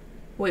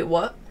 Wait,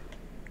 what?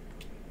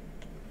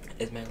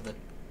 Is my lip...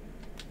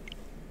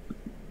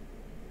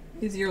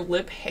 Is your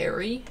lip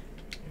hairy?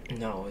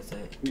 No, is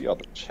it? We are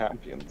the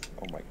champions.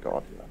 Oh my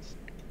god, yes.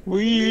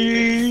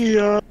 We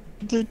are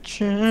the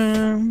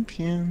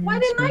champions. Why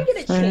didn't I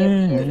get a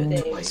champion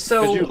thing?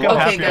 So, you got okay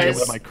happy guys,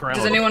 with my crown.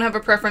 does anyone have a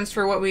preference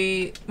for what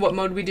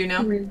mode we do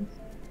now?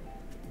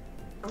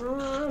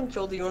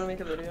 Joel, do you want to make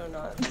a video or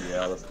not?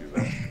 Yeah, let's do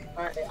that.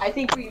 Alright, I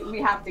think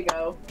we have to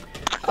go.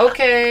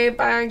 Okay,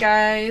 bye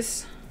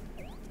guys.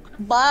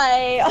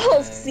 Bye.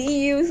 I'll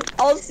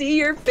see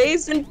your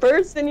face in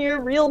person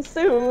here real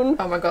soon.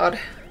 Oh my god.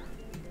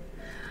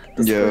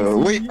 Yo,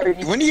 wait,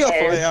 when do you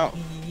fly out?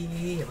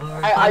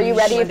 Are you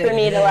ready for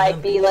me to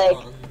be like,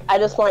 I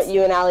just want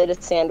you and Allie to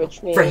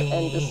sandwich me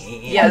and just...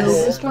 Yes. No,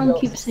 this one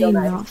keeps saying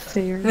not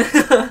fair.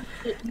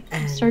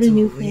 Start a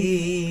new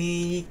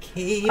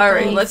thing.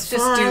 Alright, let's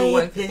just do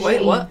one.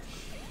 Wait, what?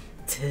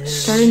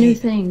 Start a new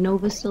thing.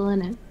 Nova's still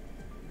in it.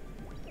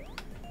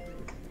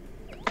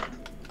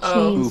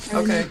 Oh, Shane,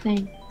 start a new okay.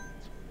 thing.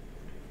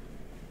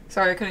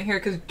 Sorry, I couldn't hear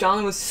because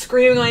John was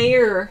screaming in my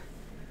ear.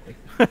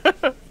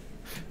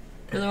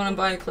 Really want to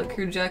buy a Click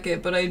Crew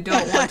jacket, but I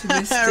don't want to be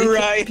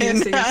Ryan. mistaken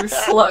for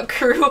Slut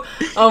Crew.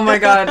 Oh my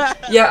god.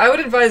 Yeah, I would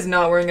advise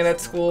not wearing it at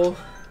school.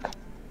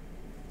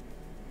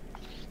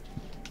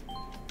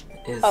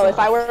 Oh, if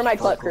I wear my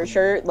Cluck Crew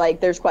shirt, like,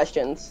 there's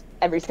questions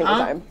every single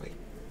time.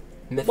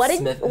 Miss What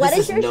Smith, what this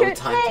is your no shirt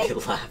time say? to be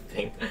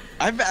laughing.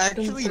 I've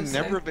actually Doesn't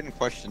say. never been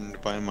questioned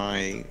by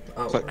my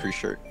Cluck Crew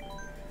shirt.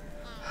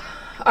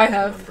 I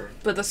have,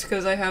 but that's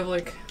because I have,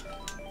 like,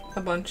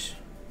 a bunch.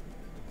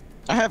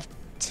 I have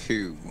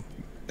 2.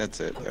 That's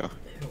it, though.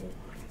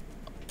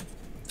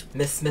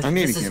 Miss Smith, I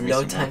need this to is give me no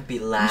some time more. to be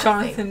laughing.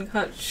 Jonathan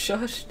got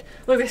shushed.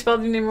 Look, I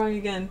spelled your name wrong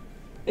again.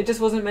 It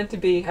just wasn't meant to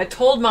be. I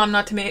told Mom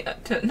not to name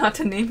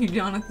you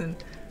Jonathan.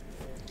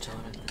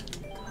 Jonathan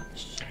got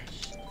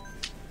shushed.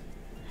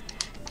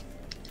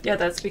 Yeah,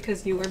 that's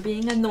because you were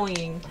being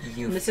annoying.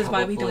 You And this is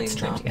why we don't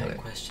stream not together.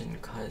 my question,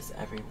 cause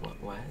everyone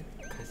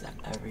Cause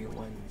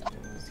everyone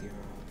knows you're.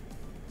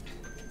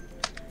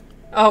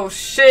 Oh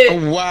shit!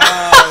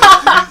 Wow!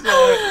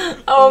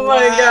 Oh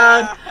my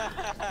god!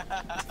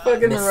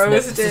 Fucking Miss Smith,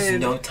 roasted. this is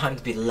no time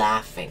to be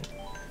laughing.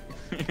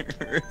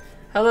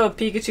 Hello,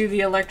 Pikachu the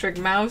electric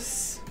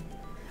mouse.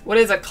 What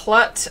is a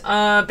clut?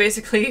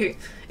 Basically,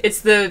 it's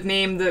the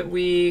name that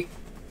the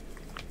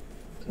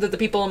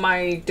people in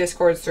my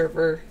Discord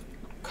server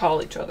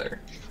call each other.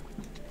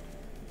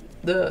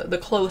 The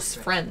close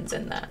friends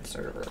in that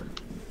server.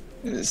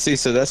 See,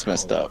 so that's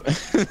messed up.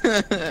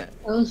 That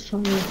was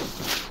funny.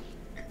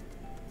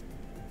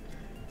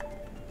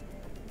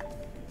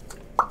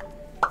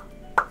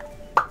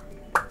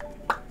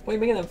 What are you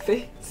making a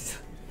face?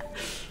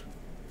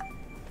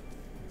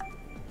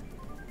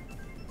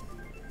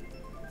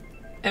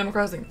 Animal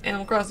Crossing.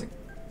 Animal Crossing.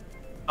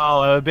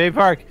 Oh, Bay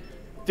Park.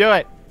 Do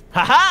it.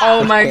 Haha!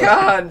 Oh my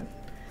god.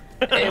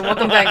 Hey,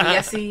 welcome back,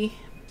 Yessie.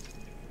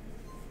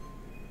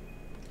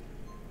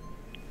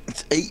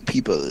 It's 8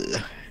 people.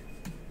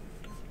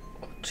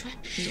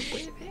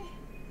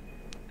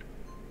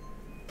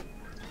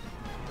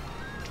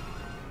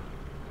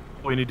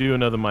 We need to do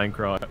another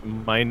minecart.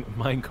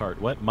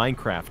 What?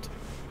 Minecraft.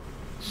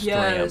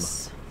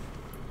 Yes.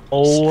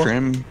 Oh.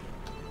 Scrim.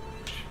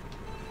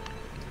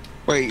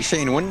 Wait,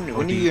 Shane,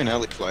 when do you and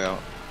Ellie fly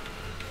out?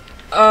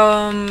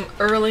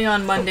 Early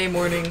on Monday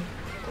morning.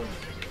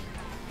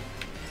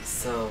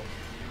 So,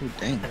 Oh,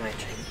 dang. am I trying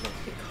to not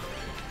be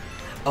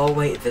Oh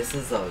wait, this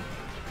is a.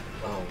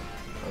 Oh.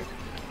 Okay.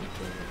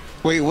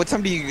 Wait, what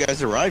time do you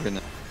guys arrive in?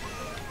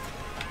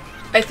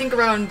 I think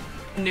around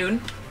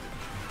noon.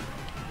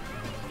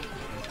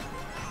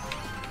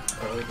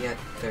 Oh yeah,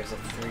 there's a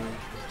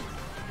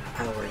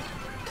 3-hour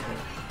time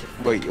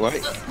difference. Wait,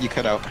 what? You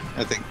cut out,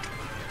 I think.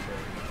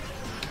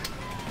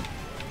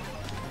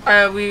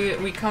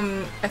 We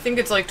come. I think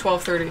it's like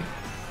 12:30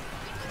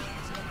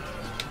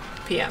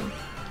 p.m.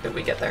 that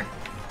we get there.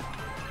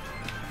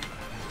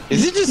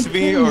 Is it just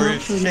me, cutting or out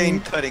is for me. Shane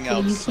cutting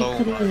out You keep so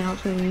cutting much? out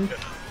for me.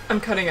 I'm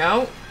cutting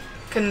out.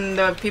 Can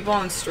the people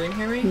on stream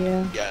hear me?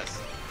 Yeah.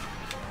 Yes.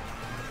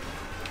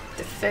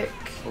 The thick.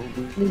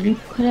 You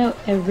cut out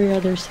every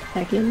other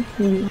second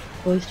in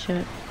voice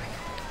chat.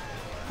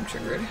 I'm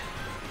triggered.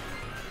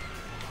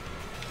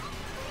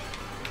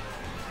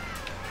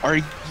 Are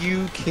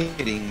you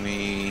kidding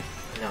me?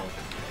 No.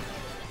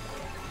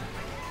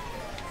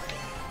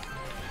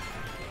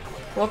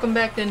 Welcome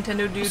back,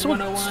 Nintendo Dude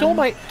 101. Stole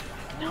my.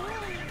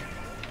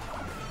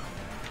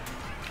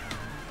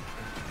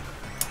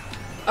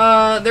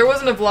 There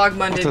wasn't a vlog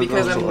Monday I thought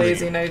because that was I'm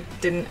lazy and I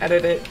didn't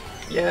edit it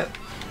yet.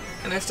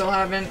 And I still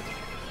haven't.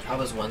 I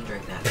was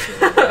wondering that too.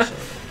 Actually.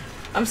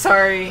 I'm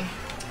sorry.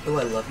 Oh,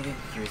 I love your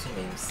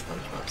username,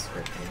 SpongeBob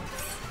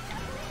SquarePants.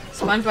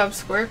 SpongeBob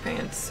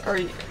SquarePants.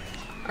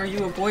 Are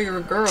you a boy or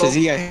a girl?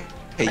 Chizzy, I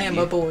hate I am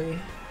you. a boy.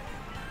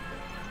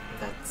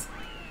 That's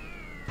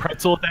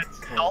Pretzel that's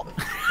kind of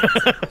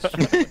a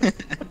question.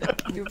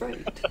 You're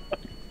right.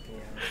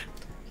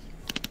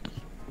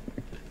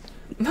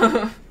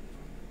 Yeah.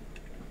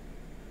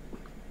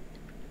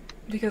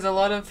 Because a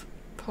lot of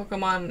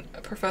Pokemon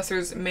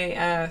professors may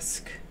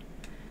ask,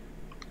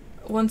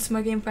 once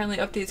my game finally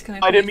updates, can I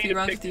play didn't a few mean to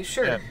rounds pick- with you?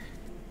 Sure. yeah.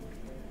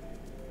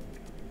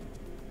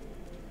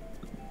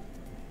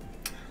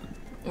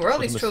 Where are all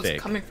Was a these trolls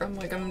mistake. coming from?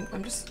 Like,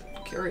 I'm just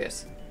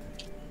curious.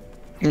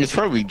 It's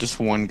probably just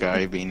one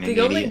guy being an The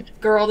only idiot.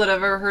 girl that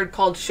I've ever heard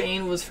called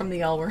Shane was from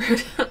the L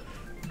word.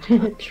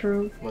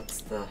 True.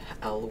 What's the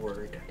L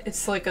word?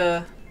 It's like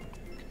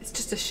it's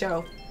just a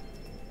show.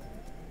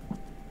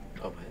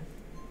 Oh,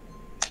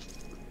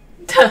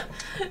 what?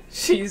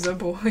 She's a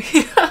boy.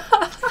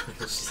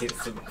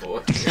 She's a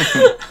boy.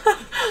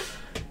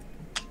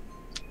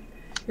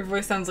 Your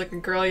voice sounds like a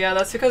girl. Yeah,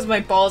 that's because my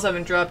balls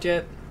haven't dropped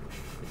yet.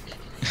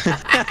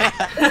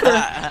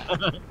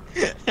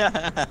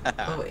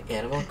 Oh,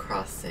 Animal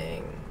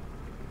Crossing.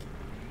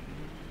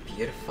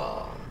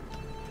 Beautiful.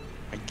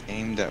 A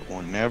game that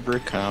will never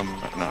come.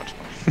 Not.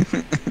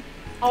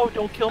 Oh,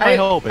 don't kill my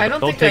hope. I don't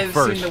Don't think take I've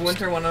first. seen the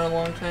winter one in a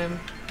long time.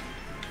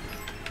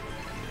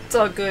 It's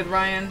all good,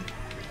 Ryan.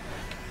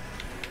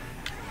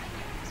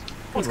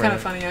 It's kind of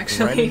funny,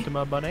 actually. Right into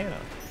my banana.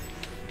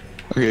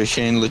 Okay,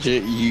 Shane,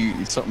 legit,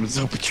 something's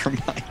up with your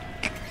mic.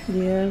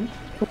 Yeah.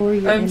 Or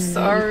your I'm internet.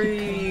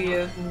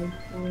 sorry.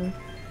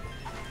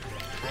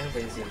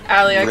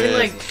 Allie, I can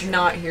like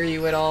not hear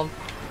you at all.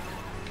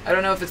 I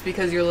don't know if it's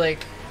because you're like,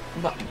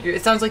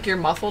 it sounds like you're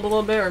muffled a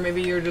little bit, or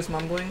maybe you're just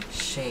mumbling.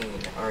 Shane,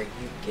 are you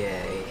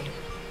gay?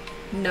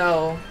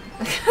 No.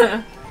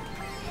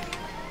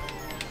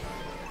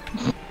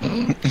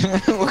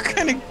 What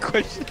kind of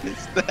question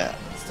is that?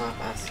 Stop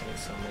asking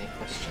so many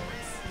questions.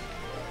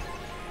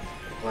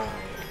 Wow,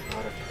 a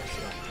lot of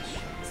personal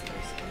questions.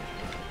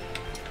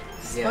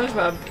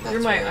 SpongeBob, that's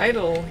you're my right.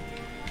 idol.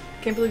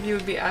 Can't believe you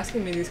would be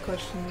asking me these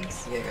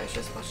questions. Yeah, guys,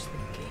 just watch the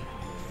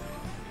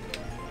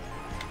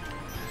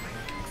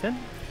game.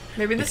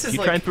 Maybe this is you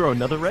like try and throw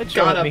another red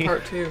shell God at Up me.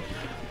 Part 2.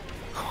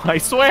 I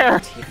swear. My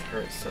teeth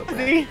hurt so bad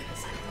See?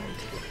 because I went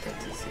to the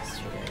dentist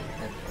yesterday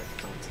and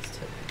orthodontist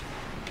too.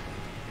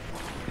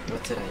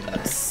 What did I That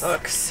miss?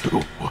 sucks.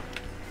 What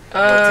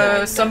did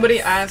I Somebody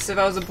miss? asked if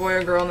I was a boy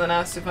or girl and then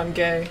asked if I'm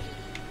gay.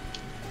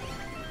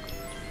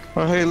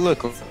 Oh, hey,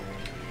 look. Sorry.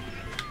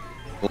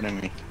 Look at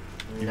me.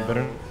 You No,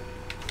 better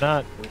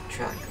not.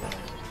 retract that.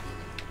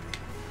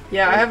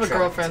 Yeah, I have a Retract.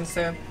 girlfriend,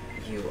 so.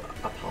 You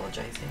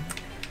apologizing?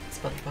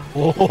 SpongeBob?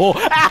 Oh,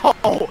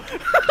 ow!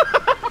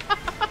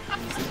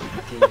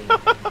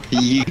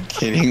 Are you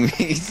kidding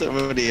me?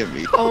 Somebody hit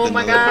me. Oh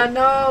my god,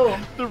 no!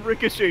 The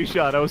ricochet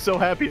shot. I was so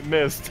happy it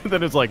missed.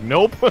 Then it's like,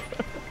 nope.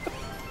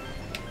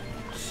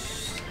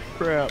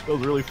 Crap, that was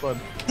really fun.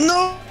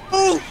 No!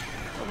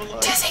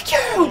 Jesse Q!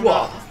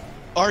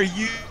 Are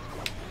you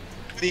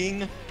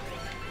kidding?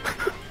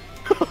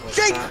 Was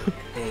that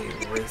a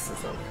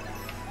racism?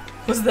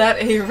 Was that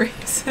a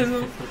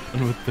racism?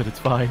 And with that, it's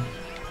fine.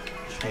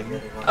 I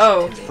really want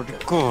Oh. to make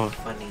a Cool.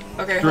 funny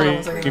Okay, hold on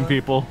one Dream second.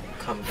 people.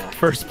 comeback.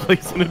 First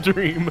place in a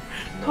dream.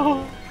 No.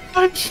 Oh,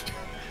 punch.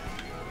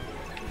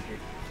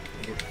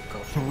 Your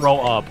girlfriend's Throw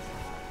right. up.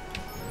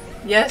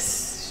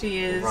 Yes, she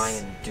is.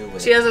 Ryan, do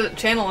it. She has a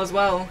channel as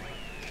well,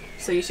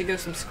 so you should go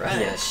subscribe.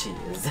 Yeah, she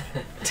is.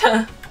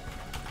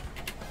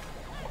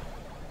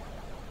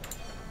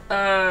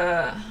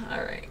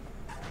 Alright.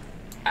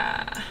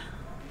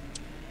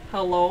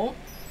 Hello?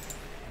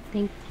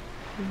 Thank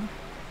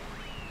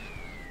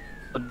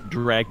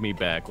Drag me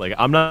back. Like,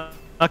 I'm not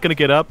gonna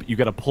get up. You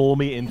gotta pull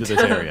me into this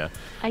area.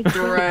 I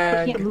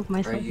Drag. can't move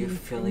myself. Are you in.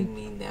 feeling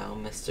me now,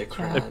 Mr.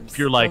 Krabs? If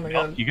you're like, Oh my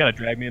oh, God. you gotta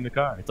drag me in the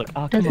car. It's like,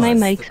 oh, Does come my on.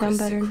 mic the sound Krusty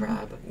better?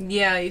 Krab.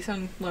 Yeah, you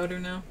sound louder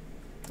now,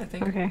 I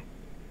think. Okay.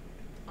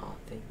 Oh,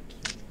 thank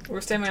you.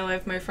 Worst day of my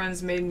life, my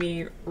friends made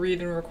me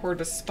read and record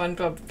a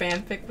SpongeBob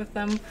fanfic with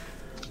them.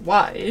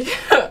 Why?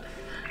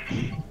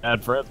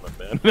 Bad friends, my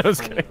man. I was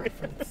Friendly kidding.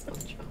 reference,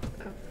 SpongeBob.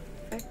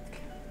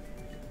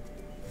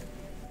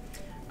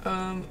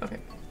 Okay.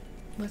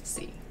 Let's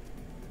see.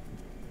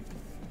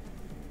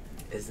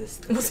 Is this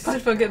the Will Krusty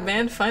SpongeBob get Krab?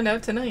 banned? Find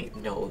out tonight.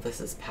 No, this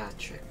is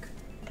Patrick.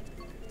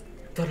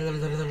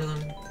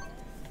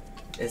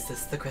 Is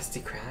this the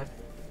Krusty Krab?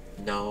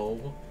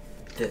 No,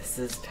 this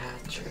is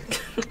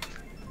Patrick.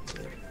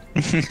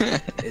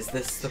 Is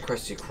this the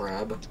Krusty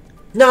Krab?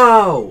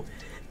 No,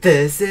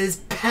 this is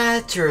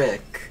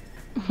Patrick.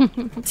 I'm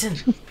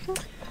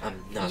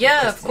not.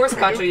 Yeah, a of course, Krusty Krab.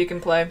 Pacho, you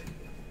can play.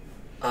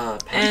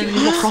 Patrick. And-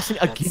 Animal Crossing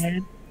That's again? the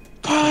name of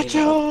the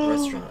Pacho!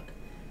 restaurant.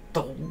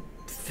 The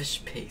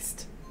fish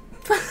paste.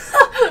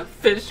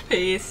 Fish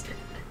paste.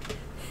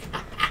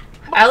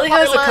 Allie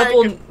has a My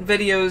couple leg.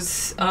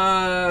 videos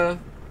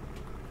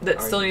that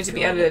Are still you need to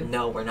be feeling edited. it?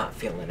 No, we're not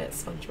feeling it,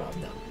 SpongeBob.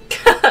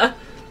 No.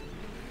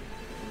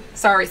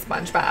 Sorry,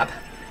 SpongeBob.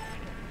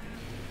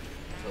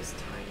 Those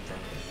timed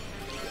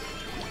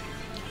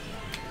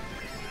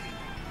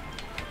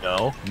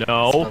No,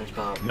 no,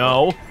 SpongeBob.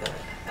 no. The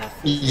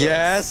F is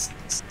Yes.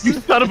 You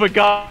son of a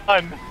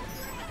gun!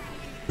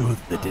 Through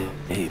the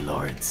day,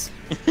 Lawrence.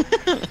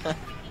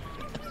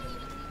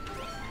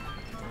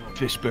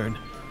 Fishburne.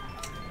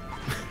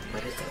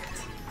 What is it?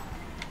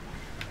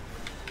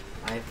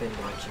 I've been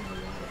watching a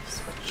lot of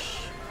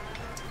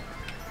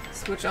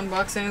Switch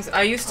unboxings.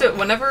 I used to,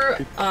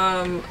 whenever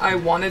I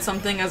wanted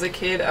something as a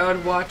kid, I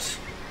would watch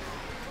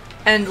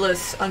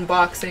endless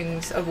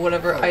unboxings of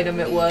whatever item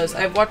it was.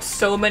 I've watched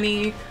so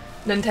many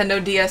Nintendo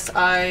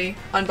DSi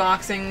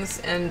unboxings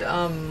and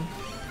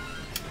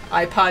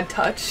iPod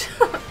Touch.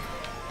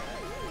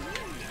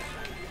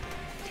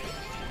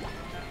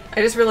 I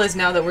just realized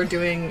now that we're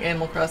doing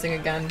Animal Crossing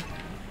again.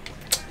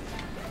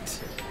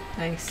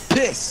 Nice.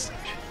 Piss.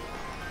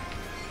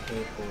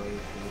 Hey boy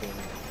reading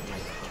my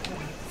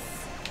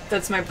comments.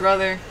 That's my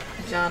brother,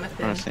 Jonathan.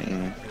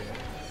 Crossing.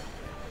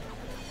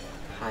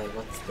 Hi,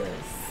 what's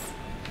this?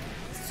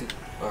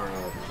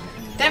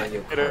 Damn Mario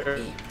it. Kart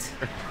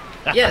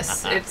 8.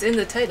 Yes, it's in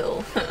the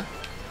title.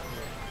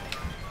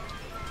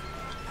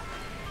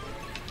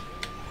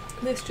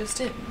 This just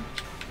in.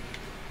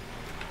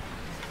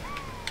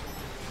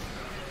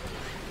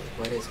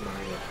 What is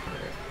Mario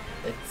Kart?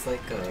 It's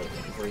like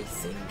a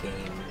racing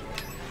game.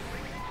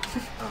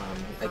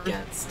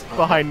 against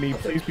Behind me,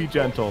 other please be people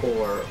gentle.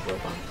 or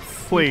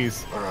robots.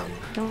 Please. Or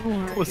Don't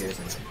worry. Listen,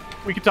 computers.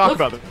 we can talk Look.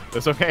 about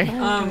this, okay?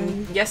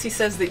 Yes, he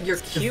says that you're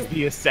cute.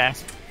 The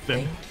assassin.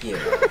 Thank you.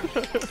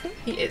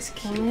 He is I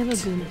cute. have a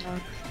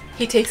boombox.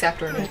 He takes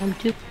after me. I'm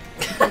too.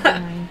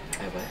 Fine.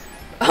 I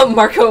went.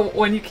 Marco,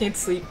 when you can't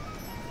sleep.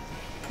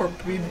 Poor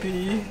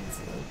baby.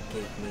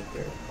 Give me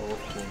your whole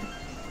game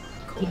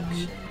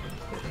collection,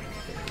 including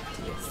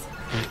the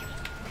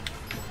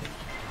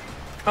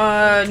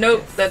DS.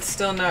 Nope, that's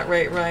still not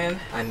right, Ryan.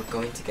 I'm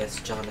going to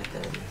guess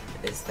Jonathan.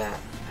 Is that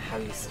how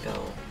you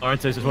spell?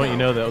 Lawrence, I just want you to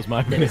No, know that was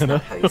my that is banana.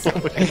 not how you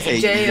spell it.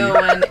 hate you.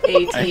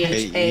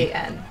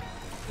 Jonathan.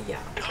 Yeah.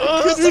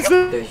 There's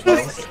There's no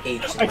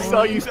H in I my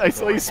saw name, you. I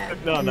saw nor you N.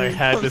 spit on. I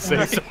had to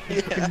say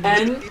something.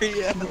 N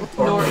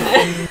nor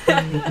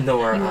N.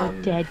 Nor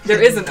You're dead.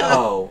 There is an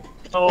O. Oh,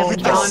 Oh, Never I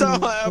talk saw to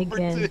that me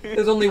again.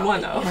 There's only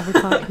one O. Never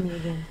talk to me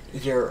again.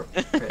 you're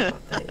right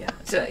about that.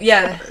 Yeah.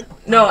 Yeah.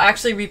 No,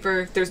 actually,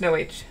 Reaper, there's no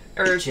H.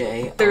 Or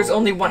there's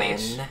only one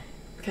H.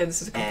 Okay,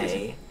 this is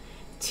confusing.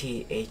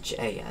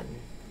 J-O-N-A-T-H-A-N.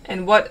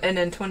 And what a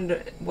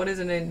Nintendo? What is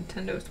a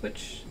Nintendo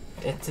Switch?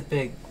 It's a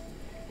big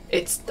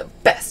It's the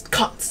best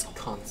console.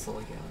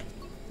 console.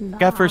 Yeah.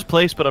 Got first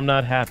place, but I'm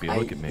not happy. I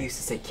Look at me. used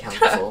to say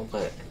council,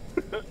 but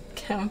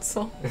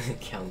Council.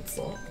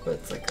 council, but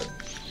it's like a.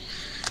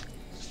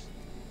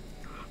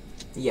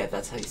 Yeah,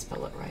 that's how you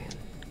spell it, Ryan.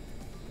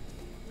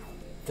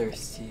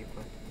 Thirsty.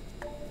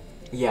 What?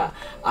 Yeah,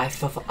 I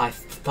thought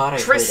I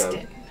Tristan.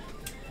 heard of.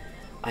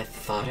 I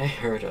thought I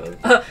heard of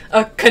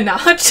A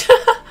Kanach.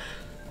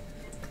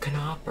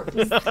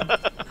 Knoppers.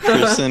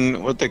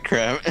 Tristan, what the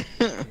crap?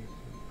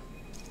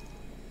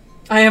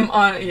 I am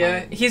on.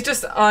 Yeah, he's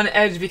just on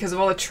edge because of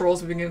all the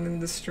trolls we've been getting in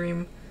the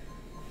stream.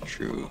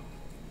 True.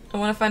 I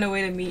want to find a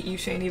way to meet you,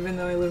 Shane, even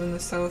though I live in the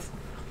south.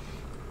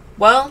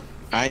 Well,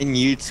 I'm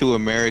new to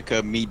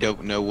America. Me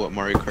don't know what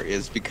Mario Kart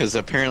is because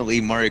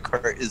apparently Mario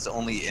Kart is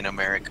only in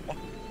America.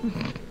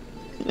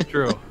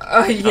 True.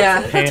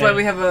 yeah, that's why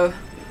we have a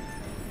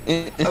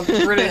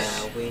British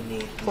Yeah, we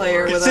need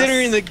player more with us.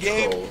 Considering the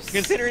game, trolls.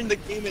 considering the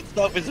game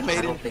itself is made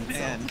in don't think so.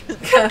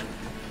 Japan.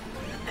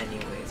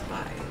 Anyways,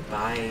 bye.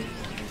 Bye,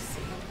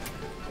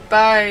 UC.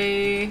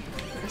 Bye.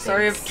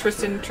 Sorry if Thanks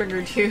Tristan for-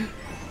 triggered you.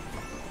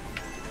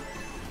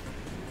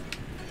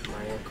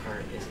 Mario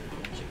Kart isn't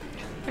in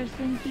Japan.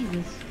 Tristan,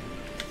 Jesus.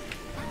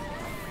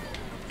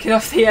 Get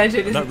off the edge.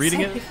 It I'm isn't not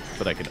reading it, safe.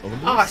 but I can only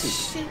Oh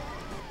see. shit.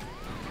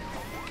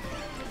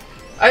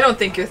 I don't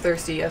think you're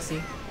thirsty,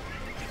 Essie.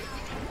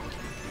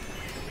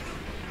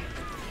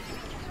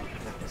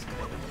 That was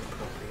kind of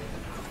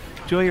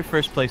inappropriate. Enjoy your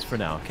first place for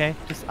now, okay?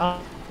 Just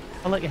I'll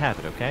let you have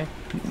it, okay?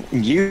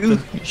 You.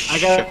 I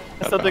got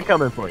something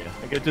coming for you.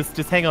 Just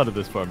hang on to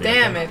this for me.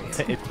 Damn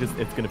okay? it.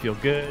 It's gonna feel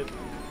good.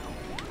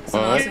 So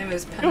my last name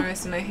is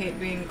Penrice, and I hate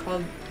being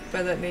called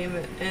by that name.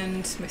 And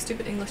my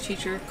stupid English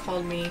teacher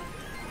called me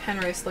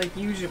Penrice like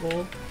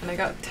usual, and I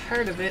got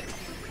tired of it.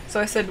 So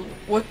I said,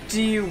 "What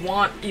do you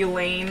want,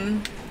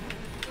 Elaine?"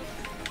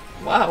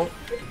 Wow.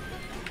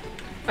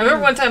 I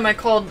remember one time I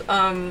called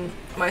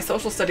my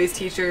social studies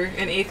teacher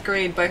in 8th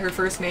grade by her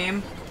first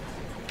name,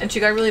 and she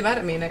got really mad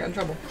at me, and I got in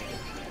trouble.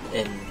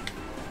 In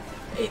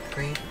 8th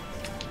grade?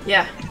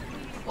 Yeah.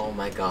 Oh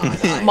my god.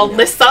 I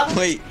Melissa?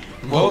 Wait.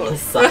 know. What?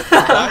 Melissa.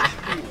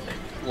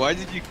 Why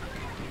did you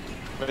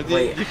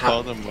Wait, you how-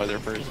 call them by their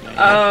first name?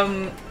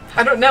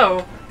 I don't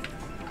know.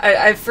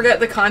 I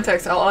forget the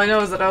context. All I know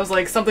is that I was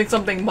like something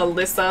something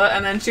Melissa,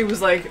 and then she was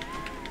like,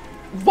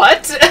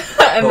 "What?"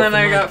 and Both then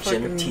I of my got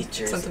gym fucking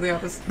teachers sent to the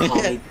office.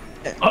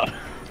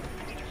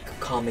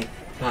 Call me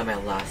by my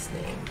last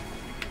name.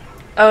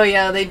 Oh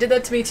yeah, they did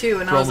that to me too,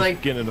 and I We're was almost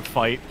like, getting in a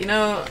fight. you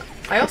know,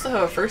 I also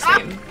have a first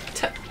name.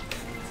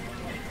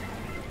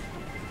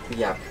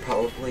 Yeah,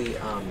 probably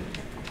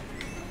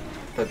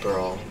the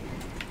girl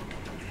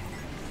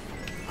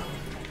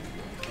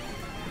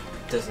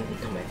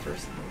doesn't know my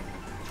first name.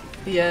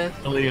 Yeah.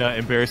 Really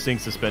embarrassing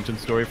suspension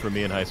story for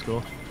me in high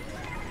school.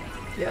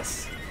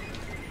 Yes.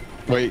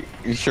 Wait,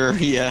 you sure?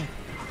 Yeah.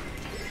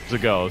 Years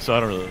ago, so I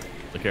don't really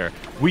care.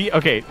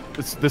 Okay.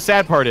 The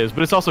sad part is,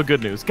 but it's also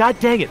good news. God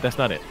dang it, that's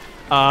not it.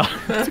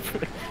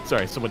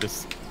 Sorry, someone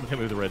just hit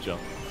me with a red gel.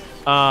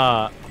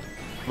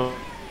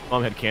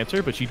 Mom had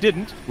cancer, but she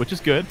didn't, which is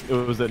good. It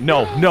was a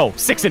no,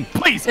 Sicsen,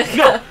 please,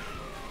 no.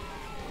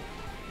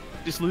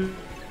 Just lose.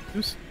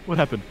 What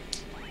happened?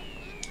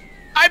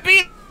 I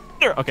beat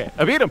her. Okay,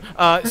 I beat him.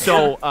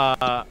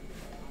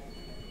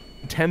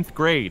 10th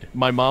grade,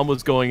 my mom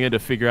was going in to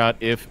figure out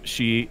if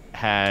she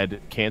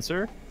had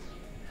cancer,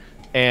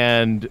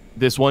 and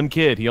this one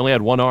kid, he only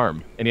had one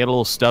arm, and he had a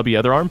little stubby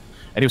other arm,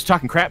 and he was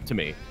talking crap to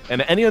me.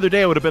 And any other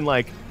day I would have been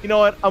like, you know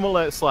what, I'm gonna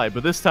let it slide.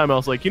 But this time I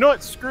was like, you know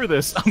what, screw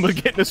this, I'm gonna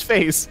get in his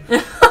face.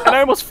 And I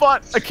almost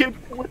fought a kid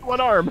with one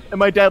arm. And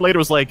my dad later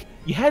was like,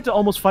 you had to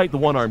almost fight the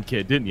one-armed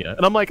kid, didn't you?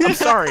 And I'm like, I'm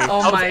sorry. I Oh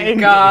was my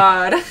angry.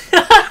 god.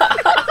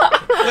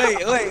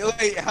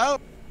 Wait, how?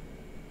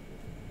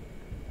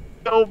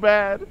 So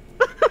bad.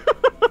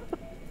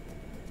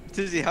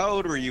 Tizzy, how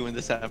old were you when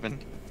this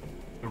happened?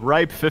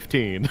 Ripe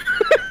 15.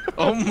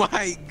 Oh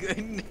my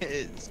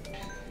goodness.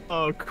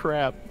 Oh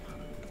crap.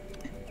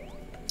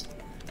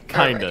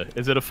 Kinda. Alright.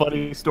 Is it a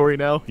funny story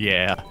now?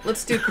 Yeah.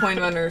 Let's do coin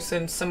runner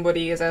since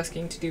somebody is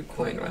asking to do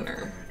coin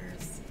runner.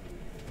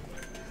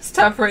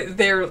 Stop right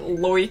there,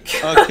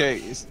 Loik.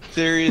 Okay,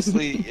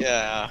 seriously,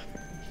 yeah.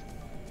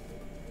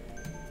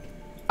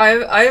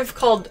 I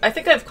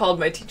think I've called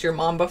my teacher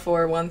mom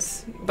before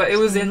once, but it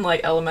was in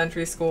like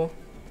elementary school.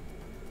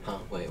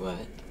 Oh, wait, what?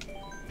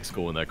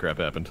 School when that crap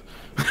happened.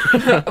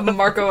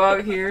 Marco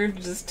out here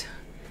just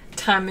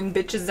timing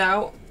bitches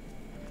out.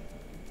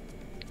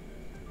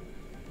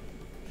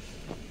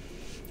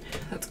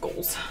 That's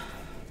goals.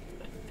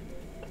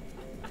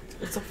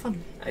 It's so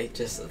fun. I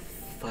just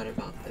thought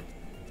about the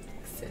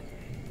sin.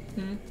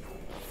 Hmm?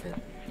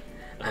 Sin.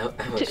 I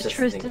was just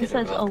Tristan thinking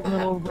says a about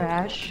little that.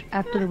 rash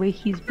after the way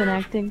he's been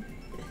acting.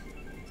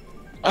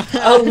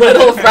 A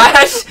little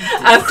rash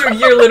after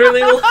you're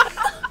literally.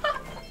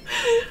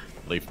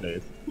 Leaf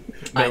face.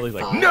 I Melly's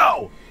like, thought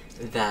no!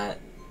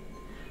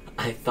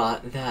 I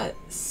thought that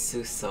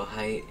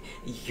Susohite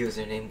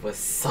username was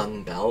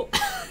Sunbelt.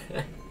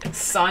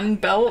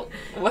 Sunbelt?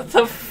 What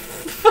the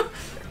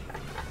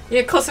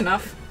Yeah, close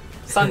enough.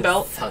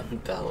 Sunbelt.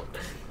 Sunbelt.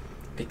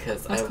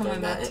 Because I was I calling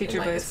learned that that teacher in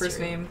my by his first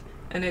history name,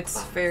 and it's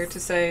class. fair to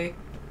say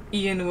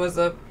Ian was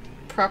a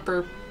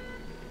proper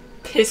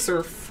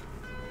pisserf.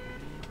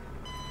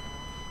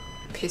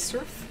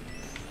 Pisserf?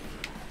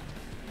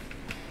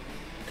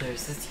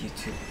 There's this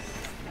YouTube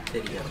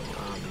video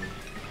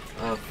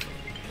of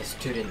a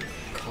student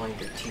calling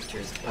their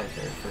teachers by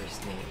their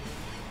first name.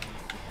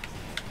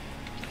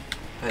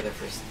 By their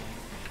first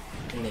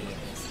name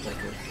is like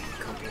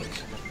a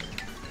compilation of them.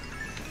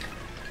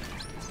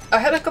 I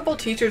had a couple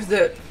teachers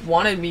that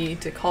wanted me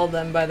to call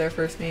them by their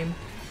first name.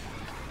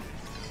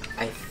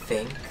 I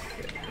think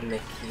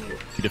Nikki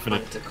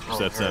Definite wanted to call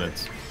that her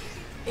sentence.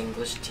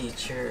 English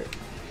teacher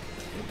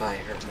by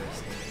her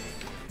first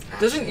name.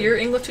 Doesn't Ashley. your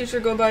English teacher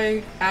go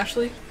by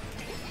Ashley?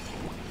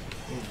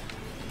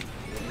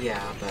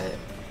 Yeah, but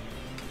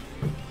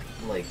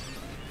like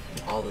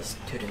all the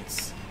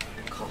students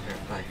call her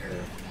by her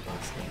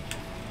last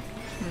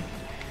name.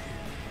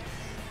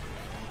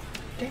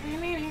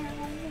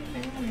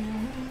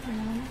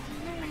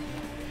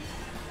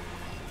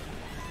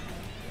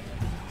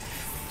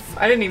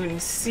 I didn't even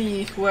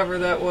see whoever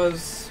that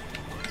was,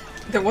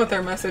 what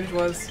their message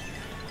was.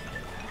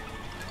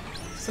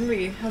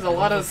 Somebody has a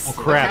lot of Oh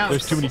crap, accounts.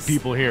 there's too many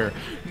people here.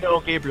 No,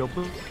 Gabriel,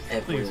 please.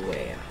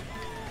 Everywhere.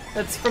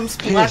 That's from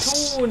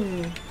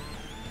Splatoon.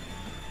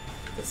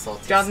 The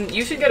salty Jonathan,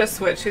 you should get a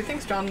Switch. Who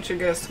thinks Jonathan should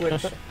get a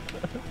Switch?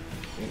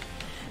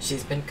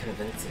 She's been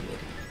convincing me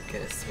to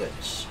get a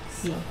Switch.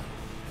 So.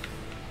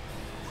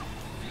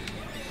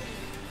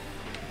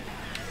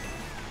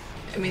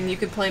 I mean, you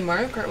could play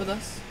Mario Kart with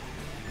us.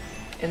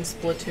 In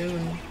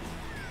Splatoon.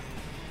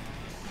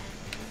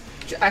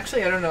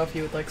 Actually, I don't know if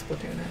you would like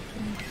Splatoon,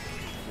 actually.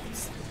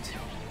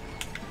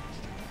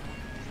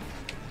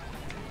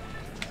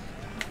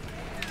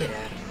 Get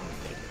out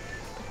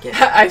of here.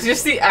 Get I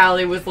just see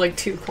Allie with like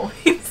 2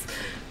 coins.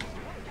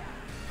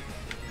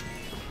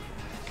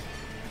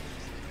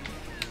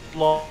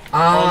 Long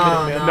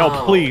Oh, minute, man. no.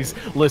 No, please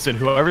listen.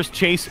 Whoever's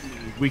chasing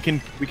me, we can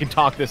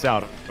talk this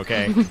out,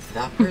 okay?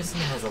 That person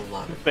has a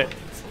lot of But-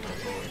 points on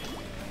my board.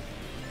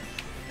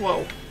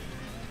 Whoa.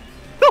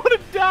 I'm gonna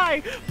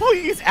die!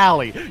 Please,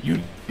 Allie,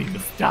 you need to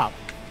stop.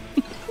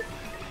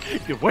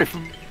 Get away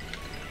from me.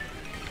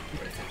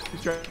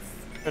 He's trying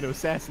to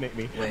assassinate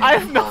me. Wait, I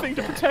have nothing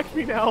to that protect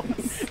me now.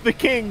 The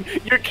king,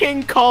 your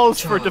king calls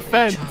for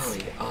defense.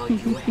 Charlie, all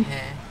you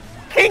have.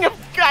 King of,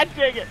 god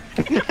dang it!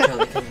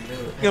 Charlie, can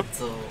you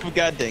pencil?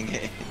 God dang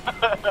it.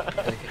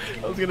 I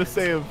was gonna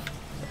say of,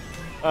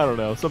 I don't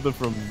know, something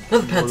from Another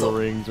Lord pencil. of the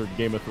Rings or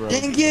Game of Thrones.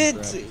 Dang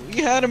or some it! crap.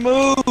 You had to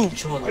move!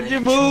 Charlie, Why'd you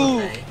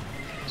move? Charlie,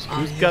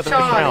 Who's all got the you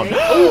crown?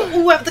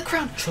 Ooh, I have the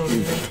crown!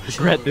 Charlie,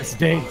 Regret this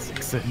day, all you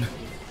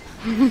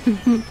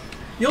Sicsen.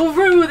 You'll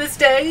rue this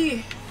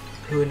day!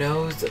 Who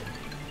knows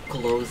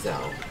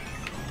Glozel?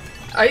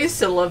 I used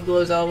to love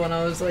Glozell when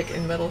I was like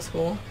in middle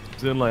school.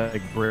 Then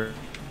like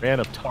Bran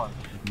of Tar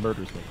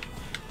murders me.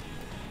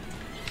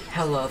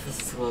 Hello, this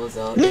is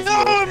Glozel. No, Is he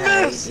okay?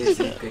 miss! Is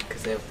he good?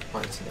 Because I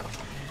want to know.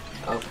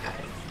 Okay.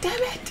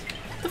 Damn it!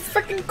 The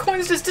freaking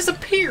coins just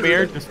disappeared!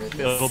 Weird. Just- For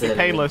the it'll be cinnamon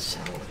painless.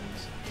 challenge.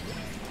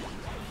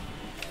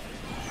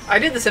 I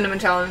did the cinnamon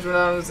challenge when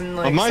I was in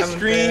like On my 7th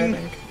screen- grade,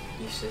 I think.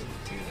 You should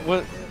do that.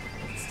 What?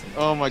 Let's do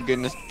Oh my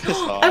goodness, piss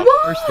off. I won!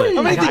 First thing.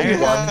 How many Guy- did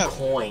you One have?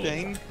 coin.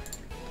 Dang.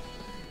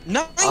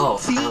 19? Oh,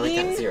 I only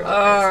got 0.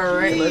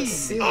 Alright, let's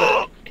see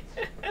what...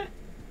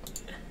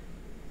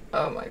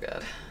 Oh my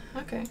god.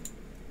 Okay.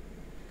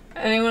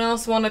 Anyone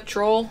else want to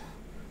troll?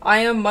 I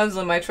am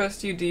Muslim. I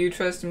trust you. Do you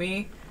trust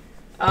me?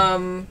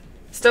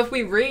 Stuff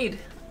we read.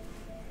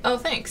 Oh,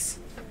 thanks.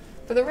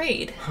 For the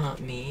raid. Huh,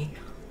 me?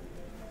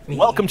 Me?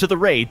 Welcome to the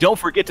raid. Don't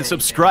forget to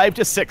subscribe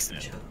to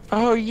Sicsen.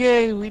 Oh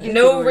yay, we did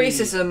No the raid.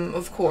 racism,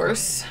 of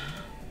course.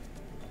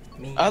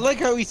 Me? I like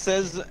how he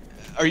says,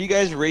 are you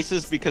guys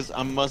racist because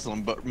I'm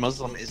Muslim, but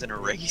Muslim isn't a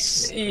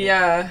race.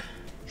 Yeah.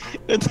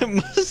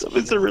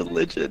 It's a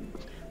religion.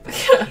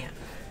 Let's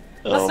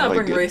Oh not my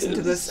bring race into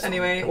goodness. this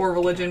anyway, or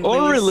religion. Or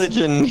please.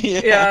 religion,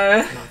 yeah. Yeah.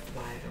 Mouth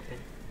wide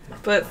open.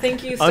 But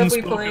thank you, Stuff We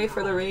Unspoken. Play,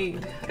 for the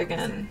raid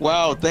again.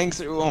 Wow, thanks.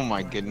 Oh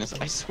my goodness,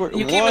 I swear.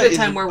 You came what at a is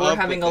time where we're up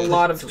having with a this?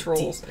 lot of So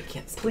trolls. deep, I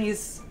can't see.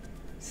 Please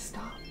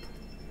stop.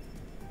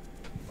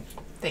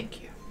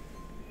 Thank you.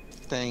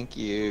 Thank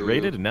you.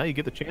 Rated, and now you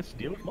get the chance to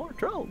deal with more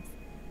trolls.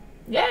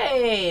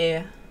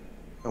 Yay!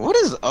 What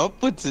is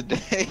up with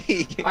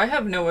today? I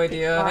have no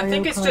idea. I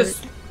think it's Kart.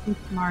 just It's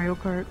Mario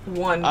Kart.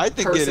 one I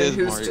think person it is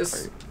who's Mario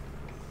just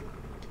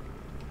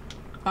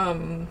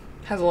Kart.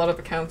 has a lot of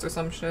accounts or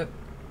some shit.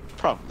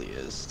 Probably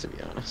is, to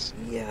be honest.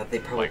 Yeah, they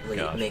probably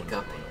gosh. make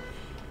up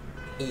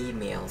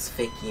emails,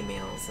 fake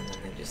emails, and then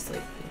they just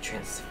like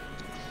transfer.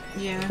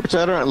 Yeah. Which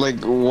I don't like.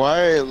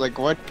 Why? Like,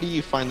 why do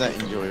you find that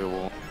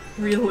enjoyable?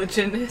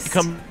 Religionist.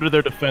 Come to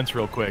their defense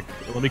real quick.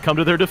 Let me come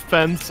to their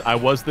defense. I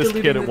was this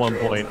Deleting kid the at one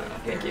trolls. point.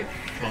 Thank you.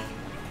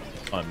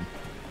 Fun.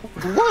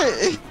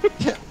 What?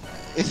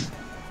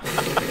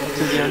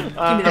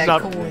 that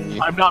coin.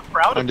 I'm not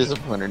proud I'm of it.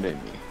 disappointed in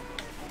you.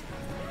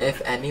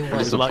 If anyone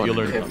There's a lot you'll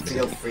learn could about me.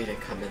 feel free to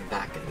come and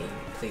back at me,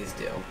 please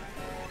do.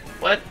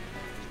 What?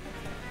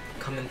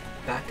 Come and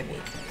back at me.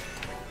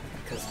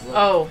 Because look.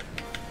 Oh.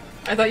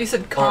 I thought you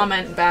said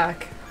comment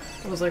back.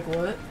 I was like,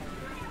 what?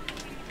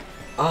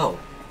 Oh.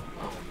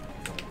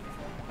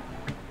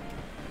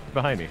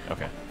 Behind me.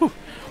 Okay. Whew.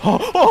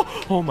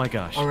 Oh my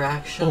gosh. Or Oh,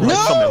 actually. I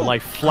saw my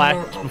life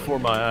flashed Or- before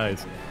my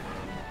eyes.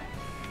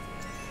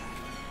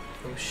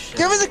 Oh shit.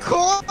 Give me the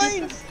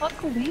coins!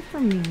 Fuck away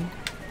from me.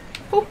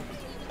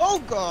 Oh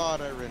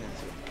god, I ran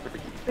into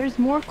it. There's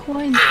more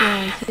coins,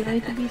 guys. They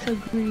like to be so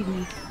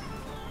greedy.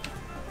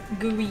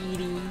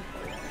 Greedy.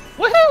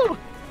 Woohoo!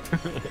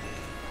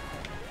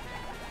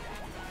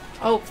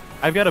 Oh.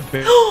 I've got a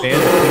band of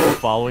people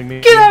following me.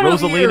 Get out of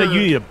Rosalina, here! you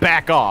need to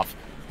back off.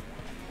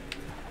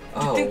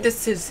 Do you think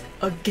this is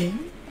a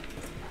game?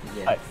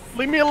 Yes.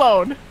 Leave me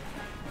alone.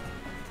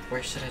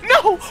 Where should I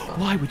No! put this phone?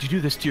 Why would you do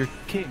this to your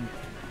king?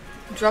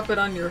 Drop it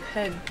on your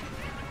head.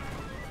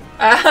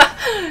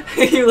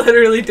 You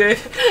literally did.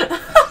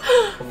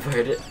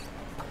 Where did...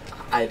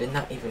 I did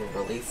not even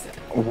release it.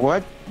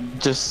 What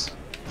just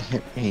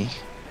hit me?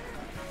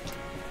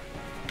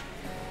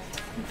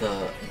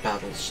 The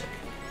battleship.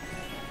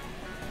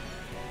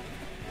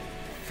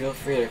 Feel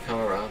free to come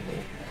around me.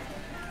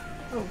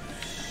 Oh,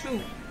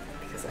 shoot.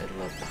 Because I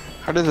love that.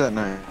 How does that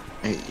not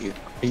hit you?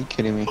 Are you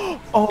kidding me?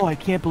 Oh, I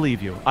can't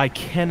believe you. I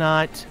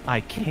can't,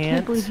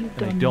 believe you've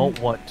and I done don't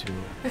this. want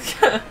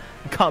to.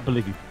 I can't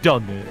believe you've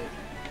done this.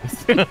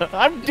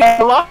 I'm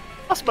dead. I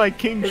lost my Is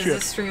kingship.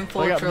 this stream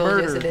full I of got trolls?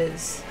 Yes, murdered. it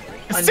is.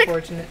 Sicsen,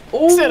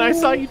 Unfortunate. I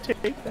saw you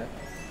take that.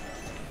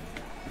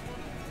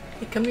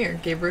 Hey, come here,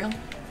 Gabriel.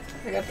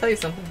 I gotta tell you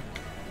something.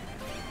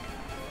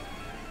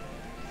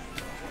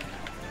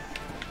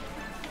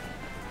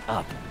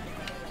 Up.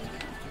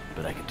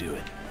 But I could do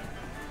it.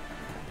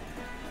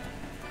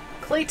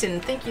 Clayton,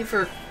 thank you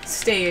for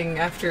staying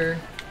after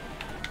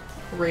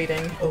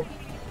raiding. Oh.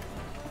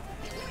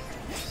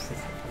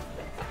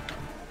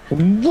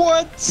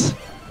 What?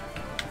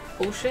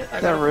 Oh shit, I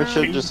That got a Richard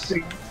crown. just.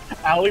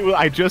 Allie,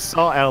 I just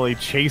saw Allie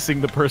chasing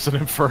the person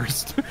in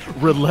first,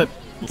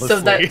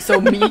 relentlessly.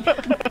 So me,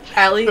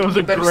 Allie, That was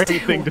you a better great stay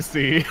thing to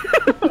see.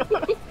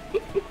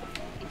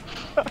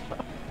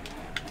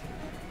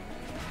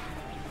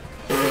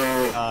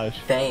 Gosh,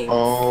 Thanks.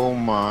 Oh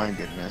my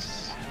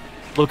goodness.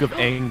 look of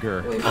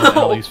anger Wait. on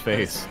Allie's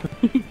face,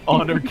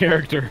 on her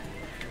character.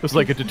 It was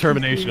like a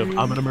determination of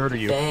I'm gonna murder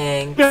you.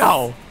 Thanks.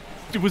 No,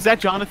 was that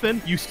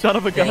Jonathan? You son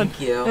of a gun!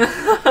 Thank you.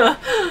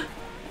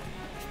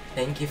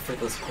 Thank you for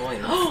those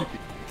coins.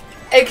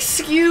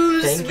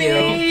 Excuse Thank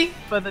me.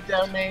 For the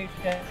donation.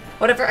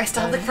 Whatever, I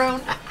still have the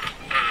crown.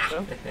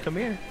 Come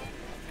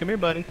here,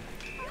 buddy.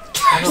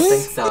 I don't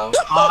think so.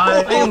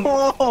 I am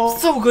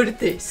so good at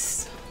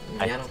this.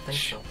 Yeah, I don't think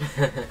so.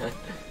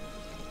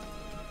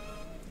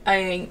 I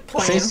ain't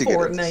playing Stacey gets-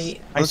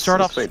 Fortnite. I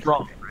start off Let's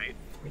strong, right?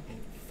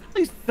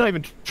 She's not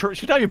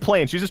even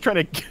playing. She's just trying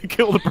to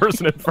kill the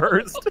person at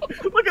first.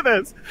 Look at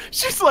this.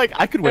 She's like,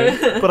 I could win,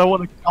 but I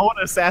want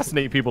to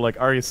assassinate people like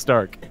Arya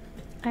Stark.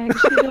 I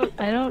actually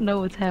don't know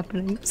what's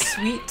happening.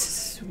 Sweet,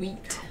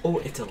 sweet. Oh,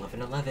 it's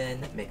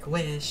 11:11. Make a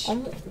wish.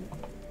 Oh,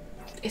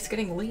 it's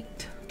getting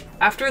late.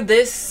 After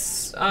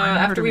this,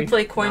 after we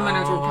play Coin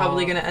Miners, we're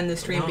probably gonna end the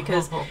stream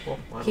because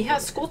he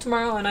has school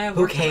tomorrow and I have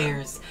Who work tomorrow.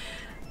 cares?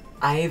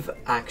 I've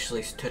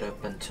actually stood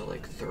up until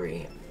like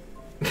 3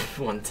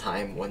 one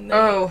time when they...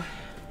 Oh.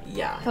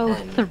 Yeah. Oh,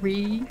 and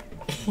 3?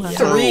 Wow.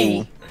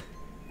 3.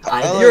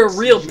 I, You're a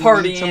real you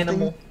party need something?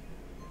 animal.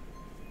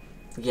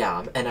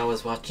 yeah, and I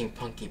was watching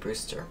Punky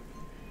Brewster.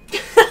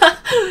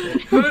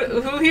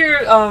 Who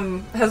here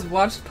has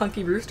watched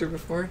Punky Brewster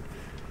before?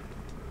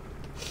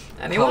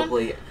 Anyone?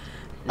 Probably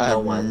I no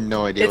have one.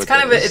 no idea. It's what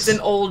kind of that it's is.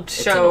 an old It's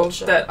an show old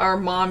show. that our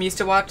mom used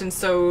to watch, and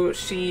so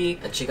she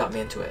And she got me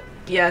into it.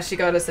 she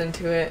got us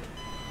into it.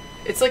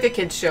 It's like a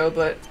kids show,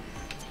 but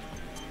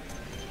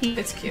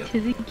it's cute.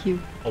 Is he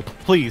cute? Oh,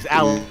 please,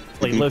 Allie,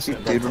 listen.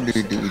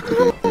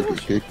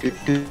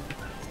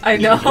 I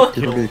know.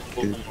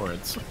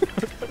 Lawrence.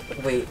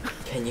 Wait,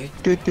 can you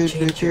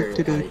change your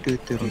YouTube?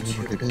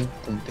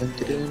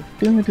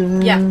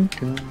 Yeah.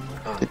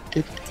 Oh,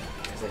 'cause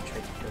I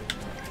tried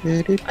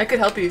doing that. I could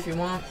help you if you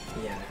want.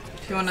 Yeah.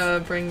 If you want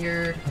to bring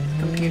your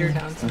computer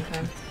down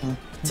sometime.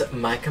 So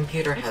my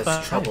computer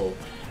has trouble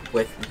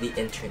with the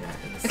internet.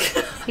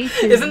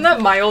 Isn't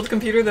that my old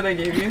computer that I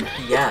gave you?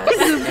 Yes.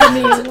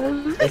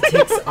 And it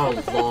takes a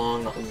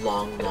long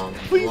time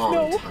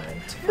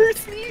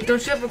to.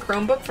 Don't you have a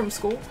Chromebook from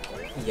school?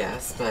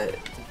 Yes, but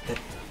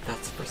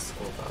that's for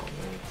school though.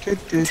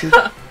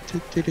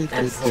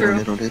 That's true.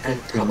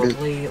 And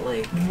probably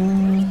like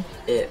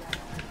it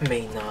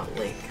may not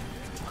like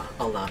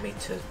allow me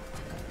to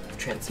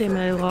transfer. Damn,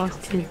 I my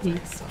lost accounts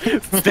his anyway,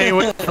 so. Stay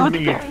away from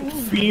me,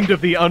 fiend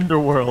of the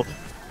underworld.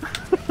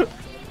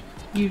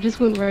 You just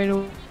went right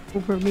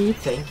over me.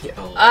 Thank you.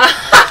 Oh.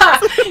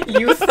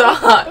 You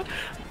thought.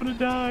 I'm gonna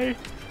die.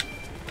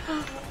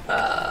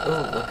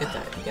 Oh, look at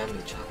that! You got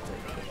me chocolate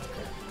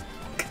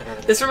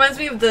cake. This reminds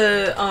me of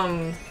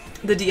the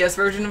DS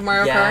version of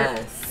Mario Kart.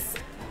 Yes.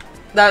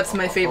 That's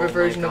my favorite my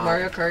version of God.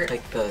 Mario Kart.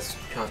 Like the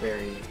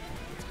strawberry.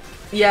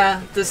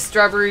 Yeah, the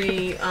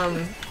strawberry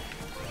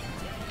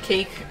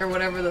cake or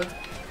whatever the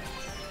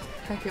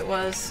heck it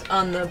was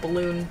on the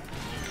balloon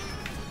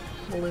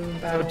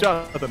battle.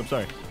 Jonathan, I'm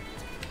sorry.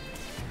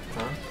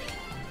 Huh?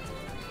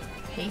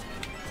 Hey.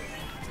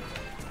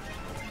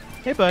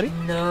 Hey, buddy.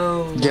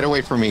 No. Get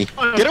away from me.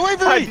 Get away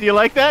from me. Do you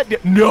like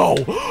that? No.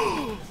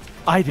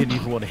 I didn't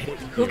even want to hit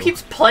you. Who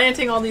keeps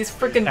planting all these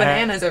freaking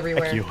bananas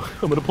everywhere? Thank you.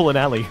 I'm gonna pull an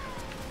alley.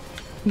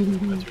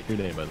 That's your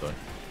name, by the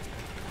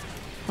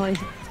way.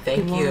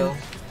 Thank you.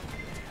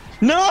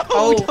 No!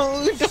 Oh.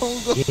 Don't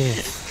go.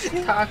 Yes.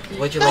 Cocky.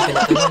 Would you like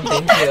another one?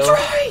 Thank you. That's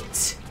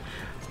right!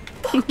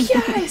 Fuck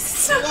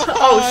yes!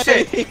 Oh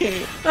shit.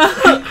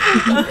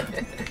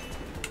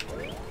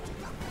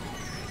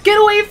 Get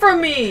away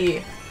from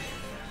me!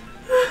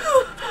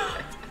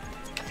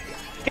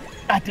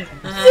 God damn.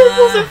 This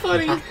wasn't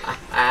funny.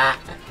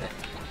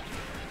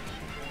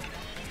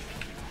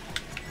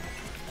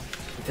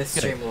 This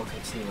stream will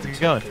continue Where you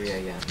until going? 3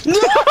 a.m.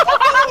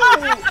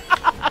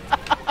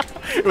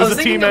 It I was was a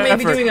thinking team of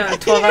maybe effort. doing a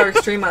 12-hour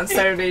stream on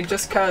Saturday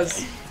just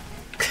cause.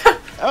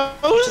 I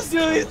was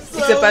doing so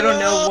Except I don't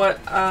know well. what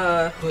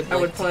Would I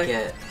would like to play.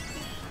 get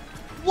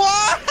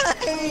Why?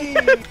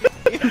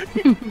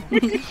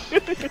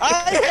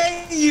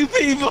 I hate you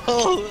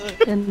people.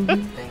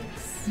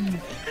 thanks.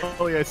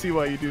 Oh yeah, I see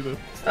why you do this.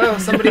 Oh,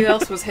 somebody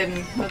else was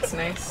hidden. That's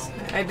nice.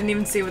 I didn't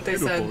even see what they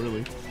Beautiful, said.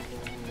 really.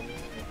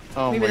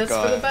 Oh Maybe my that's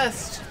god. for the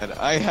best.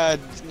 I had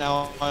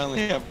now I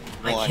only have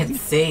I one. can't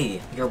see.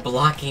 You're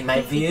blocking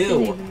my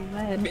view.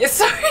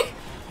 Sorry.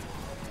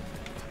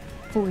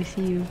 Oh, I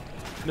see you.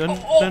 No,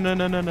 no, no,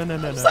 no, no, no, no,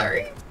 no. I'm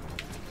sorry.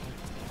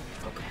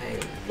 Okay,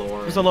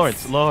 Lawrence. Who's on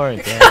Lawrence?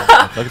 Lawrence.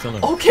 Yeah. Focus on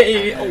Lawrence.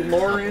 Okay,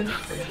 Lauren.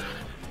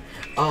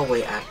 Oh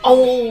wait.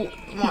 Oh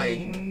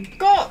my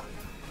god.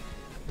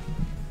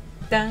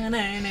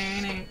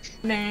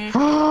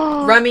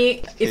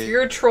 Remy, if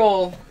you're a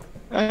troll,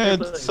 I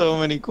had so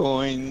many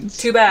coins.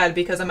 too bad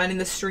because I'm ending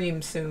the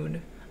stream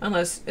soon.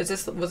 Unless was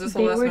this the last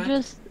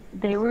match?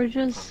 They were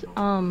just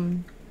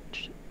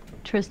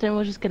Tristan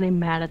was just getting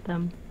mad at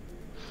them.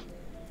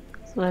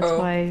 So that's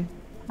why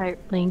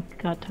Link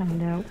got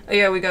timed out. Oh,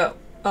 yeah, we got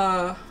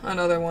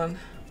another one.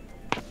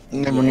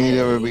 Never knew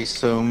there would be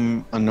so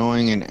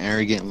annoying and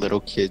arrogant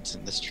little kids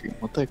in the stream.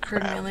 What the Her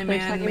crap? manly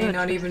man may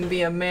not even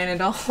be a man at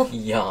all.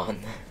 Yawn.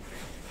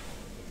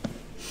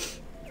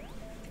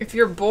 If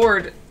you're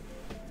bored,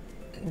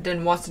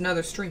 then watch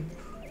another stream.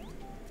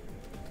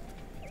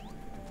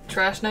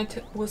 Trash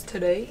night was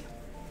today?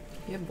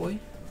 Yeah, boy.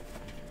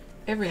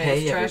 Every night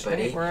Hey is trash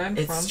everybody, night where I'm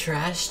it's from.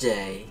 trash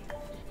day.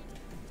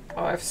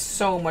 Oh, I have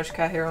so much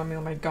cat hair on me,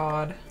 oh my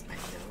god. I know.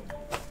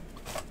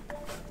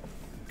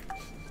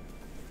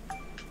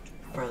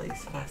 Or at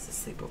least fast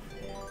asleep over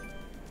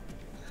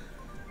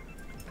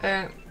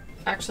there.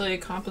 I actually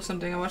accomplished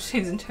something. I watched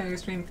Shane's entire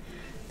stream.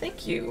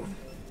 Thank you.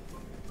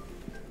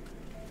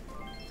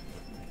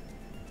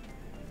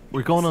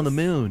 We're going on the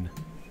moon.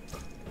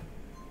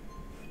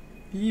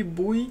 Yeah,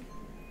 boy.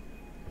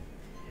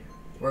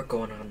 We're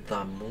going on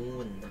the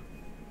moon.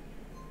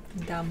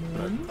 The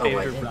moon? Oh, I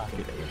Favorite didn't rocket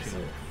think it was a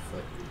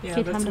foot. Yeah,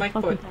 Okay, that's time to my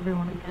fuck foot. with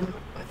everyone again.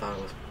 I thought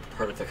it was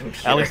part of the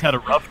computer. Alex had a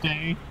rough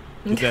day.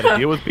 She's had to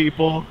deal with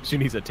people. She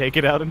needs to take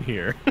it out in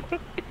here.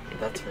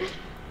 That's right.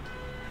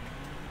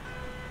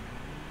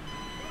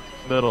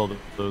 Middle.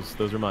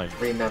 Those are mine.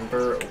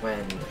 Remember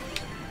when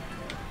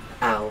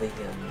Ali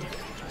and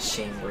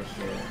Shane were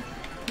here,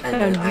 and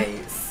then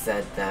I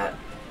said that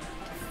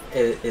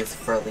it is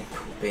Farley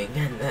pooping,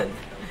 and then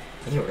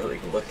you were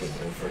like looking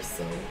over,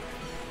 so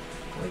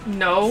like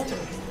No.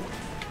 starting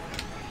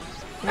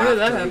When did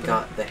that after we happen?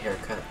 got the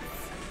haircut.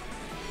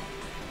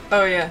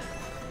 Oh yeah.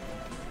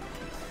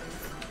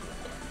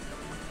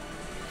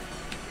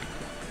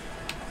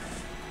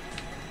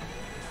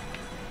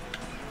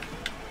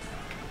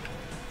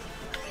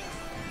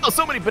 Oh,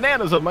 so many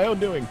bananas of my own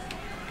doing.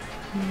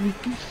 How many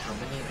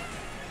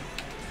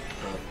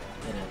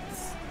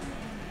minutes.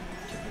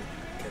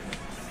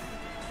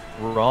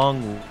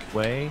 Wrong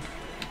way.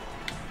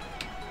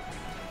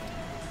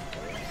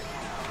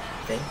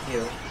 Thank you,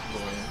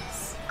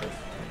 Lawrence.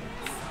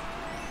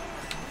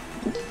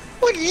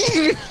 What are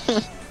you?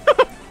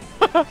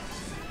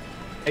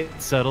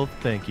 It's settled.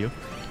 Thank you.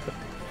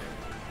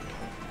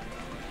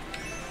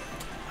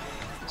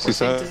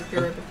 Susan,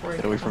 disappear right before I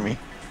get away come from me.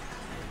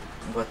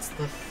 What's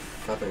the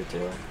feather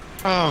do?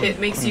 It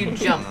makes you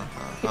jump.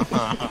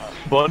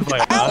 Bon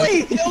voyage.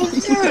 Allie,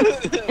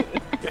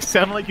 It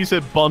sounded like you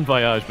said bon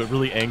voyage, but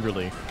really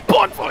angrily.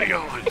 Bon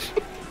voyage!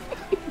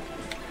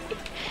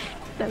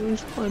 That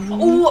was funny.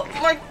 Oh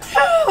my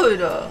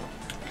god!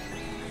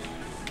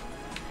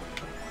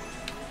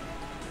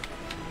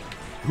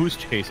 Who's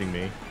chasing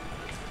me?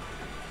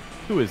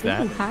 Who is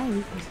that? Ooh,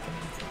 hi.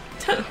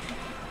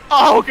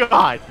 Oh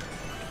god!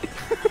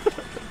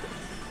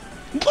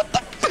 what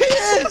the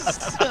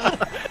piss?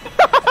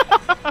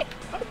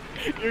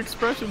 Your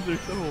expressions are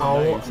so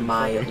Oh nice and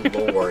my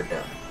funny. lord.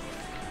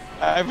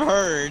 I've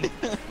heard.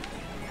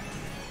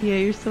 Yeah,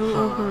 you're so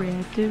Huh.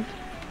 overreactive.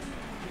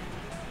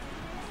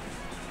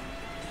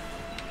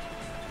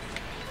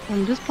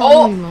 I'm just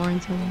following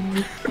Lawrence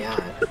along. Yeah.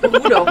 Who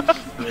the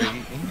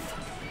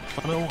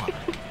 101.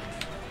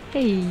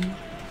 Hey.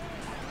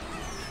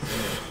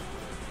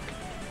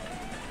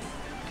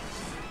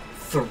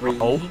 3.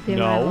 Oh, Damn,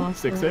 I no.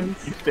 lost Sicsen,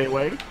 Lawrence. you stay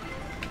away.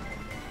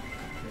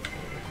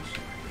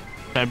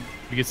 Time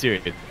to get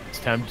serious. It's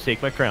time to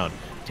take my crown.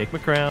 Take my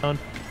crown.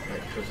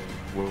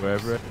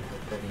 Wherever.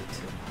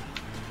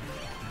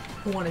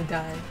 Who wanna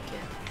die?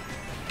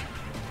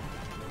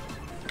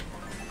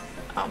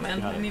 Oh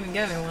man, I didn't even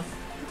get anyone.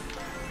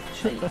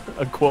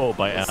 A quote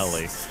by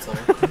Allie.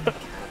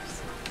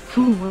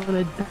 Who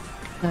wanna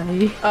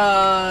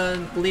die?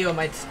 Leo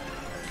might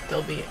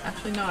still be.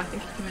 Actually, no, I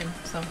think he came in,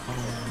 so. Are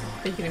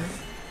you kidding me?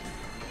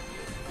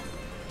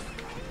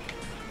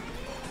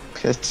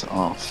 Piss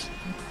off.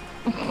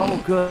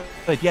 Oh, good.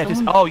 Yeah,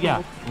 just. Oh,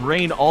 yeah.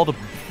 Rain all the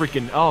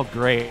freaking. Oh,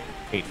 great.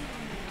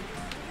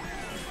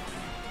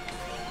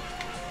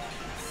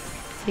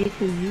 Say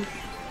who?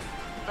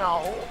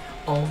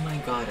 Oh my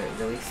god, it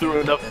really Threw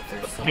seems enough like that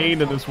there's so pain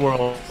much in this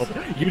world.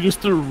 You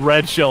just threw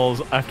red shells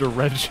after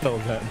red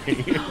shells at me.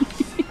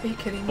 Are you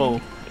kidding me?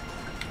 Oh.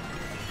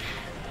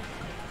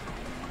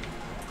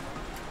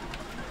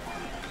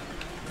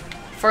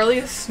 Farley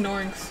is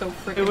snoring so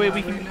freaking Wait, loud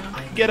we can right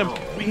now. get him.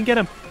 We can get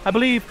him. I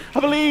believe. I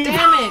believe.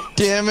 Damn it!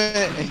 Damn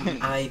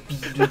it. I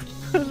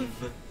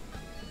believe.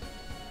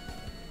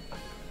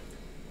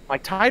 I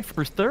tied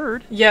for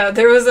third. Yeah,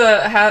 there was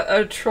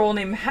a troll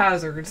named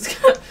Hazards.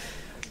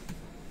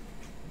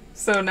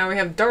 So now we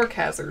have Dark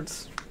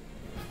Hazards.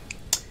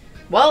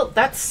 Well,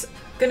 that's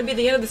gonna be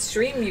the end of the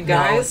stream, you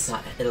guys. No, it's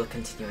not. It'll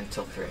continue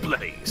until 3.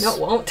 Blaze. No,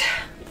 it won't.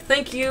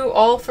 Thank you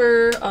all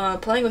for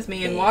playing with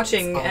me and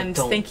watching, Oh, and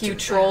don't thank you, do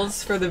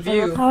trolls, for the I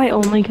view. love how I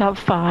only got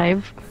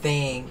 5.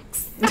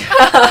 Thanks.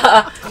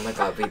 Oh my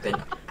god, we've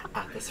been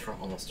at this for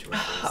almost 2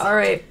 hours.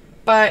 Alright,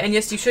 bye. And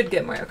yes, you should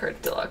get Mario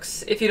Kart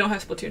Deluxe if you don't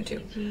have Splatoon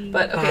 2.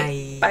 But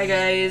okay, bye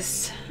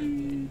guys.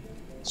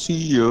 See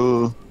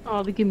ya.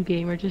 Oh, the game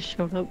gamer just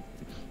showed up.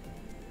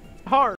 Hard.